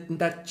in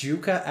that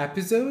Juka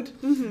episode.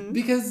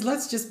 Because,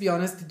 let's just be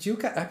honest, the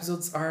Juka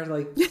episodes are,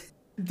 like...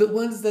 the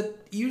ones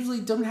that usually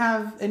don't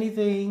have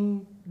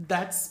anything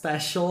that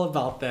special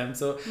about them.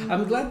 So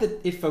I'm glad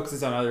that it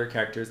focuses on other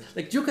characters.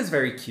 Like, Juka's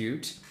very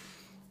cute.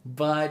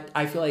 But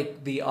I feel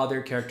like the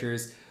other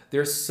characters,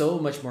 they're so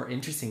much more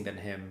interesting than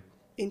him.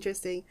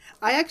 Interesting.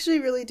 I actually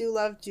really do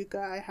love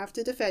Juka. I have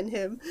to defend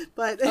him,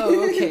 but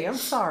Oh, okay. I'm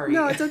sorry.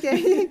 no, it's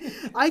okay.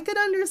 I could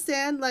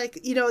understand, like,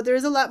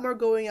 there's a lot more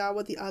going on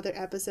with the other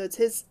episodes.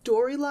 His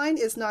storyline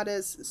is not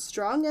as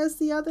strong as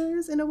the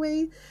others in a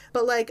way,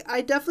 but like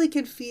I definitely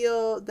can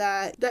feel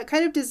that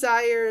kind of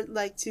desire,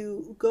 like,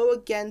 to go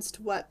against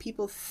what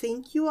people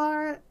think you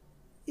are.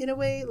 In a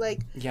way,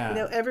 like,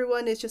 Yeah.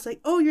 everyone is just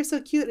like, oh, you're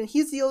so cute, and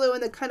he's the only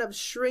one that kind of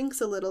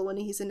shrinks a little when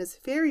he's in his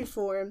fairy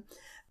form.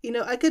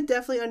 I could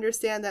definitely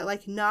understand that,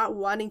 like, not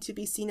wanting to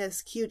be seen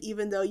as cute,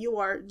 even though you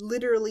are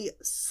literally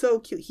so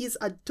cute. He's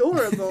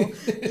adorable.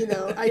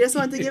 I just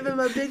want to give him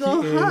a big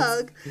old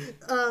hug.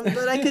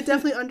 But I could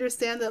definitely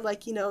understand that,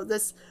 like,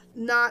 this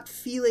not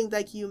feeling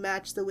like you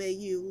match the way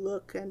you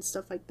look and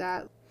stuff like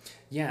that.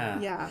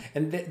 Yeah.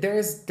 And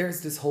there's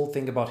this whole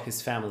thing about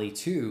his family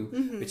too,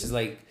 which is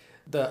like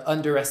the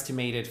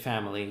underestimated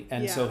family,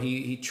 and so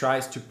he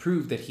tries to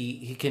prove that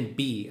he can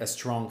be a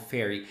strong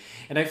fairy.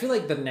 And I feel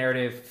like the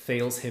narrative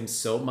fails him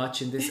so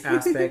much in this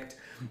aspect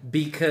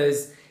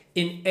because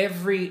in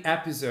every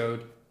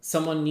episode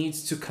someone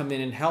needs to come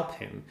in and help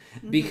him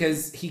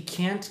because he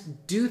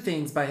can't do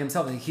things by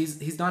himself.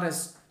 He's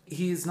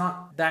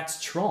not that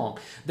strong.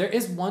 There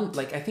is one,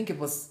 like, I think it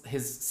was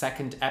his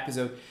second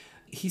episode,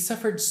 he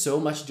suffered so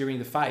much during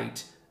the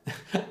fight.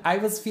 I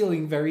was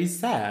feeling very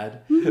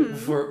sad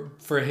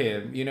for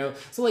him,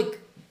 So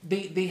like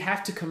they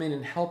have to come in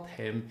and help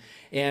him,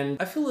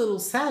 and I feel a little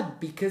sad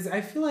because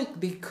I feel like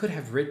they could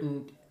have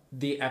written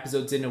the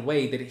episodes in a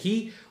way that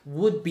he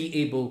would be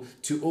able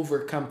to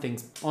overcome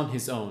things on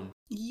his own.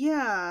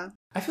 Yeah.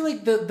 I feel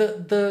like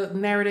the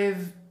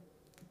narrative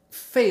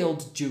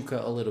failed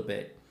Juka a little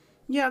bit.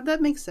 Yeah,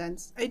 that makes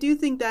sense. I do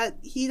think that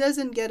he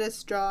doesn't get as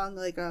strong,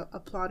 like,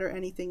 a plot or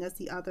anything as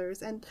the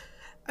others, and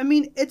I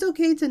mean, it's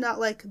okay to not,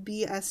 like,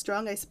 be as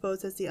strong, I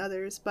suppose, as the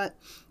others, but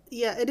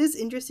yeah, it is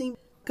interesting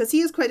because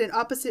he has quite an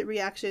opposite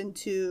reaction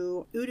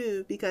to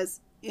Uru, because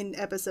in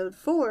episode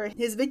 4,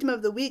 his victim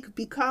of the week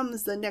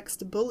becomes the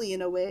next bully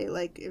in a way,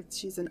 like, if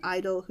she's an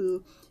idol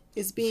who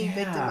is being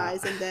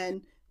victimized, and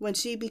then when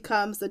she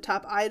becomes the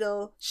top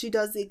idol, she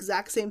does the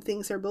exact same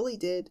things her bully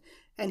did,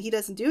 and he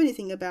doesn't do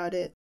anything about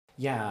it.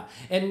 Yeah,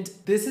 and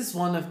this is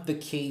one of the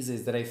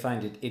cases that I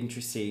find it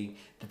interesting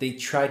that they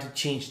try to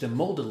change the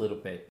mold a little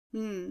bit.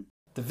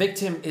 The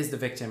victim is the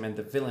victim and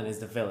the villain is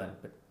the villain,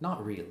 but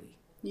not really.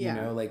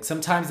 Yeah. Like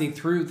sometimes they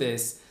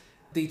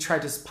try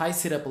to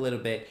spice it up a little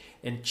bit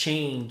and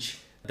change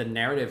the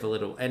narrative a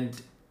little.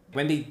 And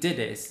when they did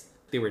this,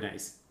 they were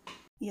nice.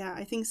 Yeah,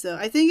 I think so.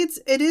 I think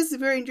it is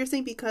very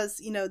interesting because,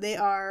 they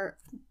are,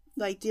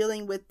 like,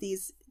 dealing with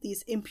these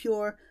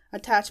impure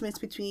attachments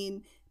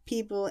between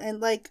people, and,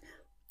 like,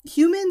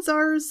 humans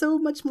are so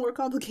much more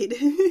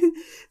complicated.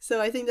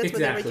 So I think that's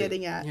what they were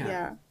getting at.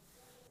 Yeah.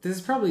 This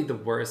is probably the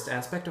worst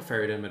aspect of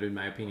Fairy in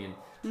my opinion.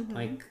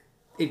 Like,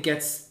 it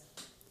gets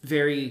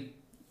very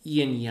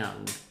yin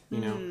yang,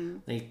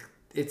 like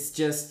it's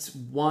just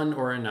one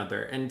or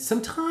another. And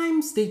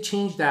sometimes they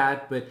change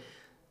that, but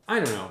I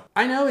don't know.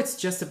 I know it's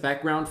just a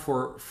background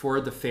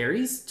for the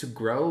fairies to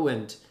grow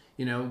and,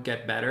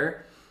 get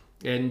better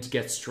and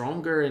get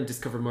stronger and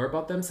discover more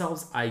about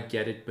themselves. I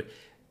get it, but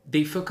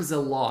they focus a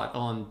lot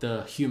on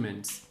the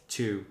humans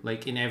too.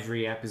 Like in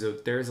every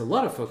episode, there's a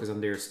lot of focus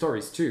on their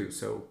stories too.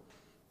 So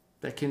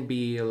that can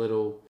be a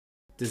little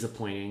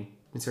disappointing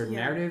in certain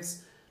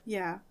narratives.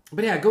 Yeah.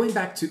 But yeah, going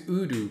back to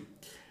Uru,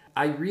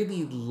 I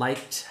really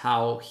liked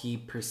how he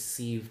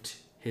perceived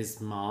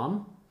his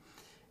mom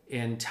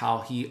and how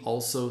he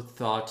also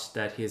thought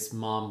that his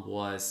mom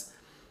was,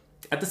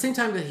 at the same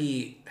time that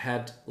he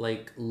had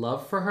like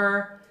love for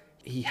her,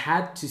 he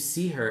had to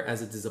see her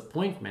as a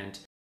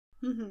disappointment.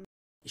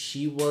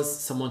 She was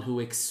someone who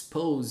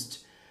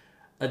exposed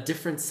a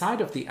different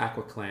side of the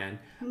Aqua Clan,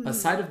 a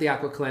side of the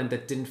Aqua Clan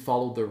that didn't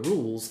follow the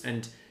rules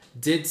and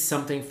did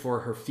something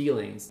for her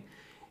feelings.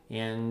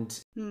 And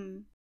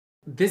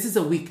this is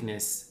a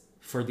weakness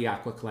for the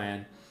Aqua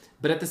Clan.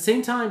 But at the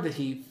same time that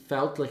he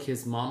felt like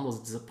his mom was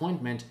a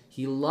disappointment,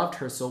 he loved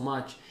her so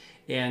much.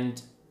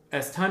 And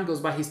as time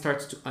goes by, he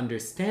starts to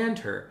understand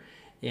her.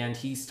 And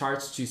he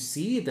starts to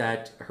see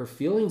that her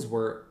feelings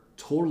were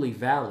totally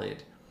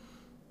valid.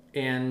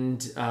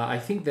 And I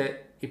think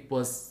that it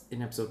was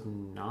in episode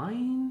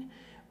 9,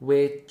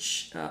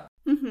 which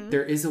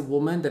there is a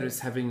woman that is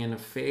having an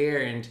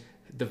affair, and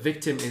the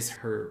victim is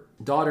her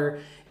daughter,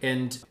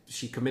 and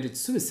she committed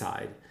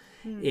suicide.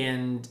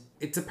 And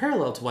it's a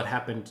parallel to what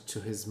happened to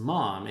his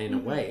mom in a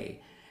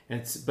way.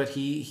 But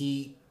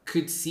he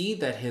could see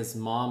that his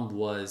mom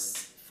was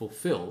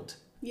fulfilled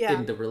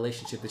in the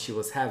relationship that she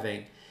was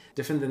having,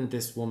 different than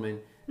this woman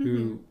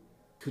who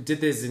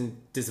did this in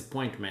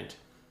disappointment.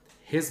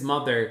 His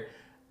mother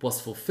was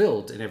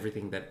fulfilled in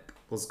everything that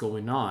was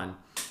going on,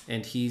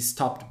 and he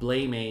stopped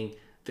blaming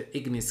the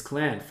Ignis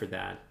clan for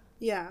that.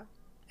 Yeah.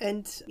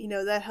 And,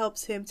 that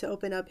helps him to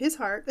open up his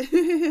heart,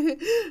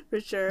 for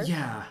sure.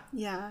 Yeah.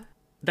 Yeah.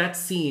 That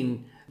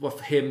scene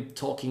of him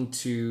talking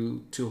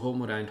to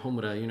Homura, and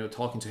Homura, you know,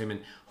 talking to him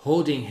and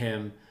holding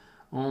him.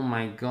 Oh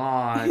my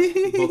God.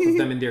 Both of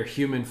them in their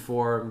human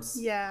forms.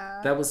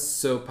 Yeah. That was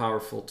so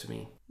powerful to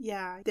me.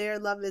 Yeah, their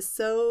love is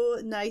so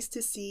nice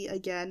to see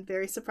again.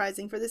 Very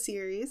surprising for the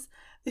series.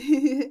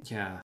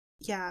 Yeah.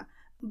 Yeah.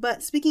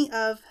 But speaking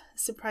of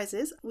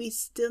surprises, we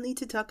still need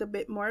to talk a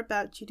bit more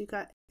about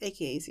Chiruka,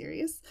 aka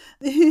Sirius.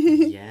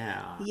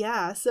 Yeah.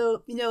 Yeah,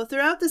 so, you know,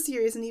 throughout the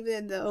series and even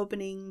in the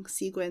opening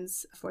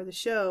sequence for the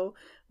show,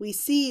 we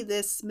see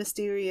this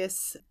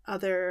mysterious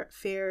other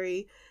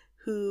fairy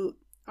who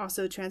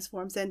also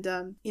transforms.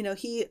 And, you know,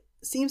 he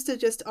seems to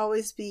just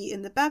always be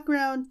in the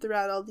background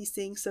throughout all these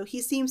things. So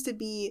he seems to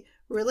be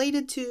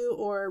related to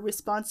or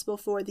responsible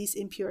for these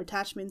impure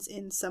attachments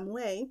in some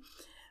way.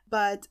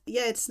 But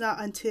yeah, it's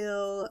not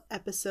until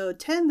episode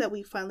 10 that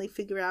we finally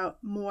figure out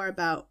more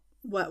about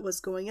what was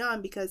going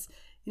on, because,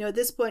 you know, at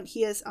this point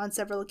he has on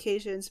several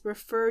occasions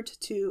referred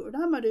to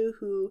Ranmaru,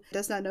 who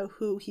does not know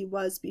who he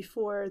was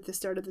before the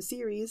start of the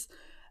series.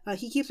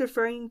 He keeps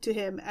referring to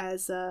him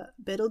as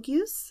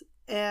Betelgeuse,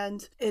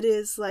 and it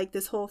is like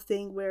this whole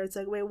thing where it's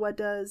like, wait, what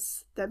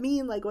does that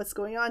mean? Like, what's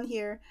going on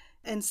here?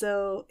 And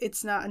so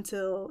it's not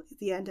until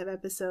the end of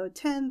episode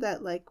 10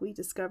 that, like, we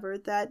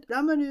discovered that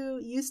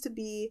Ranmaru used to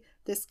be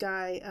this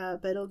guy,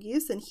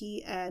 Betelgeuse, and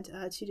he and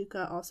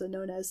Chiruka, also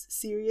known as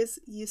Sirius,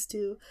 used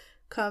to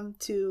come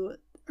to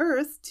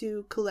Earth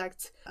to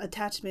collect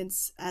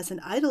attachments as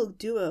an idol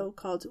duo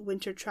called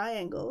Winter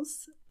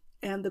Triangles.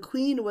 And the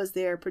queen was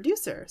their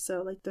producer,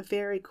 so like the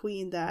fairy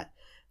queen that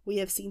we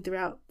have seen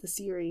throughout the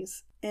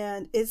series.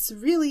 And it's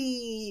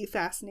really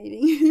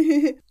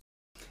fascinating.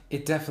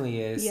 It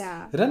definitely is.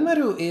 Yeah.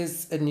 Ranmaru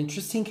is an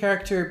interesting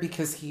character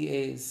because he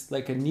is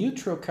like a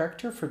neutral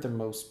character for the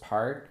most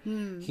part.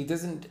 He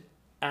doesn't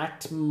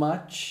act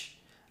much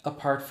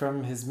apart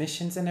from his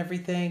missions and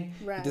everything.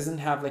 Right. He doesn't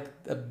have like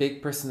a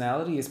big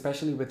personality,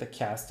 especially with a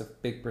cast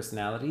of big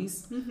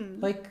personalities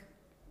like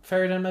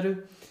Fairy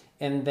Ranmaru.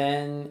 And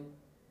then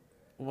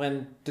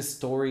when the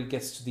story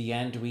gets to the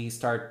end, we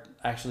start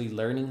actually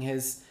learning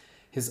his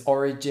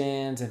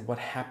origins and what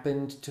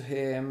happened to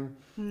him.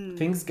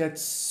 Things get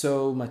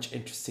so much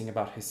interesting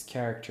about his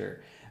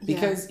character.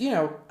 Because, you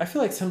know, I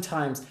feel like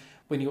sometimes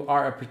when you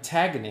are a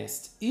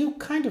protagonist, you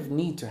kind of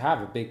need to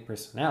have a big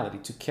personality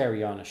to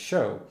carry on a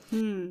show.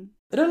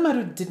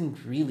 Ranmaru didn't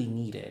really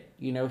need it.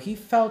 You know, he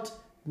felt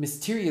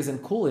mysterious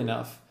and cool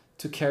enough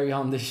to carry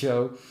on the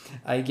show,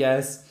 I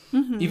guess.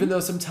 Even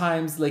though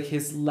sometimes like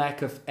his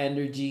lack of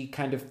energy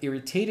kind of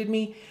irritated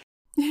me.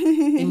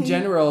 In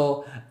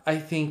general, I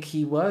think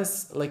he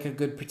was like a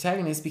good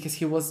protagonist because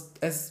he was,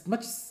 as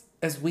much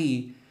as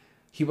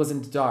he was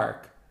in the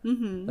dark,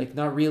 like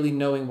not really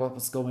knowing what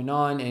was going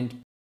on.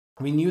 And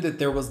we knew that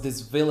there was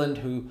this villain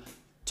who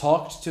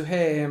talked to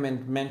him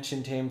and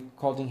mentioned him,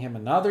 calling him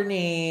another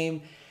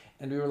name.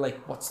 And we were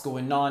like, what's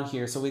going on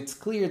here? So it's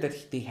clear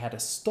that they had a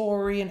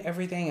story and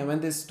everything. And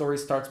when this story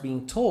starts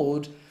being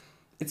told,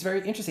 it's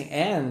very interesting.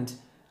 And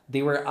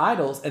they were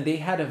idols and they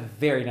had a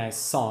very nice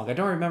song. I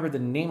don't remember the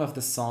name of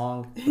the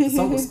song, but the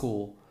song was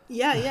cool.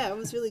 Yeah, it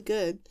was really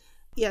good.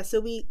 Yeah, so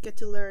we get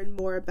to learn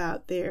more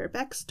about their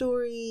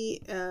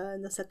backstory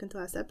in the second to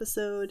last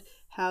episode,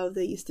 how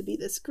they used to be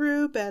this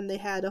group, and they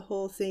had a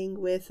whole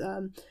thing with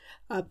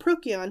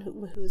Procyon,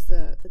 who's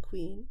the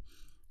queen.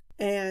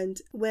 And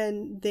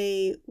when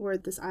they were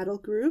this idol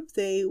group,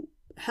 they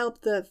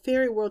helped the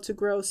fairy world to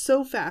grow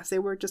so fast. They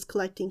were just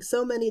collecting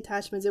so many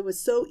attachments. It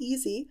was so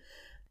easy,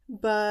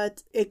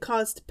 but it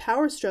caused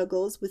power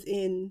struggles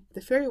within the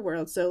fairy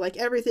world. So like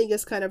everything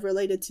is kind of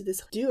related to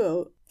this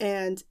duo.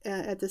 And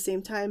at the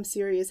same time,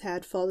 Sirius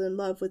had fallen in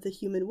love with a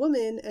human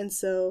woman. And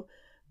so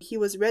he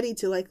was ready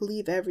to like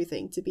leave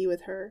everything to be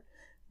with her.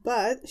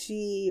 But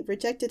she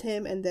rejected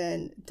him and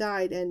then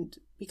died. And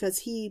because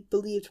he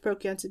believed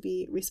Procyon to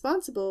be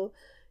responsible,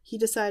 he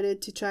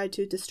decided to try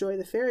to destroy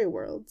the fairy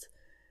world.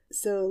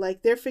 So,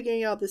 like, they're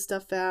figuring all this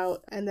stuff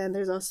out. And then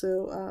there's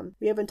also,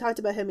 we haven't talked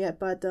about him yet,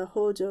 but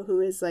Hojo, who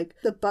is, like,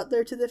 the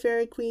butler to the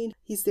fairy queen.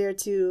 He's there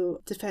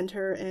to defend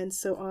her and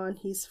so on.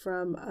 He's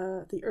from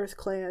the Earth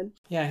Clan.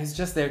 Yeah, he's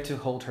just there to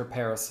hold her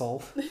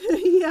parasol.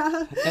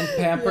 Yeah. And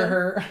pamper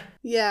her.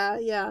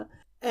 Yeah.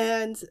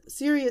 And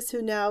Sirius,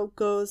 who now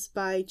goes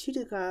by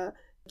Chiruka,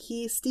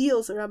 he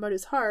steals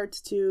Ranmaru's heart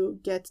to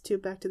get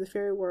back to the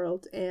fairy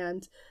world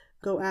and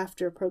go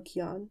after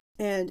Procyon.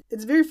 And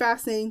it's very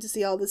fascinating to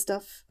see all this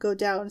stuff go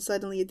down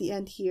suddenly at the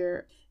end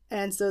here.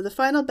 And so the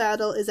final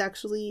battle is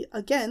actually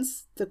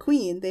against the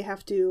queen. They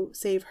have to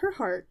save her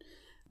heart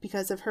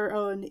because of her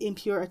own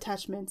impure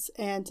attachments.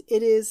 And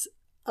it is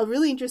a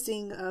really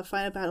interesting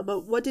final battle.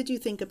 But what did you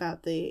think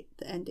about the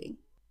ending?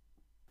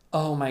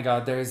 Oh my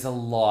god, there is a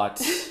lot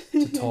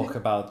to talk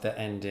about the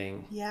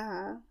ending.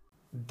 Yeah.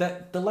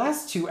 The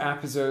last two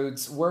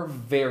episodes were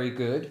very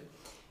good.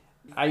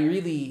 I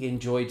really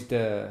enjoyed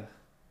the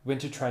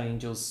Winter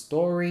Triangles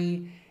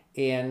story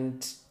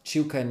and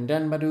Chiruka and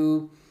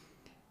Ranmaru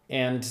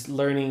and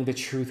learning the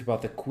truth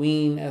about the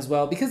queen as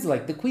well. Because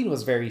like the queen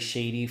was very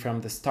shady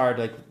from the start.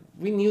 Like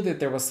we knew that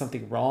there was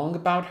something wrong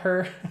about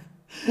her.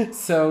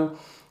 So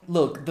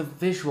Look, the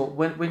visual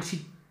when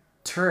she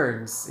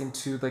turns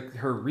into like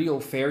her real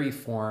fairy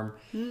form,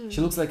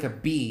 she looks like a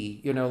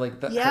bee, you know,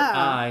 like her Yeah.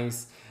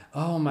 eyes.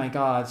 Oh my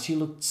god, she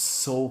looked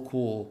so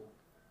cool.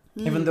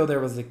 Even though there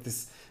was like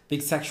this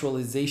big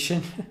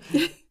sexualization,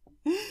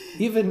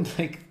 even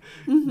like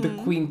the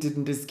queen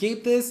didn't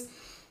escape this.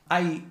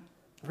 I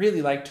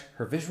really liked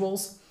her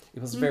visuals.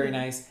 It was very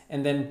nice.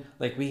 And then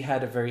like we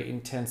had a very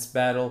intense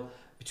battle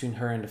between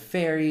her and the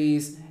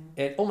fairies.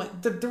 And oh my,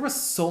 there was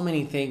so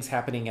many things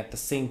happening at the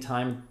same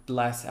time. The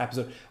last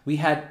episode, we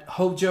had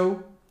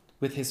Hojo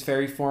with his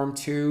fairy form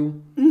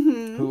too,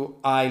 who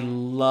I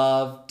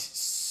loved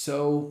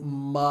so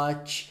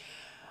much.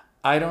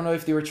 I don't know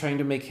if they were trying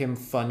to make him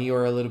funny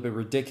or a little bit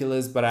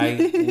ridiculous, but I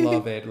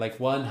love it. Like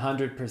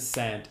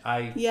 100%.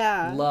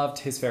 I loved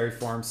his fairy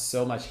form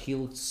so much. He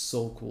looked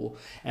so cool.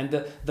 And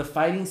the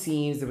fighting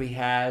scenes that we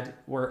had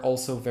were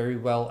also very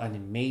well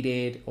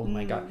animated. Oh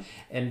my god.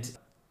 And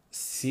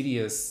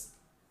Sirius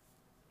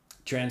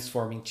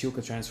transforming,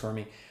 Chilka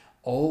transforming.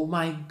 Oh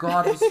my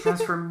god, his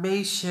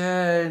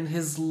transformation,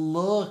 his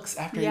looks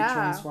after he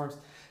transforms.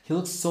 He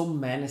looks so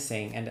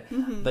menacing,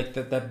 and like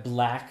that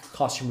black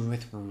costume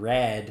with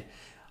red.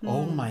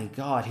 Oh my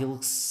god, he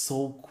looks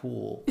so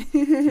cool.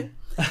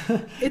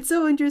 It's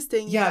so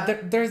interesting. Yeah,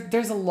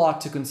 there's a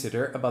lot to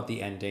consider about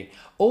the ending.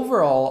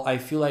 Overall, I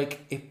feel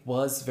like it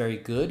was very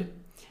good.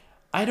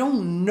 I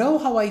don't know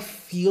how I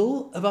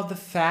feel about the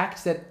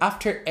fact that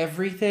after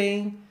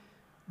everything,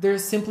 they're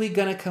simply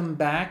gonna come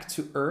back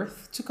to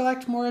Earth to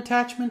collect more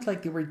attachment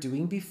like they were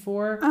doing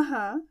before.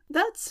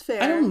 That's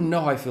fair. I don't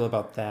know how I feel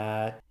about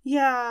that.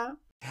 Yeah.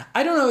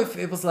 I don't know if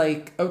it was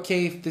like,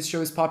 okay, if this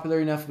show is popular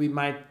enough, we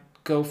might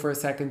go for a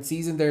second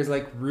season. There's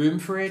like room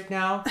for it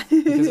now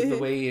because of the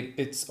way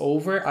it's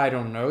over. I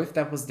don't know if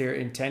that was their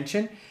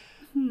intention.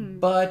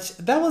 But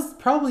that was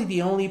probably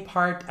the only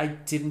part I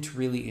didn't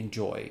really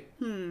enjoy.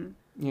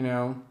 You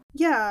know?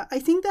 Yeah, I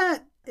think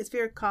that it's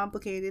very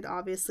complicated,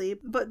 obviously.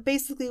 But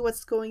basically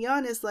what's going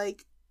on is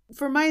like,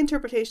 for my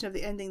interpretation of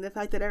the ending, the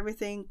fact that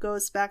everything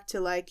goes back to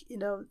like, you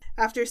know,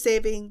 after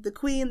saving the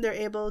queen, they're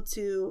able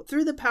to,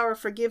 through the power of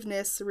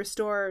forgiveness,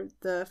 restore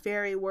the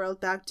fairy world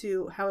back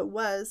to how it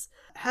was.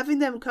 Having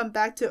them come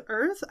back to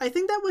Earth, I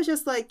think that was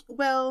just like,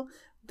 well,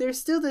 there's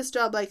still this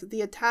job, like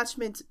the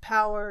attachment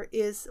power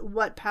is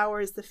what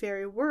powers the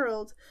fairy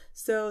world.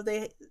 So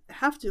they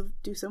have to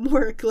do some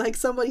work. Like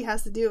somebody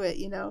has to do it,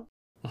 you know?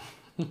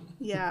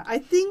 Yeah, I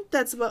think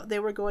that's what they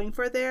were going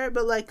for there.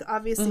 But like,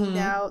 obviously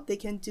now they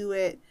can do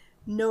it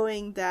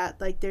knowing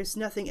that like there's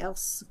nothing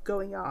else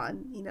going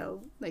on, you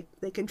know, like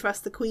they can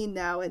trust the queen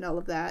now and all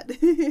of that.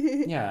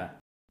 Yeah.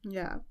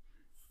 Yeah.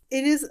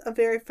 It is a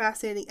very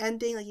fascinating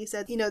ending. Like you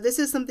said, you know, this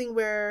is something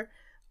where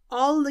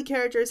all the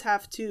characters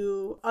have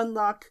to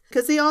unlock,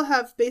 because they all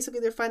have basically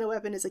their final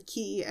weapon is a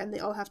key, and they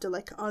all have to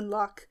like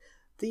unlock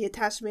the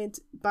attachment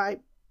by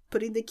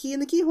putting the key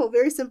in the keyhole.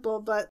 Very simple,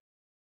 but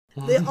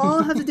they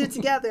all have to do it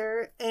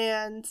together.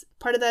 And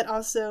part of that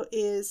also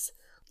is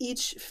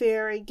each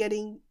fairy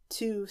getting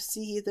to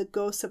see the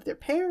ghosts of their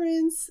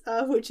parents,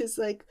 which is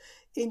like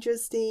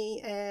interesting.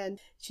 And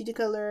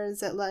Chitika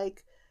learns that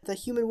like the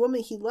human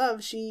woman he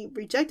loved, she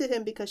rejected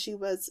him because she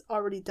was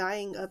already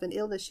dying of an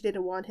illness. She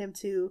didn't want him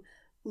to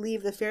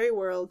leave the fairy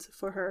world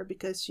for her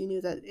because she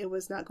knew that it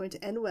was not going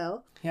to end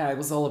well. Yeah, it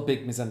was all a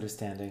big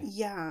misunderstanding.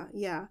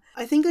 Yeah.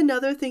 I think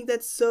another thing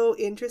that's so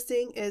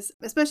interesting is,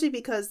 especially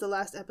because the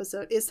last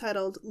episode is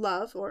titled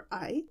Love or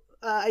I.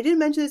 I didn't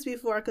mention this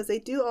before because they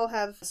do all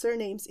have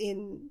surnames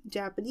in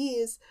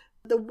Japanese.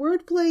 The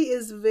wordplay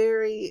is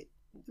very,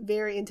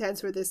 very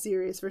intense for this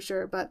series for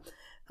sure. But,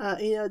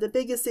 you know, the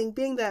biggest thing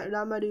being that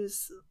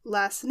Ranmaru's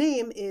last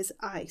name is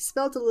I,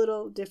 spelled a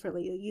little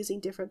differently, using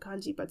different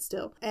kanji, but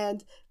still.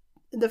 And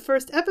in the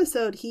first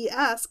episode, he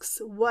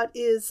asks, what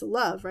is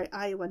love, right?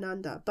 Ai wa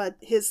nanda. But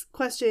his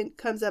question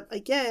comes up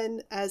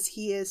again as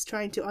he is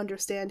trying to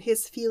understand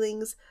his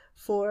feelings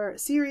for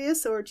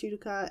Sirius or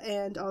Chiruka,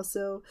 and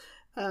also,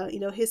 you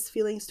know, his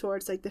feelings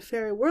towards like the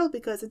fairy world,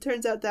 because it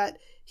turns out that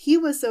he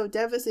was so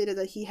devastated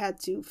that he had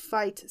to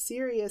fight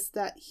Sirius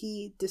that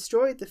he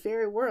destroyed the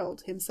fairy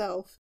world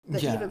himself.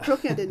 That even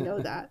Procyon didn't know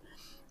that.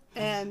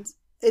 And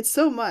it's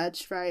so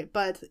much, right?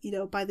 But, you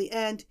know, by the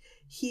end,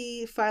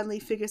 he finally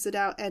figures it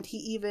out, and he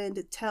even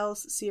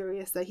tells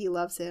Sirius that he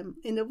loves him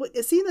in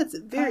a scene that's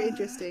very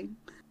interesting.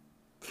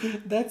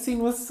 That scene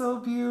was so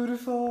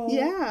beautiful.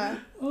 Yeah.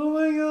 Oh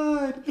my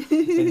god.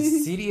 And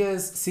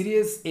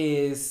Sirius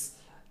is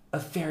a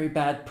very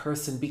bad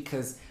person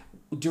because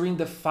during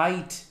the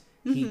fight,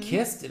 he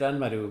kissed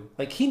Ranmaru.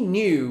 Like, he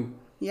knew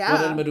what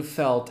Ranmaru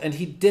felt, and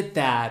he did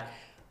that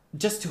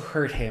just to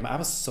hurt him. I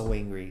was so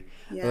angry.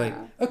 Like,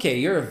 okay,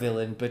 you're a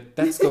villain, but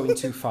that's going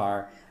too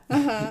far.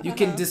 You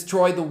can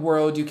destroy the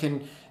world, you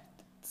can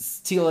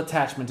steal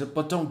attachment,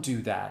 but don't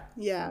do that.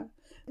 Yeah.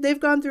 They've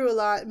gone through a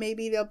lot.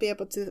 Maybe they'll be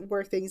able to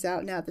work things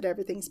out now that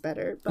everything's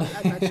better, but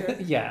I'm not sure.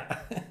 Yeah.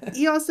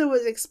 He also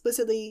was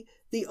explicitly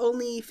the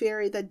only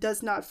fairy that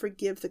does not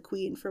forgive the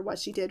queen for what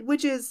she did,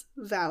 which is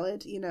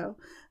valid, you know.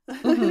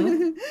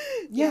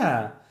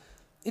 Yeah,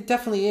 it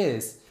definitely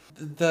is.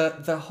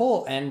 the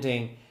whole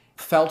ending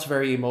felt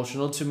very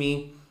emotional to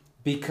me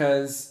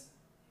because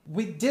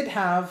we did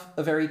have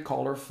a very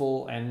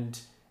colorful and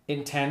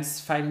intense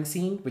fighting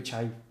scene, which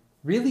I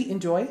really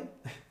enjoy.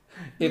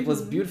 It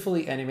was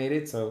beautifully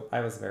animated, so I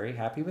was very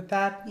happy with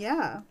that.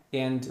 Yeah.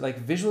 And like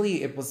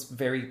visually, it was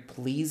very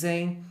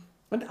pleasing.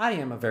 And I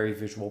am a very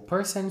visual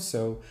person,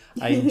 so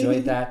I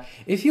enjoyed that.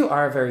 If you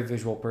are a very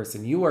visual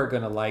person, you are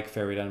gonna like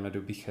Fairy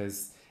Danmaru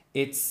because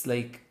it's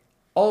like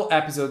all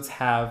episodes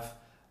have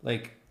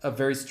like a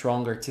very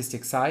strong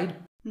artistic side.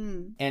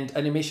 And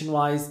animation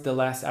wise, the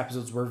last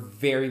episodes were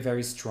very,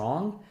 very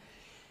strong.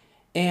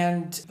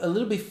 And a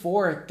little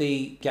before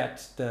they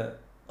get the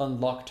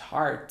unlocked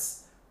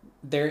hearts,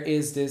 there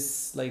is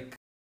this like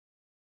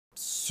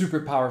super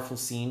powerful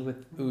scene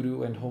with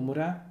Uru and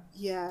Homura.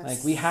 Yes.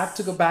 Like we have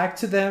to go back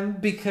to them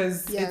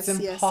because Yes,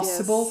 it's yes,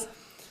 impossible. yes.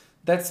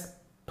 That's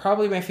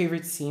probably my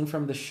favorite scene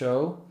from the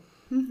show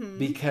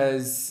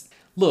because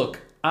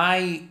look,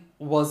 I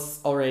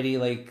was already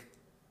like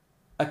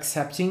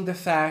accepting the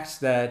fact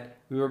that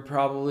we were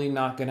probably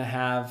not going to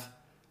have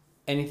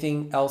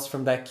anything else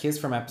from that kiss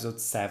from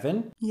episode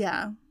 7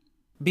 Yeah.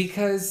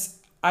 because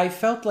I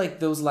felt like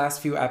those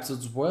last few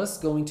episodes was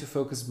going to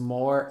focus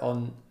more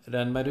on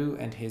Ranmaru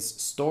and his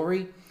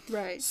story.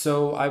 Right.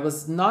 So I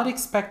was not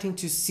expecting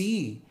to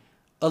see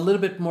a little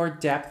bit more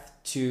depth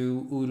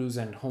to Uru's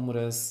and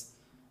Homura's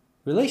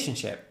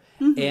relationship.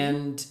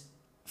 And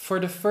for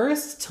the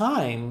first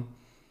time,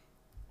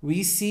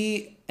 we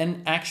see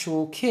an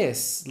actual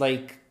kiss,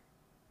 like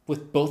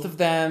with both of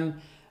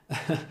them,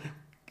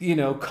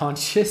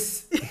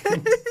 conscious.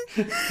 Like,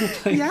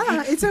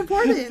 Yeah, it's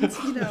important,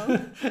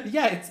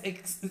 yeah,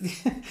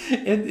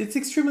 and it's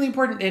extremely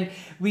important. And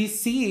we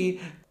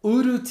see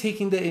Uru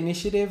taking the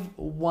initiative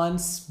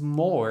once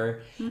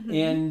more.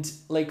 And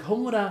like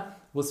Homura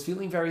was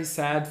feeling very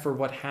sad for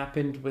what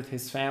happened with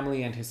his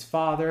family and his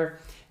father,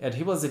 and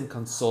he was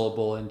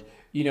inconsolable. And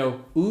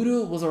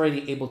Uru was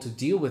already able to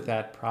deal with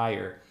that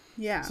prior.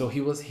 Yeah. So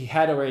he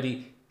had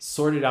already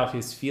sorted out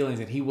his feelings,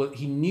 and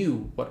he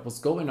knew what was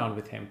going on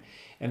with him.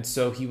 And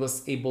so he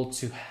was able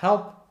to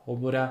help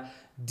Homura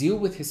deal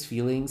with his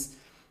feelings,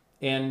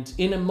 and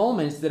in a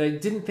moment that I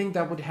didn't think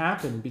that would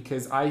happen,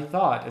 because I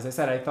thought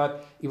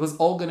it was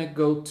all gonna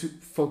go to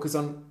focus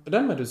on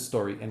Ranmaru's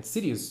story and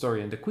Sidio's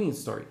story and the Queen's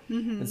story.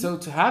 And so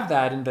to have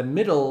that in the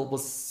middle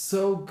was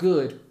so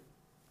good.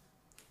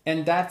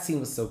 And that scene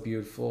was so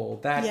beautiful.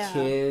 That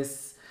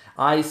kiss,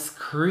 I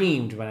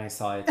screamed when I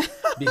saw it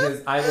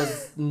because I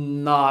was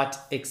not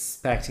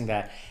expecting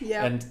that.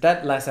 Yeah. And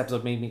that last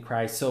episode made me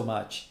cry so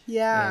much.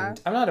 Yeah.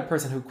 And I'm not a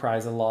person who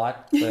cries a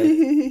lot, but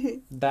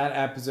that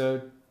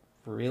episode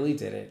really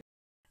did it.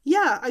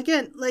 Yeah,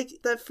 again, like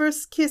the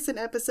first kiss in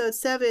episode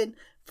 7,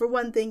 for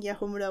one thing,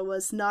 Homura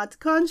was not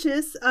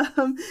conscious.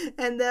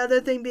 And the other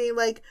thing being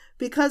like,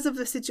 because of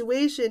the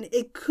situation,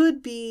 it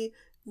could be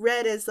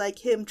read as like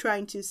him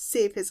trying to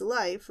save his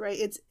life, right?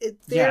 It's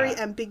very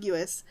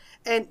ambiguous.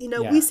 And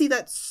we see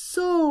that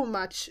so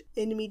much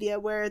in media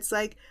where it's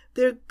like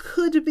there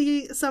could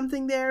be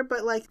something there,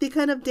 but like they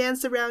kind of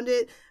dance around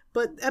it.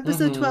 But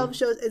episode 12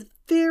 shows it's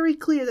very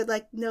clear that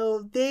like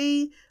no,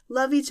 they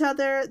love each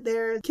other,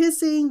 they're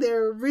kissing,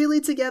 they're really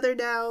together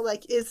now.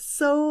 Like it's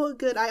so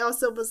good. I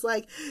also was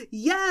like,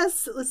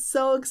 yes, was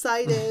so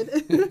excited.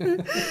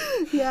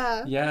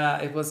 Yeah,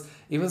 it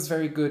was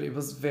very good. It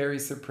was very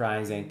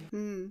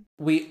surprising.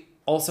 We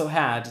also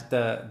had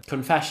the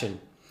confession,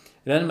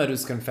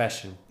 Ranmaru's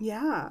confession,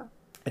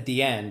 at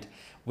the end,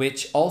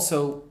 which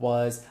also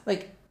was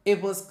like,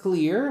 it was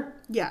clear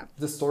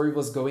the story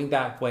was going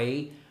that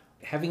way.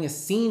 Having a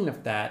scene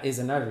of that is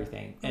another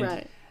thing.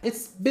 And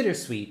it's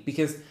bittersweet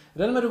because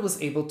Ranmaru was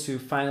able to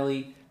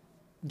finally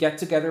get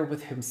together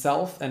with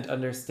himself and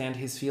understand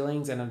his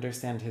feelings and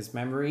understand his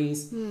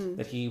memories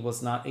that he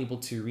was not able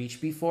to reach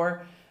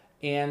before.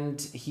 And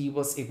he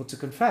was able to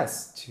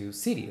confess to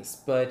Sidious.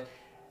 But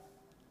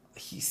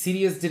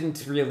Sidious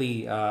didn't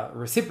really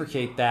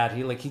reciprocate that.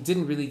 He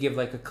didn't really give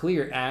like a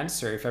clear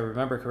answer, if I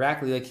remember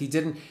correctly. Like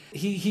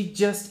he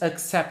just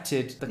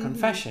accepted the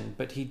confession,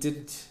 but he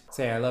didn't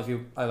say I love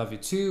you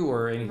too,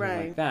 or anything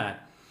like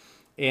that.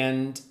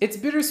 And it's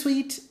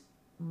bittersweet,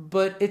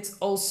 but it's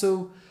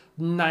also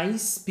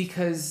nice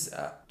because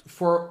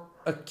for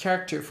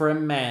a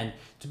man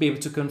to be able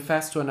to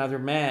confess to another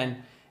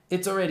man,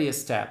 it's already a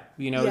step,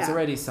 it's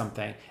already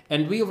something.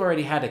 And we've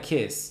already had a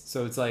kiss.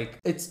 So it's like,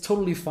 it's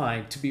totally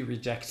fine to be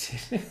rejected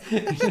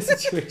in a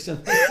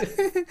situation like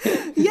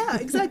this. Yeah,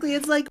 exactly.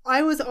 It's like,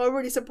 I was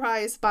already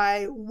surprised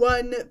by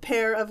one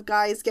pair of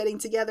guys getting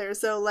together.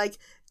 So like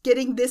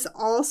getting this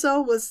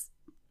also was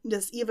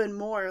just even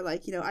more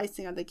like,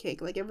 icing on the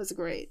cake. Like it was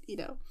great,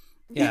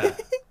 Yeah,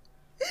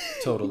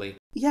 totally.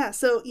 Yeah.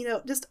 So,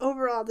 just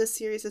overall, this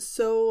series is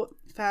so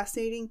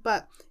fascinating,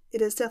 but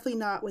it is definitely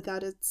not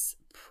without its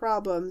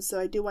problems. So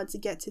I do want to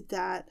get to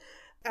that.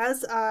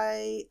 As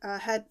I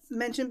had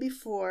mentioned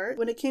before,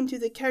 when it came to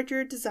the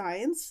character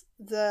designs,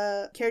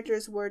 the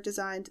characters were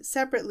designed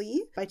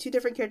separately by two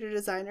different character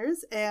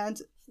designers,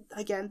 and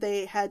again,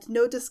 they had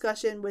no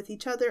discussion with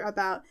each other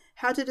about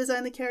how to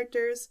design the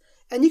characters.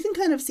 And you can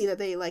kind of see that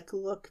they like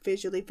look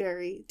visually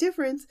very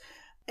different.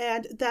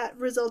 And that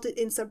resulted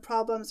in some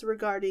problems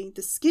regarding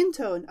the skin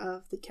tone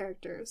of the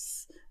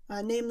characters,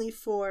 namely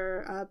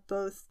for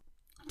both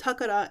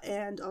Takara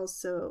and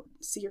also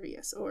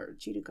Sirius or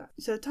Chiruka.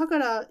 So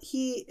Takara,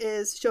 he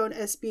is shown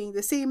as being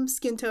the same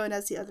skin tone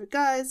as the other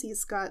guys.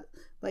 He's got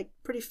like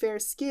pretty fair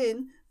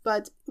skin,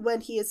 but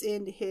when he is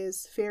in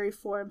his fairy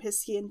form,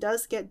 his skin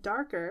does get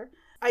darker.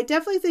 I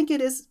definitely think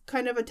it is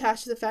kind of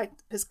attached to the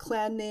fact his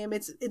clan name.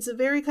 It's a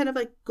very kind of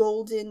like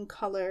golden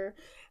color,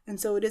 and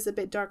so it is a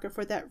bit darker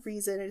for that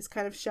reason. It's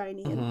kind of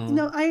shiny, and you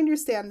know, I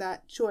understand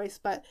that choice,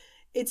 but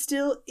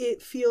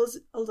it feels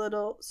a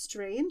little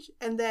strange.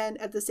 And then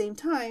at the same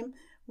time,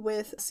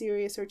 with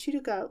Sirius or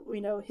Chiruka,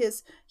 you know,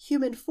 his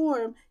human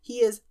form, he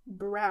is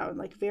brown,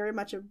 like very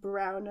much a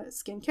brown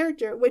skin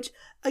character, which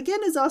again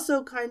is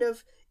also kind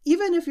of,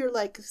 even if you're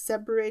like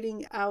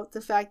separating out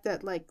the fact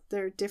that like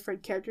they're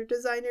different character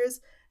designers,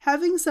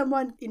 having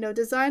someone, you know,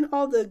 design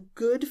all the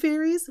good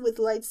fairies with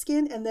light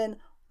skin and then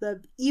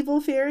the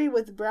evil fairy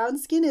with brown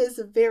skin is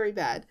very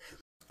bad.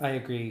 I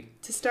agree.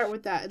 To start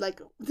with that,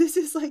 like, this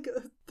is like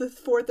the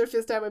fourth or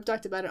fifth time I've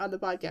talked about it on the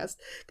podcast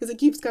because it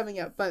keeps coming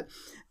up. But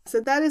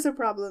so that is a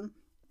problem.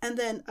 And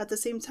then at the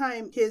same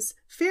time, his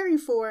fairy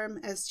form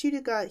as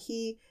Chiruka,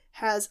 he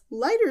has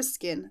lighter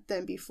skin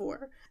than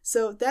before.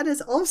 So that is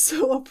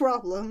also a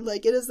problem.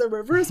 Like, it is the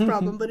reverse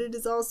problem, but it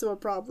is also a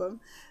problem.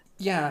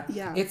 Yeah.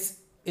 It's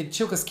in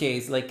Chiruka's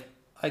case, like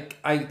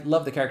I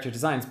love the character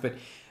designs, but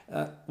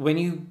when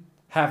you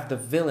have the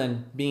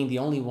villain being the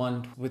only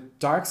one with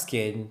dark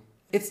skin,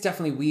 it's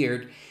definitely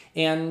weird.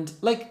 And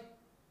like,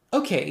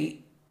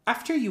 okay,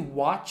 after you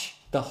watch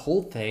the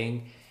whole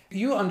thing,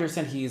 you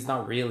understand he is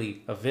not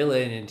really a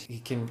villain and he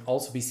can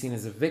also be seen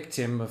as a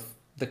victim of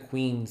the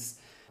Queen's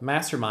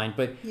mastermind.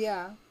 But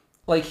yeah,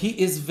 like, he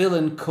is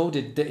villain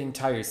coded the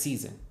entire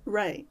season.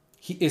 Right.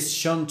 He is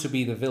shown to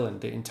be the villain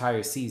the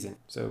entire season.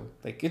 So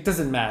like, it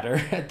doesn't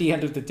matter at the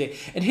end of the day.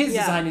 And his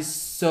design is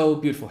so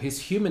beautiful. His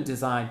human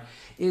design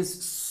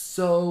is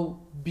so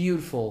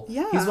beautiful.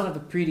 Yeah. He's one of the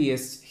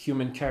prettiest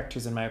human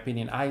characters in my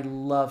opinion. I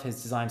love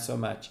his design so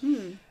much.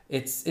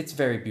 It's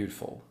very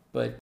beautiful,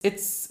 but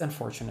it's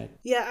unfortunate.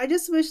 Yeah, I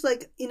just wish,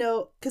 like, you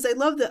know, because I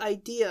love the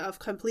idea of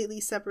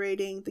completely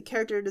separating the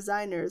character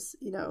designers,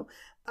 you know.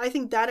 I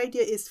think that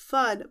idea is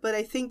fun, but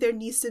I think there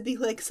needs to be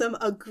like some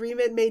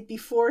agreement made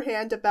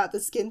beforehand about the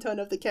skin tone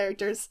of the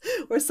characters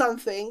or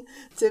something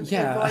to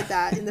avoid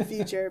that in the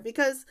future.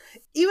 Because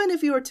even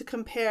if you were to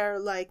compare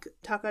like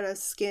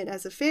Takara's skin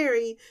as a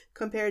fairy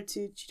compared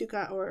to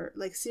Chiruka or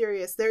like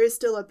Sirius, there is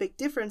still a big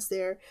difference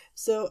there.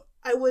 So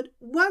I would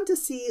want to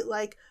see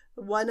like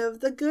one of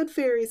the good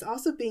fairies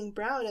also being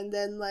brown, and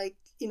then like,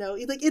 you know,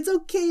 like it's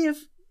okay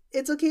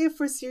if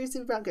for Sirius to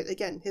be brown.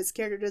 Again, his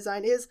character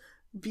design is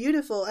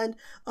beautiful, and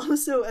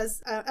also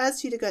as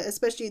Chiruka,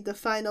 especially the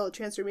final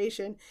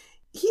transformation,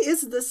 he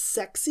is the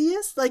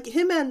sexiest. Like,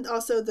 him and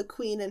also the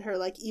Queen in her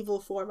like evil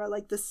form are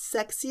like the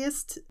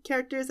sexiest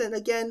characters, and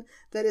again,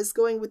 that is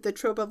going with the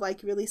trope of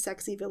like really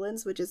sexy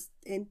villains, which is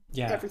in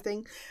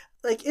everything.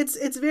 Like, it's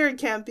very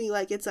campy.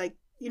 Like, it's like,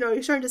 you know,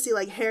 you're starting to see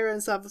like hair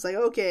and stuff. It's like,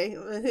 okay,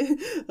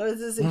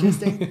 this is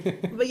interesting.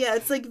 But yeah,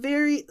 it's like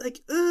very like,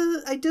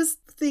 I just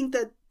think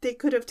that they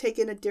could have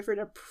taken a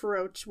different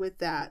approach with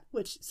that,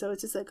 so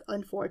it's just like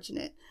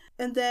unfortunate.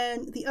 And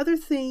then the other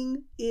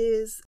thing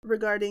is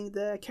regarding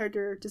the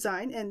character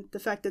design and the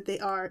fact that they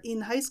are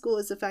in high school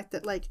is the fact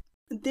that like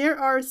there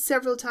are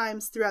several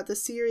times throughout the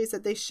series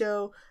that they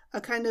show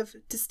a kind of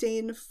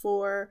disdain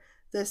for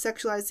the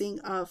sexualizing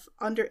of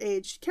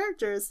underage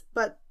characters,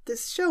 but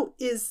this show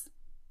is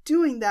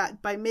doing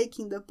that by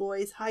making the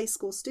boys high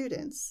school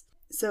students.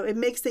 So it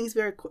makes things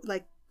very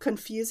like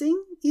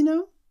confusing, you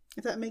know,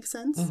 if that makes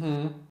sense.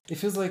 It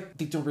feels like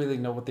they don't really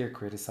know what they're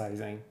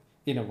criticizing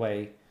in a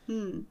way.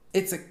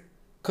 It's a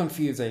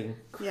confusing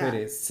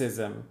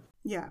criticism.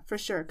 Yeah, for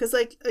sure. Because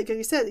like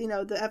you said, you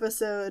know, the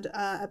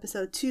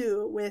episode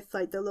 2 with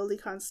like the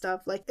Lolicon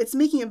stuff, like it's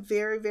making a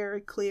very,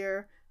 very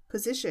clear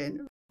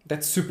position.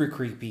 That's super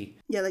creepy.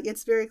 Yeah, like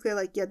it's very clear,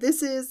 like, yeah,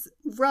 this is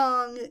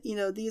wrong. You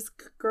know, these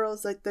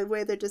girls, like the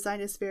way they're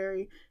designed is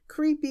very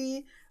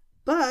creepy.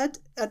 But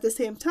at the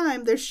same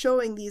time, they're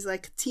showing these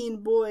like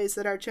teen boys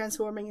that are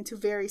transforming into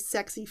very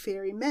sexy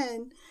fairy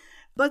men.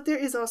 But there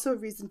is also a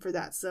reason for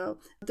that. So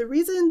the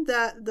reason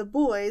that the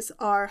boys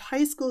are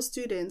high school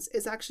students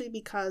is actually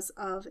because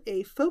of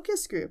a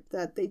focus group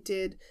that they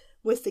did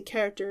with the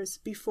characters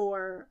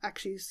before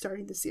actually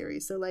starting the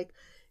series. So like,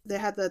 they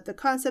had the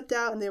concept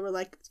out and they were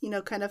like, you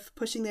know, kind of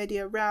pushing the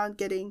idea around,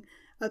 getting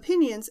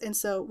opinions. And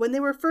so when they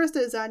were first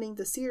designing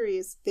the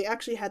series, they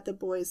actually had the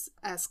boys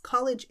as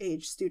college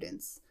age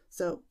students.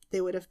 So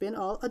they would have been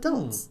all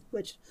adults,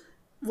 which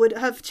would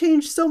have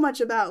changed so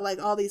much about like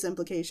all these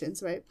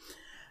implications, right?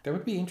 That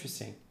would be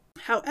interesting.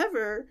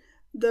 However,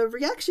 the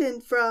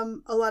reaction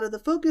from a lot of the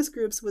focus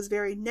groups was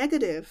very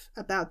negative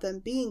about them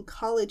being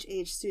college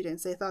age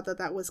students. They thought that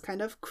that was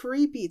kind of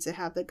creepy to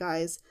have the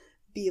guys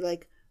be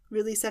like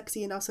really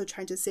sexy and also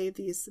trying to save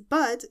these.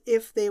 But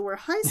if they were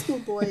high school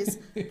boys,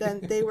 then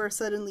they were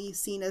suddenly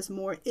seen as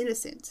more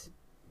innocent.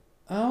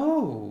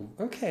 Oh,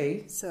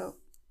 okay. So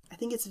I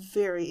think it's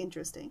very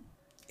interesting.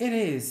 It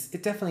is.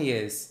 It definitely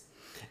is.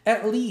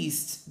 At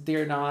least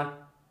they're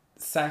not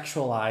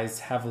sexualized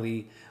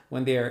heavily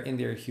when they are in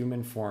their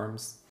human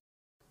forms.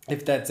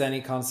 If that's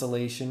any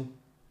consolation.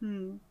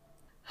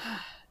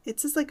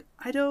 It's just like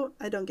I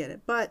don't get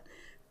it, but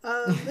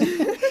But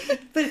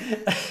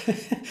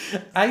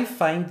I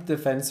find the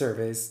fan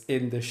service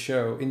in the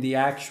show, in the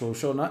actual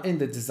show, not in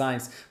the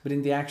designs, but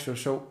in the actual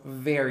show,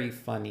 very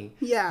funny.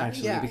 Yeah,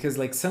 actually, yeah. because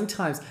like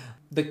sometimes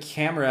the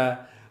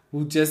camera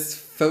will just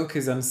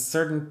focus on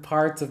certain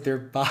parts of their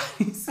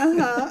bodies,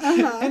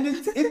 and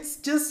it's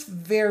just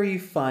very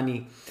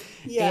funny.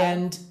 Yeah.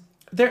 And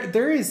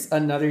there is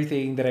another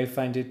thing that I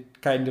find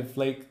it kind of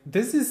like,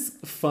 this is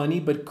funny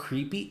but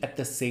creepy at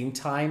the same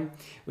time,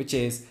 which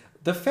is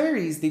the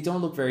fairies, they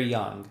don't look very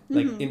young,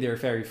 like in their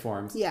fairy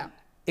forms. Yeah.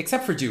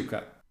 Except for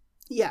Juka.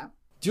 Yeah.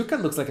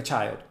 Juka looks like a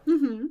child.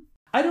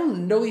 I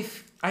don't know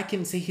if I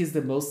can say he's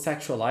the most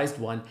sexualized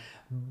one,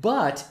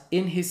 but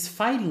in his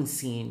fighting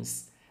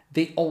scenes,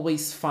 they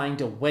always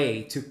find a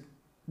way to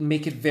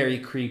make it very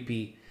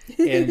creepy.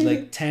 And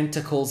like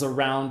tentacles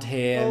around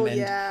him,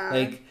 and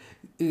like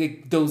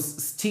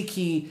those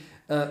sticky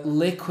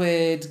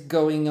liquid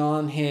going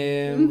on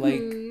him. Like,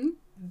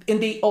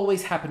 and they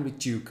always happen with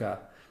Juka.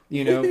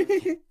 You know,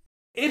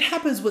 it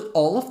happens with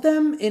all of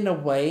them in a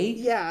way.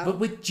 Yeah. But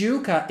with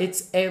Juka,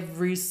 it's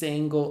every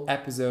single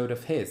episode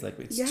of his. Like,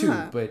 it's two.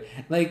 Yeah. But,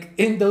 like,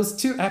 in those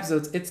 2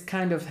 episodes, it's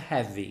kind of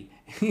heavy,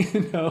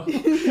 you know?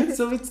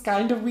 So it's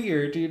kind of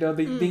weird, you know?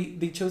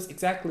 They chose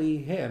exactly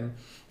him.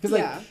 Because,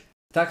 like,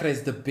 Takara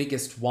is the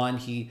biggest one.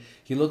 He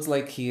looks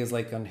like he is,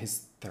 like, on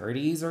his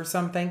 30s or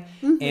something.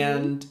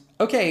 And,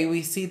 okay,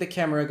 we see the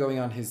camera going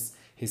on his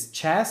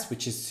chest,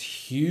 which is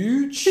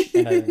huge,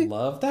 and I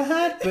love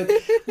that, but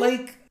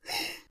like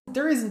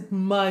there isn't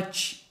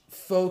much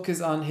focus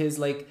on his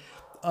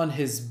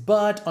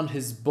butt, on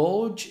his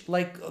bulge,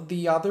 like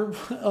the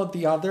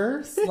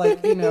others,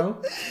 like, you know,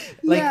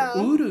 like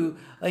Uru,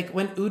 like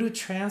when Uru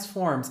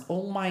transforms,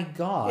 oh my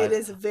god, it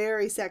is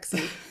very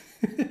sexy.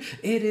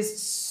 It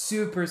is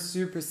super,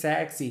 super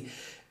sexy.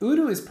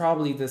 Uru is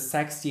probably the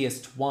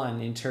sexiest one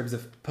in terms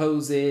of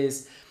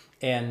poses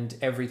and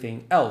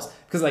everything else,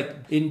 because like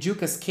in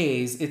Juka's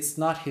case, it's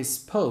not his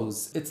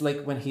pose, it's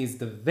like when he's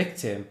the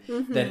victim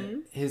that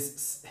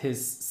his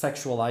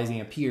sexualizing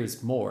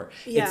appears more.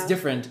 It's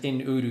different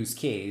in Uru's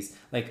case.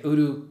 Like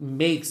Uru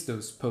makes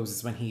those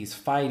poses when he's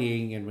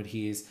fighting and when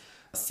he is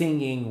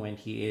singing, when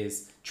he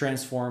is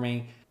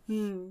transforming.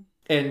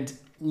 And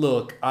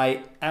look,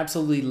 I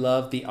absolutely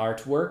love the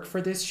artwork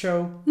for this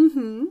show.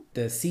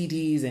 The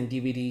CDs and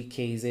DVD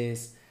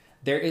cases.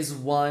 There is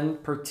one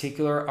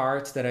particular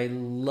art that I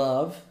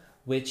love,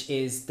 which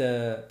is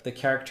the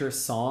character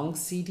song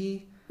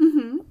CD.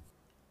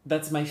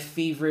 That's my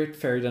favorite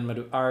Fairy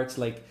Danmaru art.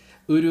 Like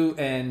Uru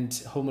and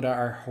Homura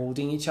are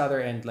holding each other,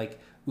 and like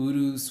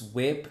Uru's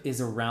whip is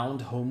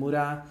around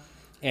Homura,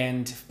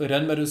 and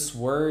Ranmaru's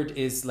sword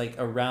is like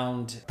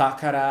around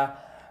Takara,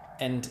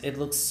 and it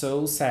looks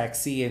so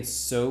sexy and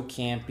so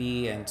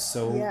campy and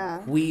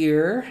so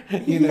queer,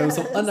 you know,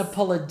 so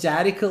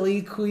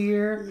unapologetically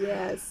queer.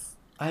 Yes.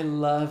 I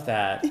love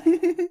that.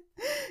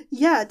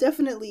 Yeah,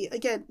 definitely.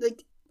 Again,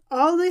 like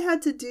all they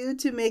had to do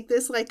to make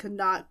this like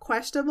not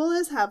questionable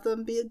is have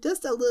them be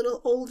just a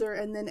little older,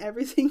 and then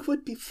everything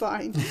would be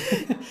fine.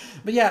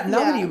 But yeah, now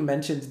that you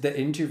mentioned the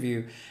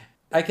interview,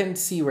 I can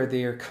see where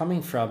they are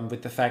coming from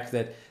with the fact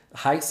that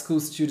high school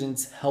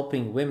students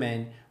helping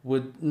women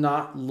would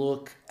not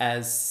look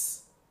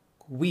as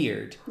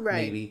weird,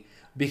 maybe,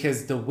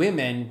 because the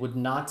women would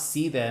not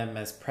see them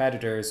as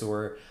predators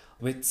or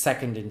with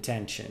second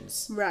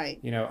intentions. Right.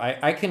 You know,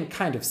 I can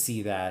kind of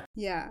see that.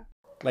 Yeah.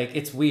 Like,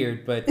 it's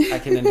weird, but I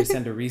can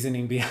understand the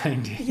reasoning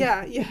behind it.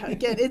 Yeah.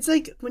 Again, it's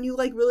like when you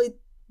like really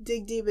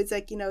dig deep, it's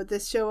like, you know,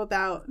 this show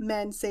about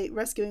men, say,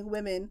 rescuing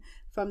women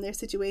from their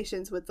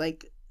situations with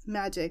like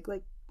magic.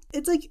 Like,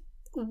 it's like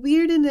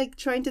weird and like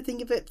trying to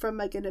think of it from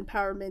like an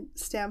empowerment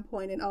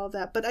standpoint and all of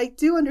that, but I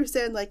do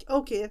understand, like,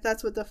 okay, if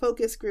that's what the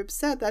focus group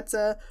said, that's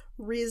a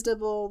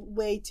reasonable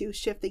way to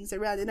shift things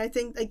around. And I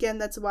think again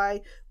that's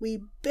why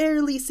we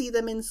barely see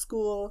them in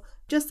school.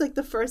 Just like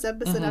the first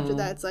episode, after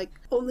that it's like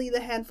only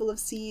the handful of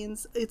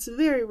scenes. It's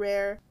very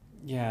rare.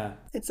 Yeah,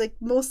 it's like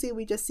mostly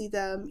we just see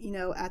them, you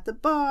know, at the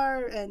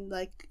bar and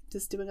like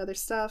just doing other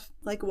stuff,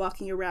 like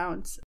walking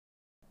around.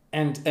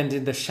 And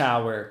in the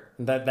shower,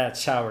 that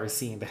shower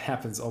scene that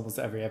happens almost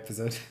every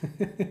episode.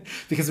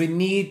 Because we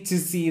need to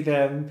see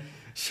them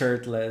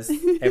shirtless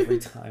every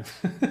time.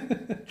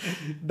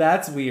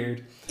 That's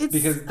weird.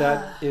 Because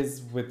that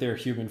is with their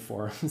human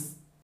forms.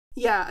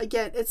 Yeah,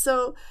 again, it's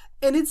so...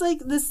 And it's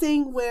like this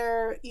thing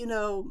where, you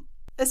know,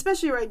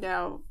 especially right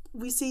now,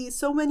 we see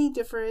so many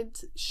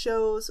different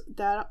shows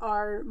that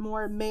are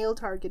more male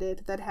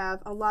targeted, that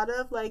have a lot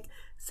of like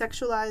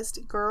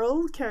sexualized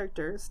girl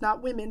characters,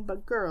 not women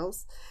but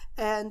girls.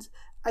 And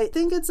I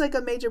think it's like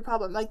a major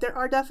problem. Like there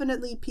are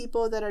definitely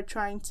people that are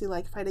trying to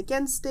like fight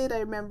against it. I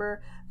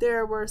remember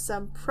there were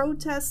some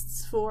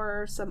protests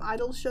for some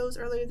idol shows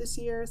earlier this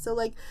year. So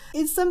like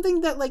it's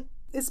something that like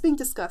it's being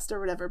discussed or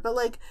whatever, but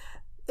like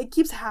it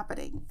keeps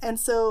happening. And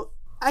so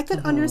I could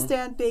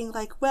understand being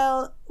like,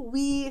 well,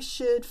 we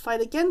should fight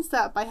against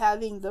that by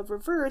having the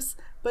reverse,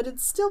 but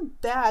it's still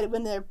bad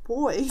when they're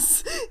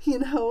boys, you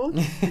know?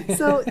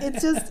 So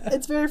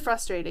it's very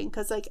frustrating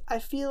because like I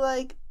feel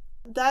like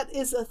that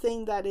is a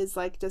thing that is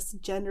like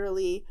just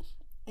generally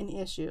an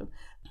issue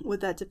with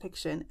that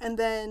depiction. And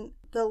then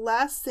the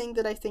last thing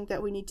that I think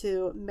that we need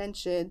to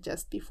mention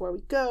just before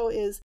we go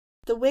is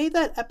the way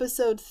that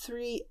episode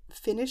 3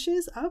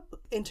 finishes up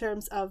in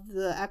terms of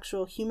the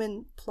actual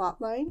human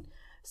plotline.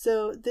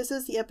 So this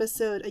is the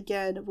episode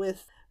again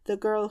with the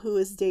girl who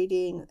is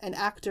dating an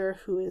actor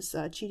who is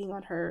cheating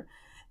on her.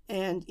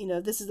 And, you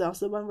know, this is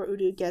also the one where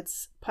Uru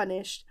gets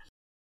punished.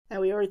 And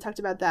we already talked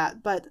about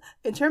that. But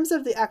in terms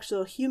of the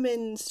actual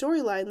human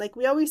storyline, like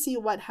we always see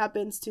what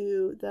happens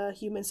to the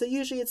human. So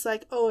usually it's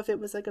like, oh, if it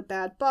was like a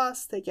bad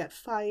boss, they get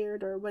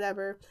fired or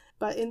whatever.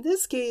 But in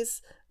this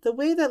case, the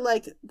way that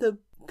like the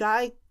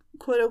guy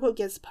quote unquote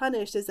gets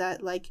punished is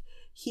that like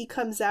he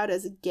comes out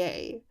as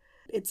gay.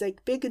 It's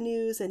like big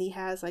news and he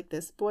has like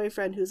this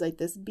boyfriend who's like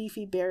this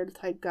beefy bear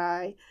type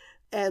guy.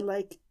 And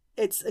like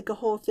it's like a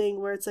whole thing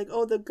where it's like,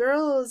 oh, the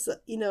girl's,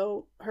 you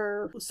know,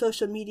 her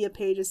social media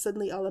page is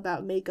suddenly all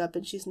about makeup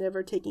and she's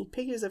never taking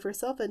pictures of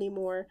herself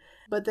anymore.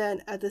 But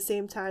then at the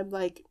same time,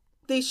 like,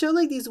 they show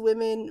like these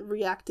women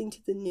reacting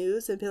to the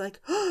news and be like,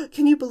 oh,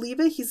 can you believe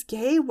it? He's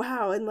gay?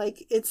 Wow. And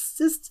like, it's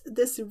just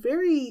this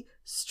very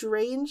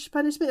strange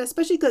punishment,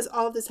 especially because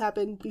all of this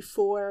happened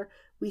before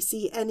we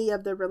see any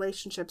of the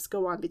relationships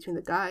go on between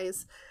the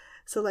guys.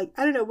 So like,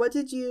 I don't know, what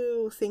did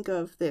you think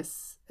of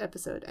this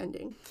episode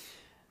ending?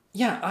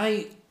 Yeah,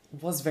 I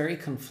was very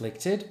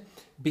conflicted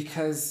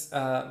because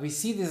we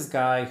see this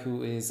guy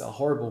who is a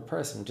horrible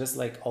person, just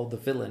like all the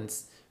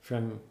villains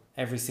from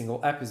every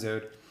single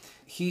episode.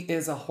 He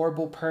is a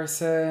horrible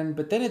person,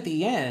 but then at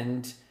the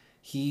end,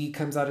 he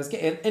comes out as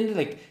gay. And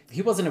like,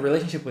 he was in a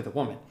relationship with a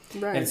woman.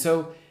 Right. And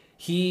so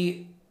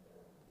he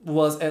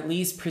was at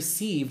least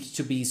perceived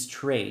to be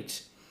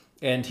straight.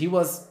 And he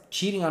was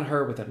cheating on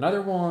her with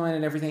another woman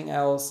and everything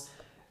else.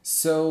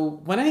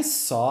 So when I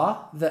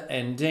saw the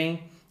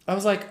ending, I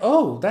was like,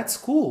 oh, that's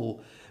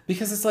cool.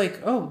 Because it's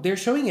like, oh, they're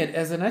showing it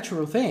as a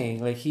natural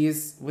thing. Like, he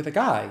is with a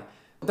guy.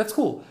 That's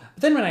cool.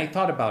 But then when I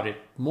thought about it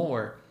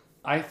more,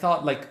 I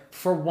thought, like,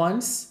 for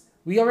once,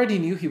 we already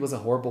knew he was a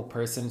horrible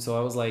person. So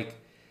I was like,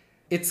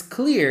 it's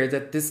clear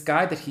that this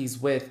guy that he's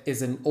with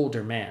is an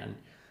older man.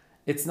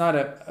 It's not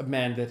a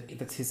man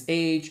that's his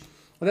age.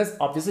 Well, that's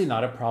obviously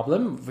not a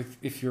problem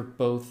if you're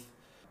both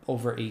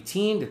over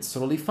 18. That's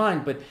totally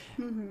fine. But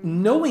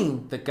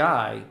knowing the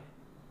guy,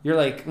 you're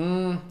like,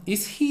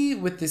 is he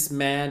with this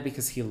man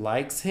because he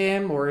likes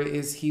him? Or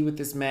is he with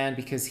this man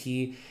because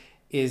he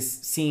is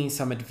seeing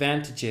some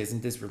advantages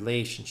in this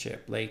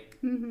relationship? Like,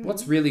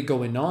 what's really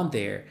going on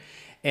there?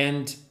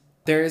 And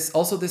there's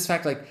also this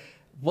fact, like,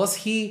 was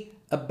he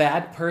a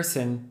bad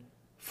person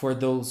for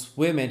those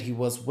women he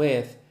was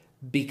with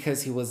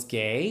because he was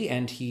gay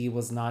and he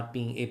was not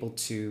being able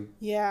to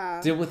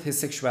deal with his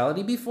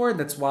sexuality before?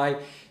 That's why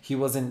he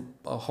wasn't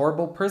a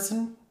horrible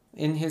person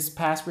in his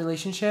past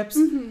relationships?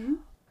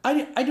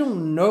 I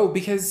don't know,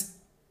 because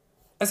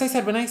as I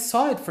said, when I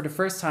saw it for the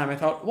first time, I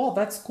thought, well,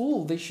 that's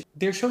cool.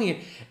 They're showing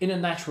it in a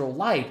natural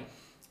light.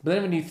 But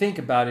then when you think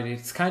about it,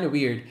 it's kind of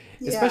weird,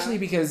 especially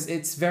because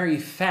it's very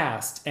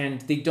fast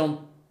and they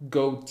don't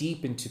go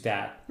deep into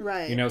that.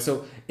 Right. You know,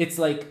 so it's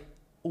like,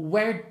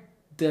 where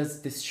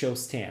does this show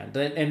stand?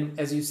 And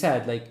as you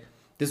said, like,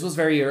 this was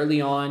very early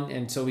on,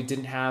 and so we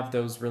didn't have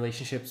those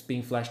relationships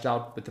being fleshed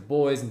out with the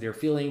boys and their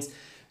feelings.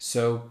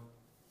 So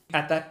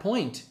at that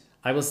point,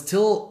 I was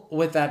still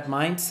with that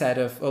mindset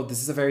of, oh,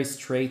 this is a very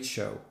straight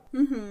show.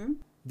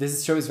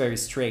 This show is very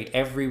straight.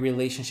 Every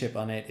relationship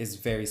on it is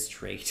very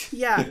straight.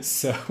 Yeah.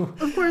 So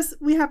of course,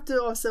 we have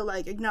to also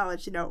like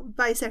acknowledge, you know,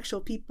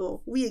 bisexual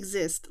people, we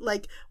exist.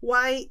 Like,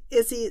 why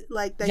is he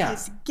like that?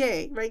 He's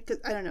gay, right?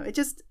 Because I don't know. It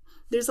just,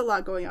 there's a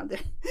lot going on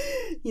there,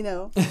 you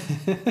know.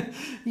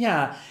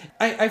 Yeah,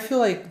 I feel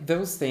like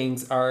those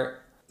things are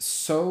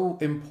so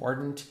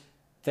important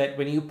that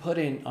when you put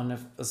in on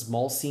a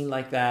small scene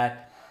like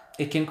that,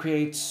 it can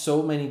create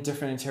so many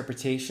different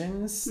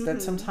interpretations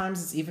that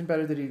sometimes it's even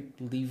better that you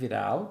leave it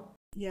out.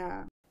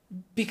 Yeah.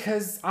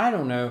 Because, I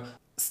don't know,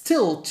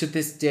 still to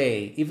this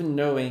day, even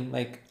knowing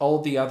like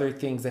all the other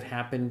things that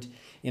happened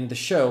in the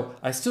show,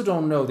 I still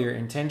don't know their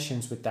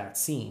intentions with that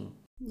scene.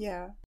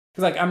 Yeah.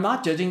 Because like, I'm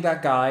not judging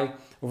that guy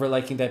over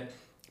liking that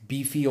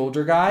beefy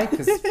older guy,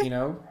 because, you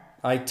know,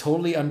 I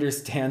totally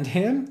understand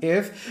him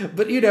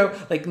but, you know,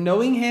 like,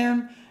 knowing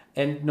him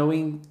and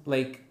knowing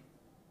like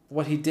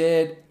what he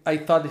did, I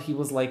thought that he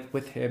was like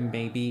with him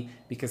maybe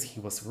because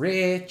he was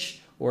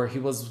rich or he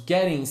was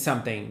getting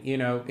something, you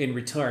know, in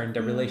return.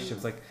 The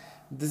relationship's like,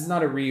 this is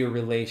not a real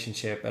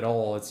relationship at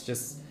all. It's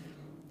just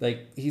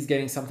like he's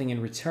getting something in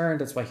return.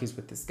 That's why he's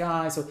with this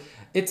guy. So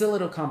it's a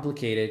little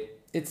complicated.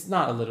 it's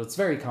not a little, it's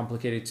very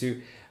complicated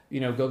to,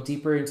 go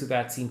deeper into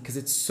that scene because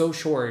it's so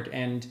short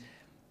and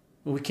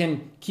we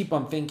can keep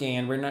on thinking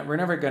and we're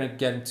never going to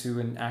get into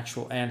an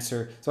actual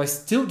answer. So I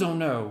still don't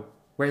know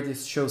where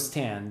this show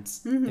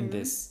stands in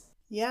this.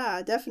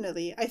 Yeah,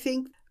 definitely. I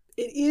think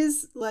it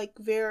is like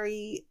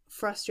very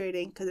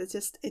frustrating because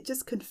it's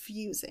just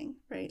confusing,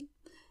 right?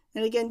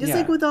 And again, just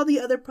like with all the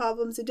other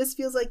problems, it just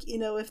feels like,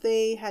 if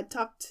they had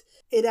talked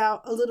it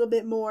out a little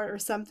bit more or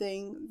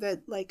something,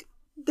 that like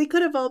they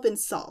could have all been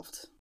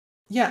solved.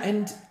 Yeah,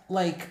 and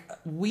like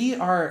we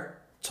are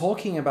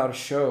talking about a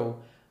show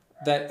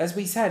that, as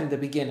we said in the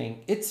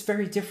beginning, it's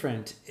very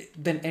different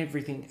than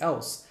everything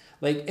else.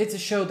 Like, it's a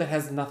show that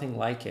has nothing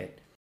like it.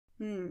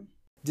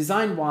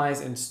 Design-wise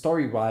and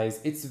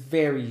story-wise, it's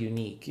very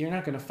unique. You're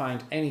not going to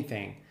find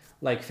anything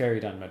like Fairy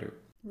Danmaru.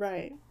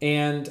 Right.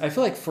 And I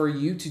feel like for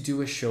you to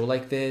do a show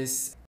like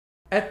this,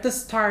 at the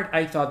start,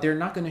 I thought they're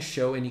not going to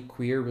show any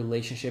queer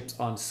relationships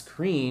on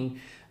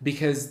screen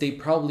because they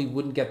probably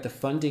wouldn't get the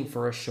funding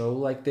for a show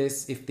like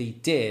this if they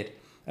did.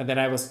 And then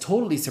I was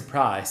totally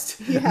surprised.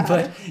 Yeah.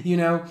 But,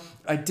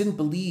 I didn't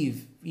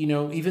believe,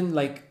 even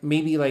like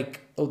maybe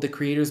like, the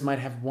creators might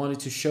have wanted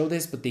to show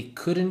this, but they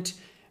couldn't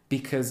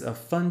because of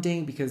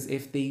funding. Because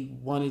if they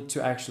wanted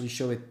to actually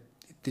show it,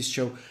 this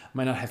show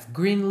might not have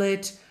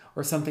greenlit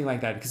or something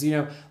like that. Because,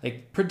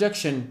 like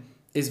production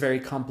is very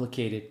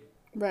complicated.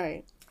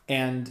 Right.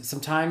 And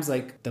sometimes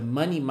like the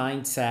money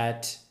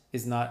mindset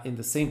is not in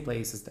the same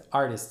place as the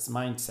artist's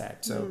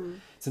mindset. So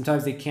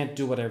sometimes they can't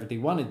do whatever they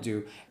want to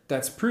do.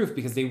 That's proof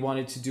because they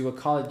wanted to do a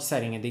college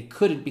setting and they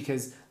couldn't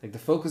because like the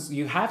focus,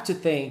 you have to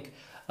think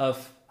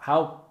of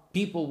how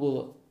people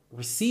will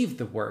receive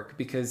the work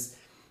because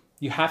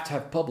you have to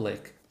have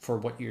public for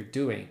what you're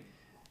doing,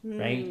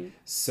 right?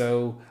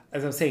 So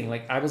as I'm saying,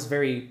 like I was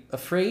very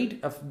afraid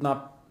of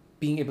not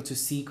being able to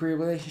see queer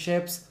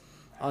relationships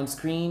on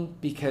screen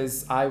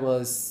because I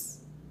was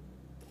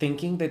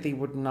thinking that they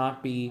would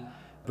not be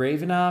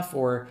brave enough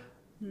or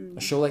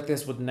a show like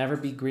this would never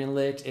be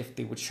greenlit if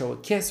they would show a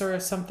kiss or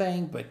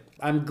something, but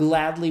I'm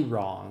gladly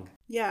wrong.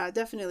 Yeah,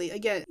 definitely.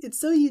 Again, it's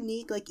so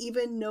unique, like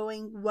even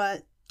knowing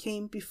what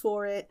came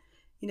before it,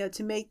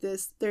 to make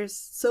this, there's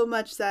so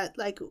much that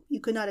like you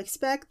could not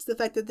expect. The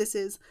fact that this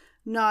is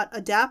not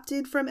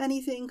adapted from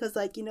anything because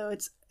like,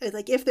 it's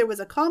like if there was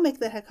a comic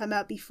that had come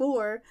out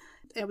before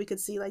and we could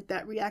see like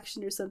that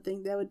reaction or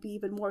something, that would be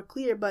even more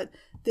clear. But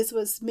this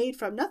was made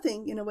from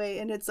nothing in a way.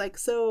 And it's like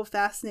so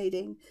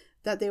fascinating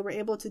that they were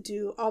able to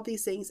do all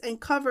these things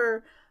and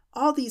cover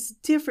all these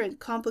different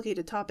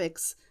complicated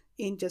topics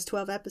in just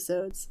 12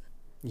 episodes.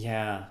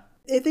 Yeah.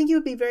 I think it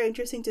would be very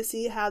interesting to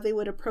see how they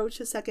would approach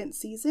a second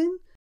season.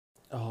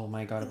 Oh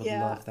my God, I would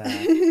love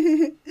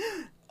that.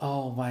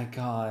 Oh my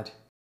God.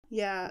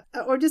 Yeah.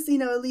 Or just,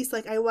 at least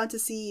like I want to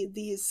see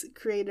these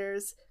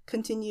creators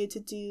continue to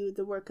do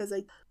the work because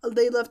like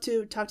they love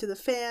to talk to the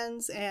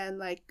fans and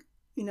like,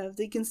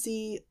 they can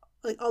see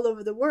like all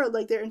over the world,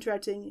 like they're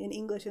interacting in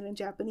English and in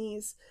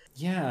Japanese.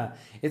 Yeah,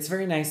 it's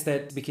very nice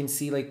that we can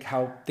see like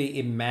how they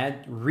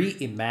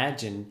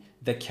reimagine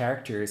the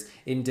characters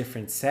in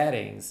different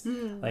settings,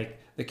 like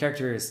the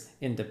characters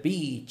in the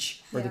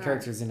beach or the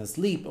characters in a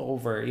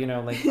sleepover,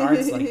 like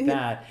arts like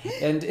that.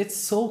 And it's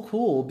so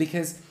cool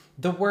because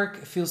the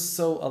work feels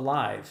so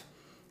alive.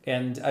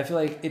 And I feel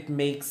like it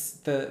makes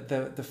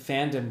the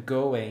fandom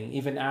going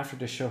even after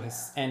the show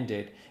has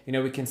ended.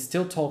 We can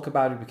still talk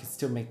about it. We can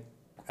still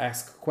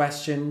ask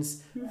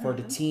questions for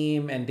the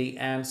team and they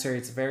answer.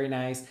 It's very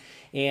nice.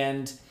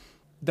 And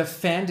the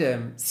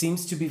fandom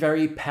seems to be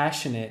very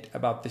passionate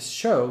about this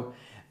show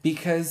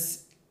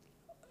because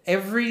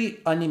every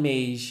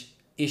Animage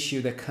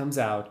issue that comes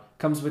out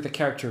comes with a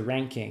character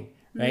ranking,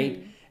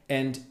 right?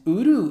 And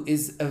Uru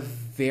is a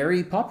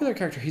very popular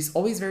character. He's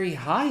always very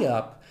high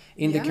up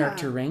in the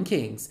character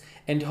rankings.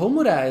 And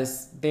Homura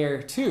is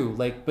there too.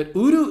 Like, but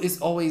Uru is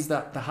always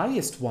the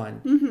highest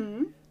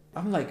one.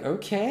 I'm like,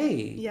 okay.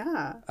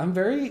 Yeah. I'm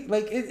very,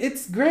 like,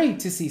 it's great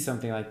to see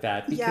something like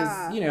that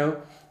because,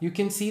 you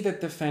can see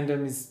that the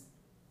fandom is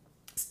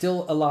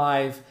still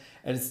alive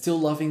and still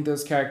loving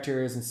those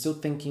characters and still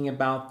thinking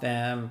about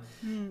them.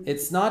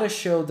 It's not a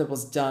show that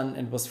was done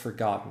and was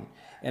forgotten.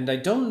 And I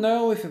don't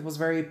know if it was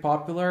very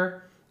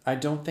popular. I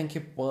don't think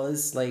it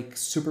was, like,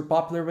 super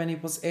popular when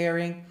it was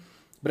airing.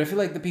 But I feel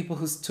like the people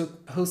who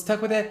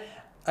stuck with it,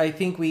 I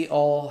think we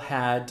all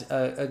had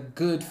a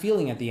good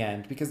feeling at the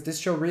end because this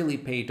show really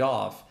paid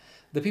off.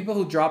 The people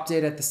who dropped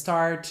it at the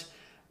start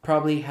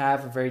probably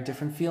have a very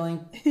different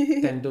feeling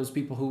than those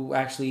people who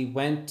actually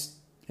went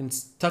and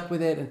stuck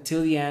with it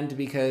until the end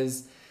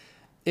because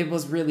it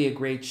was really a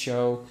great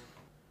show.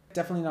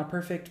 Definitely not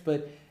perfect,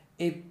 but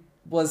it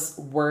was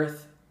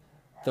worth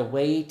the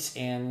wait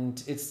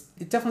and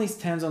it definitely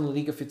stands on a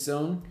league of its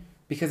own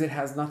because it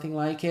has nothing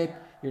like it.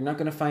 You're not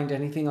going to find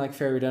anything like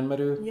Fairy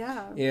Danmaru.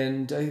 Yeah.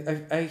 And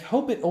I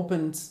hope it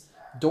opens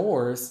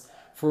doors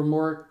for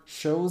more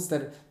shows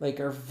that like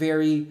are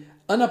very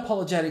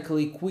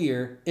unapologetically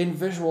queer in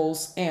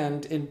visuals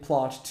and in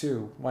plot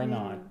too. Why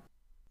not?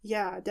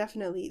 Yeah,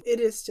 definitely. It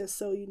is just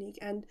so unique.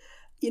 And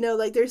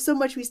like there's so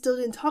much we still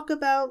didn't talk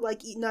about,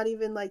 like not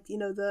even like,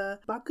 the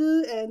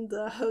Baku and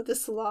the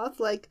sloth.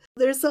 Like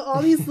there's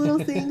all these little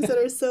things that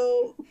are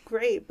so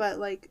great, but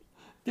like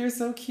they're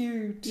so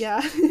cute. Yeah.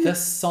 The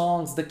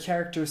songs, the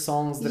character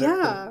songs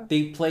that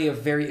they play a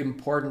very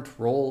important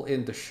role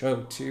in the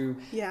show too.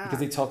 Yeah. Because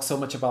they talk so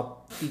much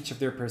about each of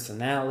their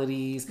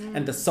personalities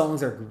and the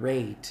songs are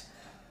great.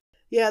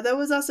 Yeah, that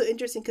was also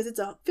interesting because it's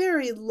a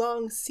very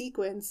long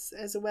sequence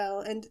as well.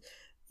 And,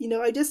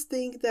 I just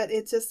think that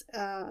it's just,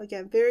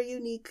 again, very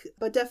unique,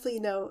 but definitely,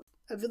 a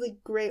really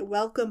great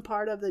welcome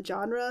part of the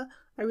genre.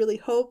 I really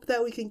hope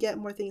that we can get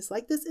more things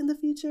like this in the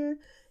future.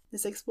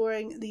 Just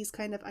exploring these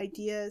kind of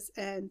ideas,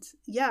 and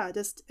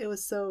it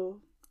was so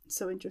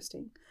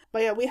interesting.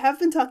 But yeah, we have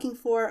been talking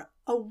for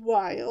a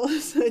while,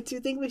 so I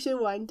do think we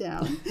should wind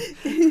down.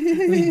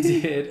 We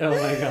did. Oh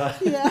my god.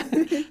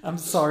 Yeah. I'm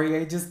sorry,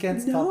 I just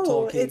can't stop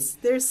talking.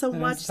 There's so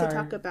much to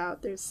talk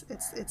about. It's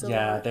a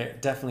lot. There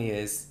definitely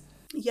is.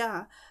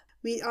 Yeah.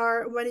 We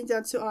are running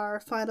down to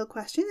our final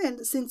question,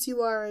 and since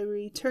you are a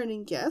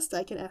returning guest,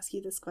 I can ask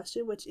you this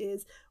question, which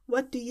is,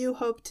 what do you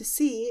hope to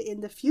see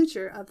in the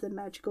future of the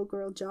magical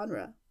girl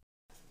genre?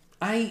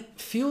 I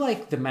feel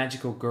like the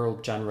magical girl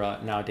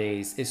genre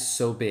nowadays is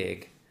so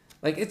big.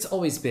 Like, it's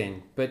always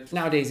been, but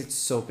nowadays it's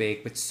so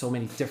big with so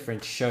many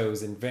different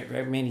shows and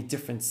very many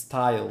different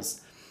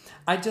styles.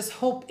 I just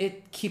hope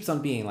it keeps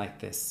on being like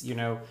this,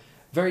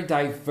 very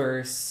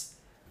diverse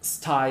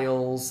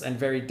styles and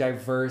very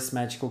diverse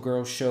magical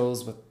girl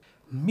shows, with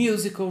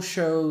musical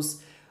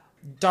shows,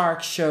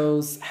 dark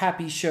shows,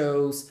 happy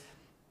shows,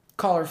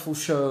 colorful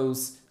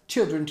shows,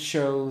 children's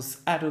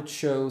shows, adult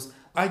shows.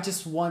 I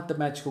just want the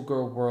magical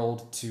girl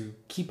world to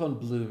keep on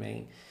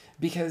blooming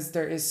because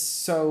there is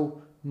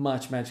so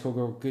much magical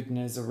girl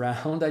goodness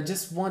around. I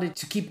just want it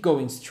to keep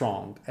going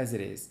strong as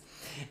it is.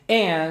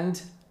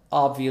 And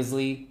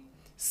obviously,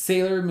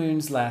 Sailor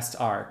Moon's last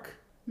arc.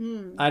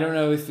 I don't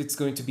know if it's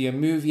going to be a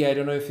movie. I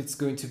don't know if it's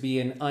going to be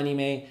an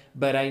anime,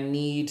 but I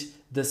need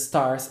the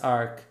Stars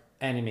arc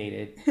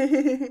animated.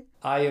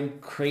 I am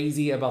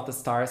crazy about the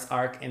Stars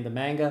arc in the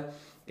manga.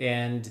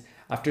 And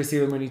after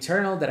Sailor Moon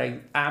Eternal, that I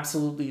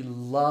absolutely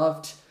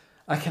loved,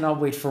 I cannot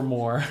wait for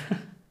more.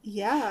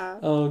 Yeah.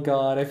 Oh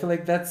God, I feel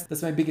like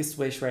that's my biggest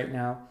wish right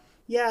now.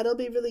 Yeah, it'll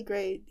be really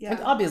great. Yeah.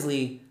 And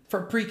obviously,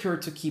 for Precure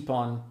to keep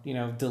on,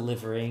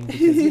 delivering,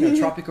 because,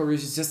 Tropical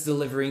Rouge is just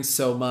delivering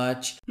so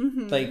much.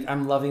 Mm-hmm. Like,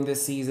 I'm loving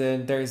this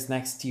season. There's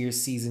next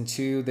year's season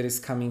 2 that is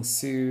coming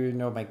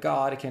soon. Oh my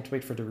God, I can't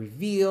wait for the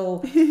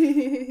reveal.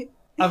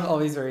 I'm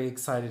always very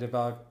excited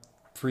about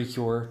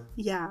Precure.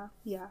 Yeah,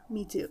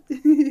 me too.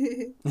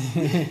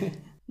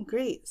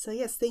 Great. So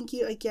yes, thank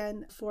you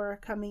again for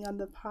coming on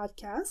the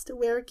podcast.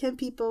 Where can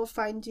people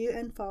find you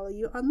and follow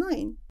you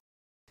online?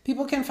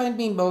 People can find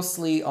me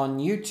mostly on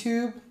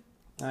YouTube.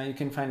 You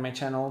can find my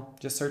channel.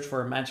 Just search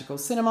for Magical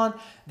Cinnamon.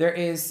 There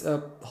is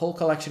a whole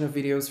collection of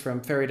videos from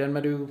Fairy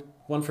Danmaru,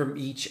 one from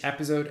each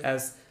episode. I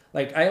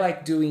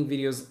like doing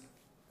videos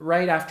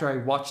right after I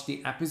watch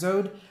the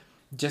episode,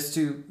 just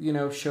to,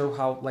 show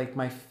how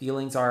my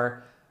feelings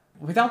are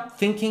without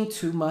thinking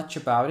too much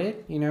about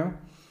it,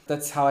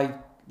 That's how I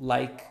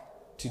like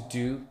to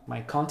do my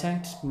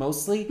content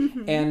mostly.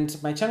 Mm-hmm.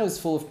 And my channel is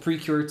full of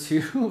Precure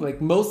too.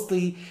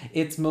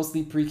 It's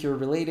mostly Precure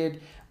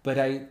related, but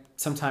I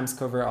sometimes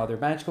cover other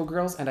magical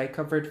girls, and I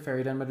covered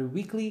Fairy Danmaru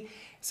weekly.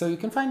 So you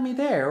can find me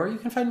there, or you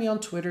can find me on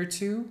Twitter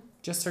too.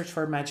 Just search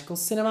for Magical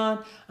Cinnamon.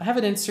 I have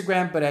an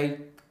Instagram, but I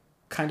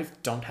kind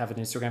of don't have an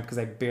Instagram because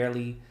I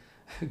barely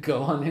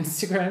go on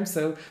Instagram.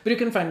 But you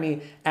can find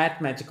me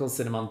at Magical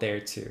Cinnamon there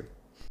too.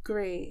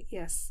 Great.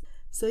 Yes.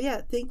 So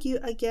yeah, thank you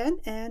again,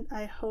 and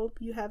I hope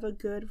you have a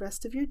good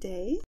rest of your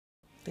day.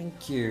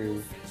 Thank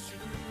you.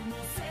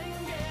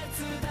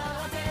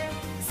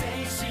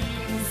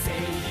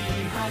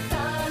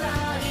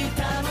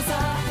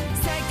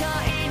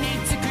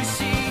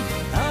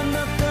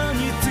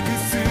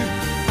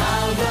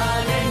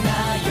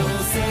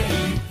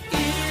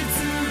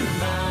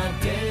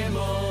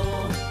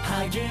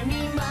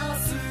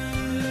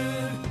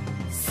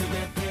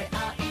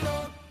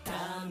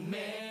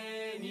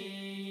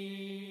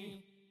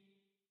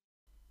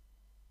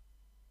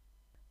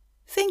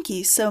 Thank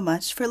you so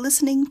much for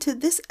listening to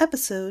this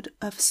episode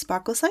of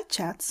Sparkleside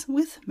Chats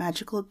with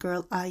Magical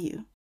Girl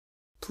Ayu.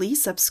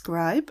 Please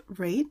subscribe,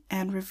 rate,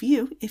 and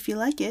review if you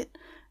like it,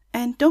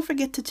 and don't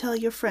forget to tell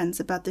your friends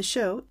about the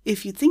show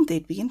if you think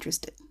they'd be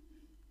interested.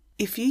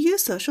 If you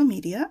use social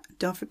media,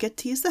 don't forget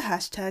to use the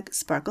hashtag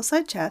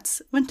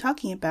SparkleSideChats when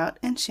talking about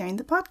and sharing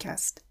the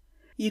podcast.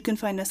 You can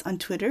find us on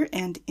Twitter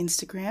and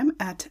Instagram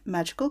at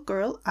Magical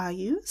Girl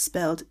Ayu,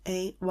 spelled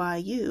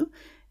A-Y-U,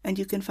 and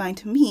you can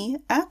find me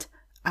at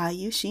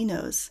Ayu She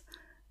Knows,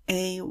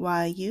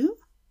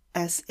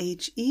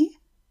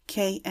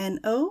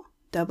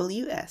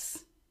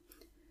 AYUSHEKNOWS.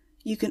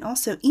 You can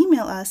also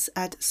email us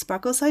at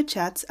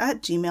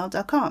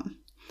sparklesidechats@gmail.com.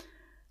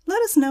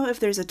 Let us know if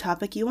there's a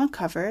topic you want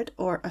covered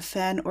or a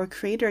fan or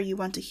creator you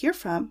want to hear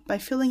from by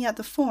filling out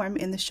the form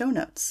in the show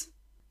notes.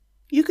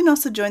 You can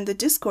also join the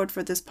Discord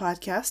for this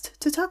podcast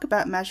to talk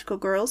about magical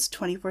girls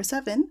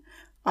 24/7,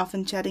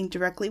 often chatting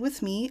directly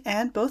with me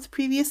and both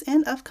previous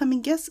and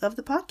upcoming guests of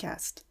the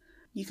podcast.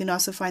 You can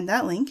also find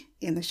that link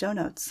in the show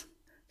notes.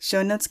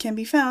 Show notes can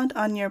be found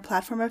on your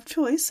platform of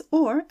choice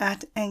or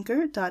at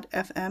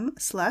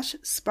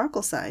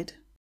anchor.fm/sparkleside.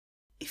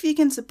 If you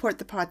can support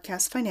the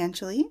podcast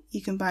financially,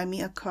 you can buy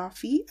me a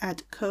coffee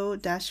at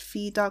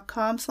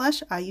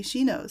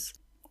ko-fi.com/ayushinos.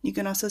 You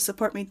can also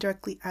support me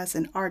directly as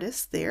an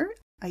artist there.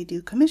 I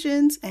do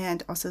commissions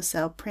and also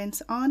sell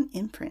prints on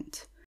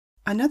imprint.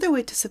 Another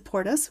way to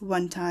support us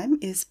one time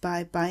is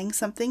by buying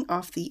something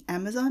off the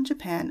Amazon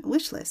Japan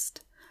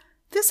wishlist.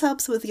 This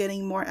helps with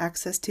getting more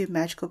access to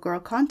Magical Girl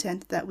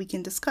content that we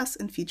can discuss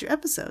in future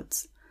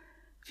episodes.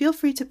 Feel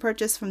free to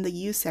purchase from the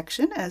used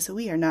section as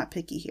we are not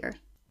picky here.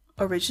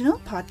 Original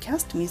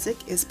podcast music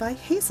is by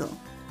Hazel.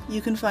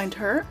 You can find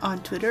her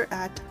on Twitter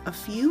at A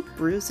Few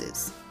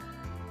Bruises.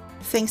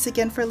 Thanks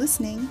again for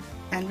listening,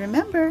 and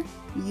remember,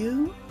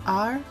 you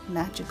are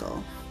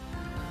magical.